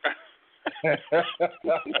nice.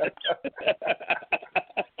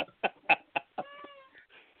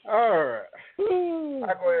 All right.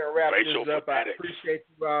 I'll go ahead and wrap this up. I appreciate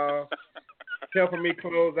you all helping me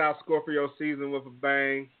close out Scorpio season with a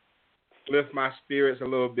bang. Lift my spirits a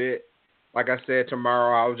little bit. Like I said,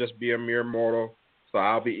 tomorrow I'll just be a mere mortal, so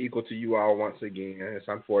I'll be equal to you all once again. It's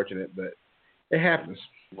unfortunate, but it happens.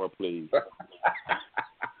 Well, please.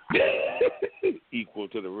 Equal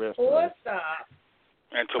to the rest of us.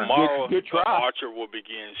 And tomorrow, good try. Archer will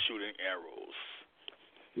begin shooting arrows.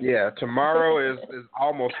 Yeah, tomorrow is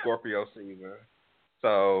almost Scorpio season.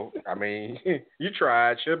 So, I mean, you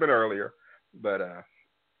tried. Should have been earlier. But, all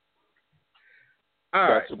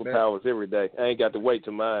right. Got superpowers every day. I ain't got to wait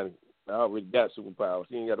till mine. I already got superpowers.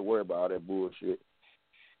 You ain't got to worry about all that bullshit.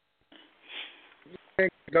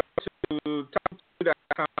 Go to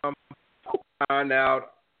talk2.com, find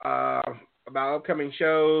out about upcoming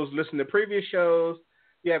shows, listen to previous shows.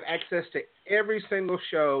 You have access to every single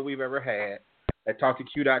show we've ever had at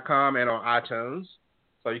talk2q.com and on iTunes.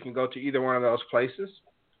 So you can go to either one of those places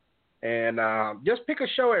and just pick a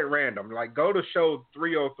show at random. Like go to show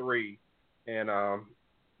 303 and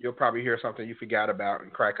you'll probably hear something you forgot about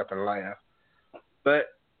and crack up and laugh. But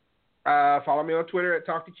follow me on Twitter at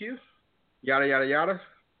talk2q. yada, yada, yada.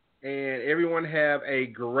 And everyone have a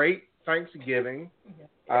great Thanksgiving.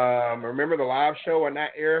 Remember, the live show will not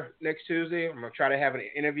air next Tuesday. I'm going to try to have an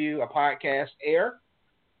interview, a podcast air.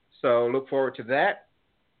 So look forward to that.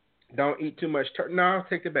 Don't eat too much turkey. No,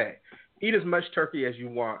 take the bag. Eat as much turkey as you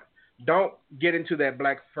want. Don't get into that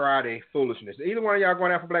Black Friday foolishness. Either one of y'all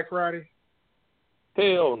going out for Black Friday?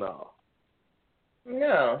 Hell no.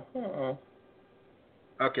 No.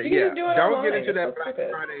 Okay, You yeah. can do it Don't online. get into that It's Black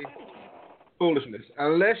stupid. Friday foolishness.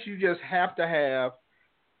 Unless you just have to have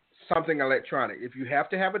something electronic. If you have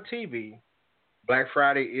to have a TV, Black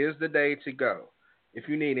Friday is the day to go. If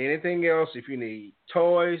you need anything else, if you need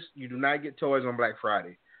toys, you do not get toys on Black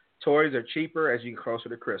Friday. Toys are cheaper as you get closer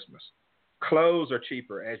to Christmas. Clothes are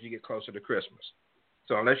cheaper as you get closer to Christmas.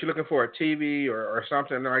 So unless you're looking for a TV or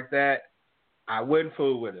something like that, I wouldn't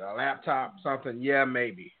fool with it. A laptop, something, yeah,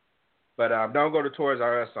 maybe. But don't go to Toys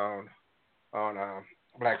R Us on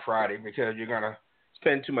Black Friday because you're going to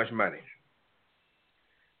spend too much money.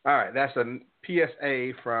 All right, that's a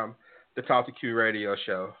PSA from the Talk to Q radio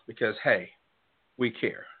show because, hey, we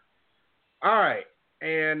care. All right,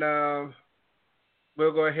 and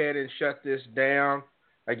we'll go ahead and shut this down.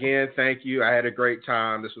 Again, thank you. I had a great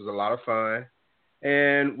time. This was a lot of fun.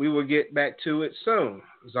 And we will get back to it soon.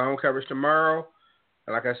 Zone coverage tomorrow.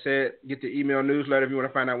 And like I said, get the email newsletter if you want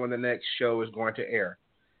to find out when the next show is going to air.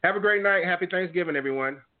 Have a great night. Happy Thanksgiving,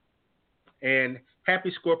 everyone. And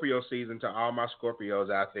happy Scorpio season to all my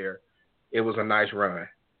Scorpios out there. It was a nice run.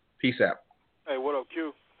 Peace out. Hey, what up,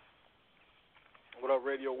 Q? What up,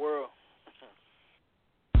 Radio World?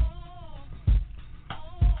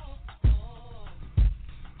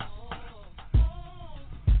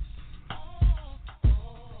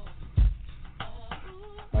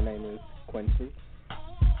 My name is Quincy,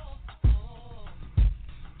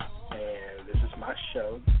 and this is my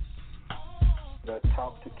show, the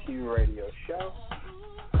Talk to Q radio show.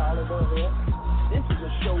 Call it over here. This is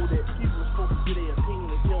a show that people are supposed to get their opinion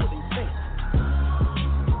and tell what they think.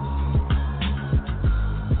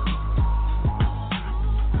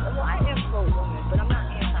 Well, I am pro-woman, but I'm not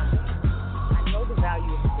anti-woman. I know the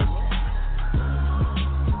value of women.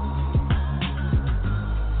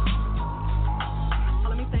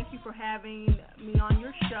 Let me thank you for having me on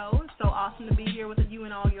your show. It's so awesome to be here with you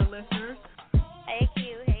and all your listeners. Hey, Q.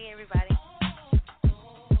 Hey, everybody.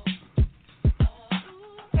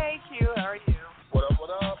 Hey, Q. How are you? What up, what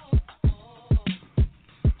up?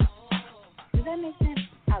 Does that make sense?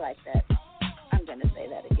 I like that. I'm going to say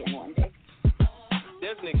that again one day.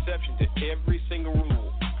 There's an exception to every single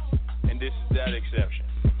rule, and this is that exception.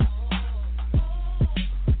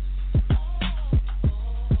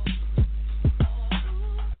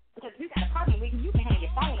 Because if you got a problem with you can hang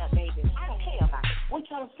your phone up, baby. I don't care about it. What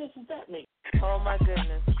kind of sense is that make? Oh, my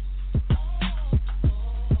goodness.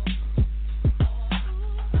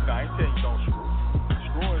 I ain't saying you don't screw.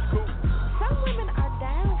 Screwing's cool. Some women are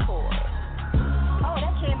down for it. Oh,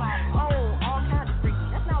 that came out, all kinds of freaky.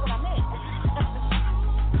 That's not what I meant.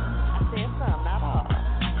 I said some, not all.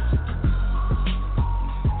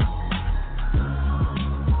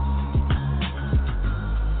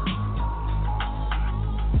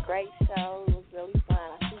 Great show. It was really fun.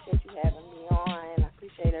 I appreciate you having me on. I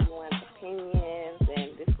appreciate everyone's opinions, and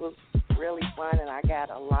this was really fun, and I got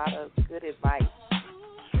a lot of good advice.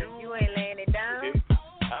 You ain't laying it down?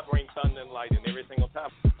 I bring thunder and lightning every single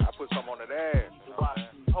time. I put some on that ass. You watch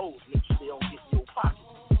these hoes, make sure they don't get in your pocket.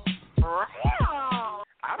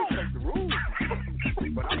 I don't make the rules,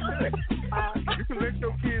 but I'm saying you can let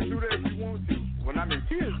your kids do that if you want to. When I mean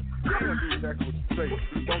kids, they don't do exactly what you say.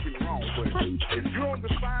 Don't get me wrong, but if you don't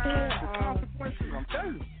define the consequences, I'm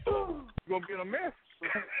telling you, you're gonna be in a mess.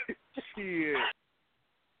 Shit.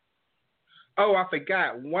 Oh, I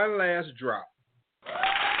forgot one last drop.